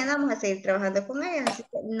 Pero mañana vamos a seguir trabajando con ellas, así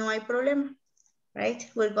que no hay problema. Right?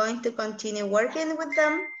 We're going to continue working with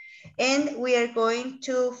them, and we are going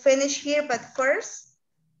to finish here, but first,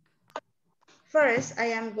 I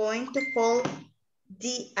am going to call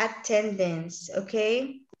the attendance,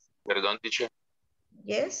 okay? Perdón, teacher.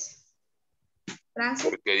 Yes. Francis.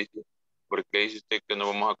 ¿Por qué dice usted que no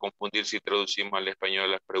vamos a confundir si traducimos al español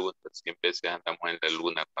las preguntas? Siempre andamos en la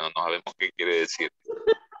luna cuando no sabemos qué quiere decir.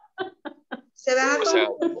 Se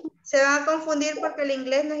van a confundir porque el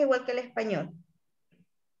inglés no es igual que el español.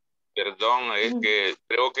 Perdón, es que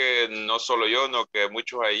creo que no solo yo, no que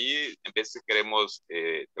muchos ahí en veces queremos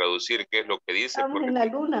traducir qué es lo que dice. Estamos en la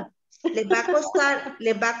luna. Les va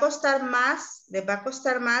a costar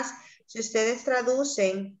más si ustedes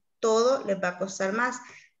traducen todo, les va a costar más.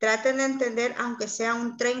 Traten de entender, aunque sea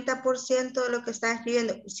un 30% de lo que están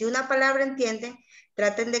escribiendo. Si una palabra entienden,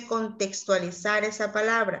 traten de contextualizar esa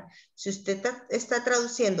palabra. Si usted está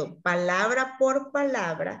traduciendo palabra por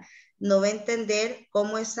palabra, no va a entender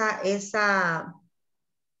cómo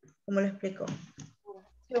 ¿cómo lo explico?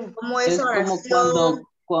 ¿Cómo esa oración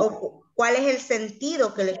o cuál es el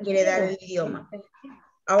sentido que le quiere dar el idioma?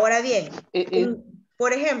 Ahora bien,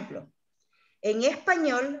 por ejemplo, en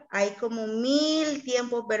español hay como 1000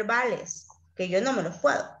 tiempos verbales. que yo no me los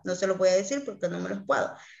puedo. No se los voy a decir porque no me los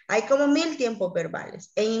puedo. Hay como 1000 tiempos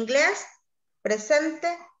verbales. En inglés, presente,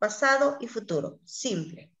 pasado y futuro.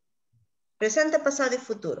 Simple. Presente, pasado y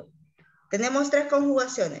futuro. Tenemos 3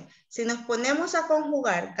 conjugaciones. Si nos ponemos a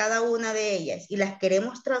conjugar cada una de ellas y las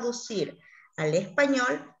queremos traducir al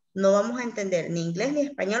español, no vamos a entender ni inglés ni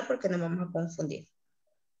español porque nos vamos a confundir.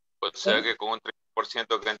 O sea que con un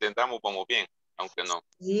 30% que entendamos vamos bien, aunque no.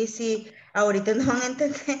 Sí, sí, ahorita no van a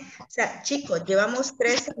entender. O sea, chicos, llevamos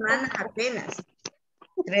 3 semanas apenas.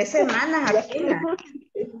 3 semanas apenas.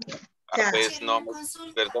 O sea, Pues no,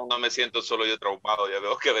 perdón, no me siento solo yo traumado, ya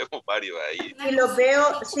veo que vemos varios ahí. si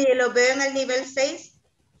los veo en el nivel 6,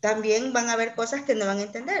 también van a haber cosas que no van a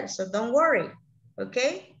entender. So don't worry. ¿Ok?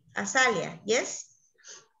 Azalia, ¿yes?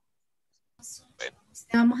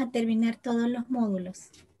 Vamos a terminar todos los módulos.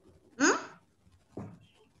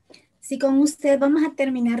 Si con usted vamos a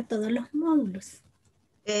terminar todos los módulos.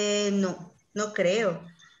 No creo.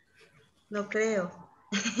 No creo.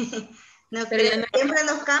 No creo. Siempre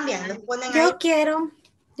nos cambian, nos ponen ahí.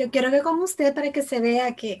 Yo quiero que con usted para que se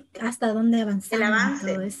vea que hasta dónde avanzamos. El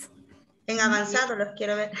avance. Todo eso. En avanzado los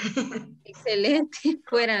quiero ver. Excelente,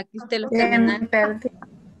 fuera que usted lo termina.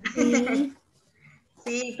 Sí.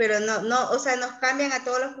 Sí, pero no, o sea, nos cambian a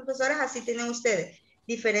todos los profesores, así tienen ustedes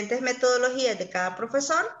diferentes metodologías de cada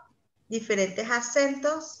profesor, diferentes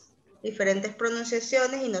acentos, diferentes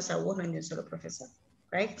pronunciaciones y no se aburren de un solo profesor,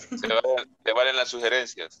 right? ¿Te valen las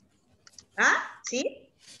sugerencias? Ah, ¿sí?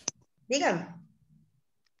 Dígame.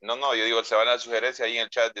 No, yo digo, se valen las sugerencias ahí en el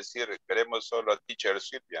chat, decir, queremos solo a Teacher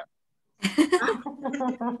Silvia.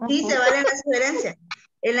 Sí, se valen las sugerencias.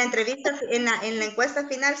 En la entrevista, en la encuesta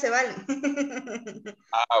final se valen.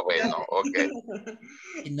 Ah, bueno, ok.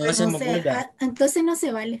 Y no hacemos huelga. Entonces no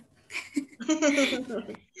se vale.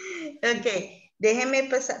 Ok, déjenme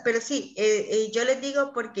pasar, pero sí, yo les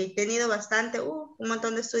digo porque he tenido un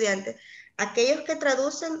montón de estudiantes. Aquellos que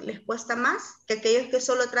traducen les cuesta más que aquellos que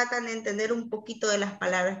solo tratan de entender un poquito de las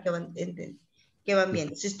palabras que van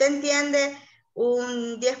viendo. Si usted entiende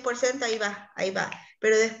un 10%, ahí va.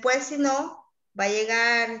 Pero después, si no, va a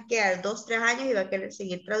llegar a 2, 3 años y va a querer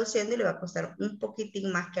seguir traduciendo y le va a costar un poquitín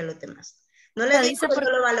más que a los demás. No le digo que no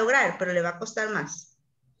lo va a lograr, pero le va a costar más.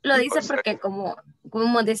 Lo dice porque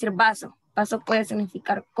como decir vaso. Vaso puede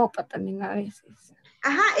significar copa también a veces.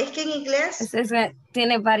 Ajá, es que en inglés...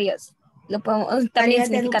 tiene varios. También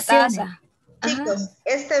significa taza. Chicos,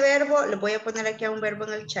 este verbo, le voy a poner aquí a un verbo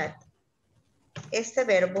en el chat. Este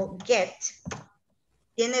verbo, get,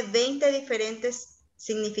 tiene 20 diferentes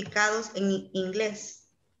significados en inglés.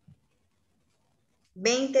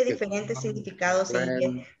 20 diferentes significados en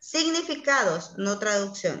inglés. Significados, no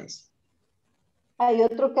traducciones. Hay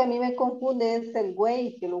otro que a mí me confunde, es el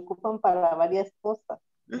güey, que lo ocupan para varias cosas.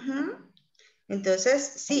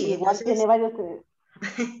 Entonces, sí. Igual tiene varios que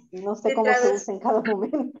no sé cómo se usa en cada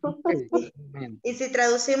momento. Y si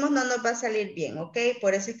traducimos no nos va a salir bien, ¿ok?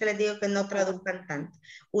 Por eso es que les digo que no traduzcan tanto.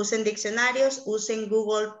 Usen diccionarios, usen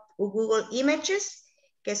Google Images,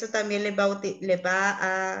 que eso también les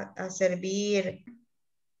va a servir.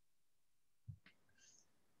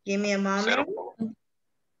 Give me a moment.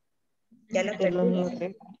 Ya lo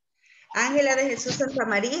perdí. Ángela de Jesús Santa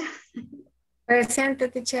María. Presente,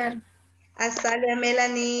 teacher. Azalia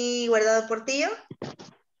Melanie Guardado Portillo.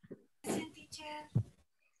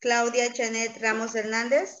 Claudia Janet Ramos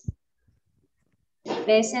Hernández.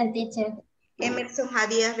 Present, teacher. Emerson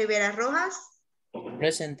Javier Rivera Rojas.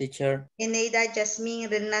 Present, teacher. Eneida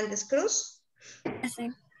Yasmín Hernández Cruz.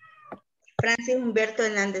 Present. Francis Humberto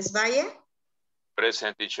Hernández Valle.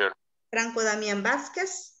 Present, teacher. Franco Damián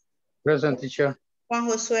Vázquez. Present, teacher. Juan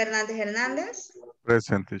Josué Hernández Hernández.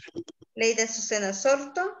 Present, teacher. Leida Susana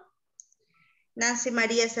Sorto. Nancy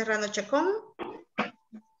María Serrano Chacón.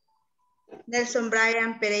 Nelson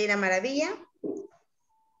Brian Pereira Maravilla.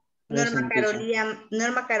 Norma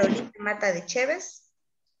Carolina Mata de Chévez.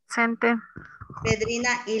 Presente. Pedrina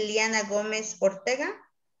Iliana Gómez Ortega.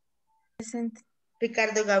 Presente.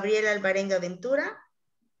 Ricardo Gabriel Alvarenga Ventura.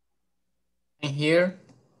 I'm here.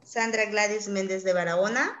 Sandra Gladys Méndez de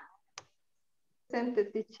Barahona. Presente,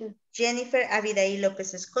 teacher. Jennifer Abidaí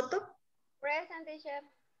López Escoto. Present, teacher.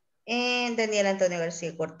 And Daniel Antonio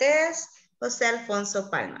García Cortés. José Alfonso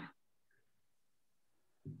Palma.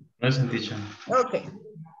 Present, teacher. Okay,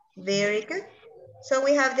 very good. So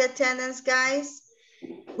we have the attendance, guys.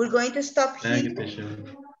 We're going to stop Thank here. you,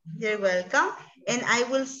 teacher. You're welcome. And I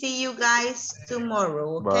will see you guys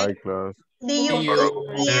tomorrow, okay? Bye, class. See you See you.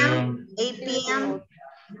 8 p.m. 8 p.m.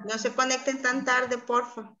 No se conecten tan tarde, por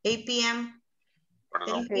favor. 8 p.m.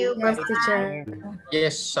 Thank you. Yes, Bye-bye. teacher.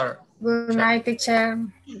 Yes, sir. Good night, teacher.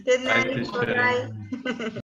 Good night. Bye, teacher. Bye-bye.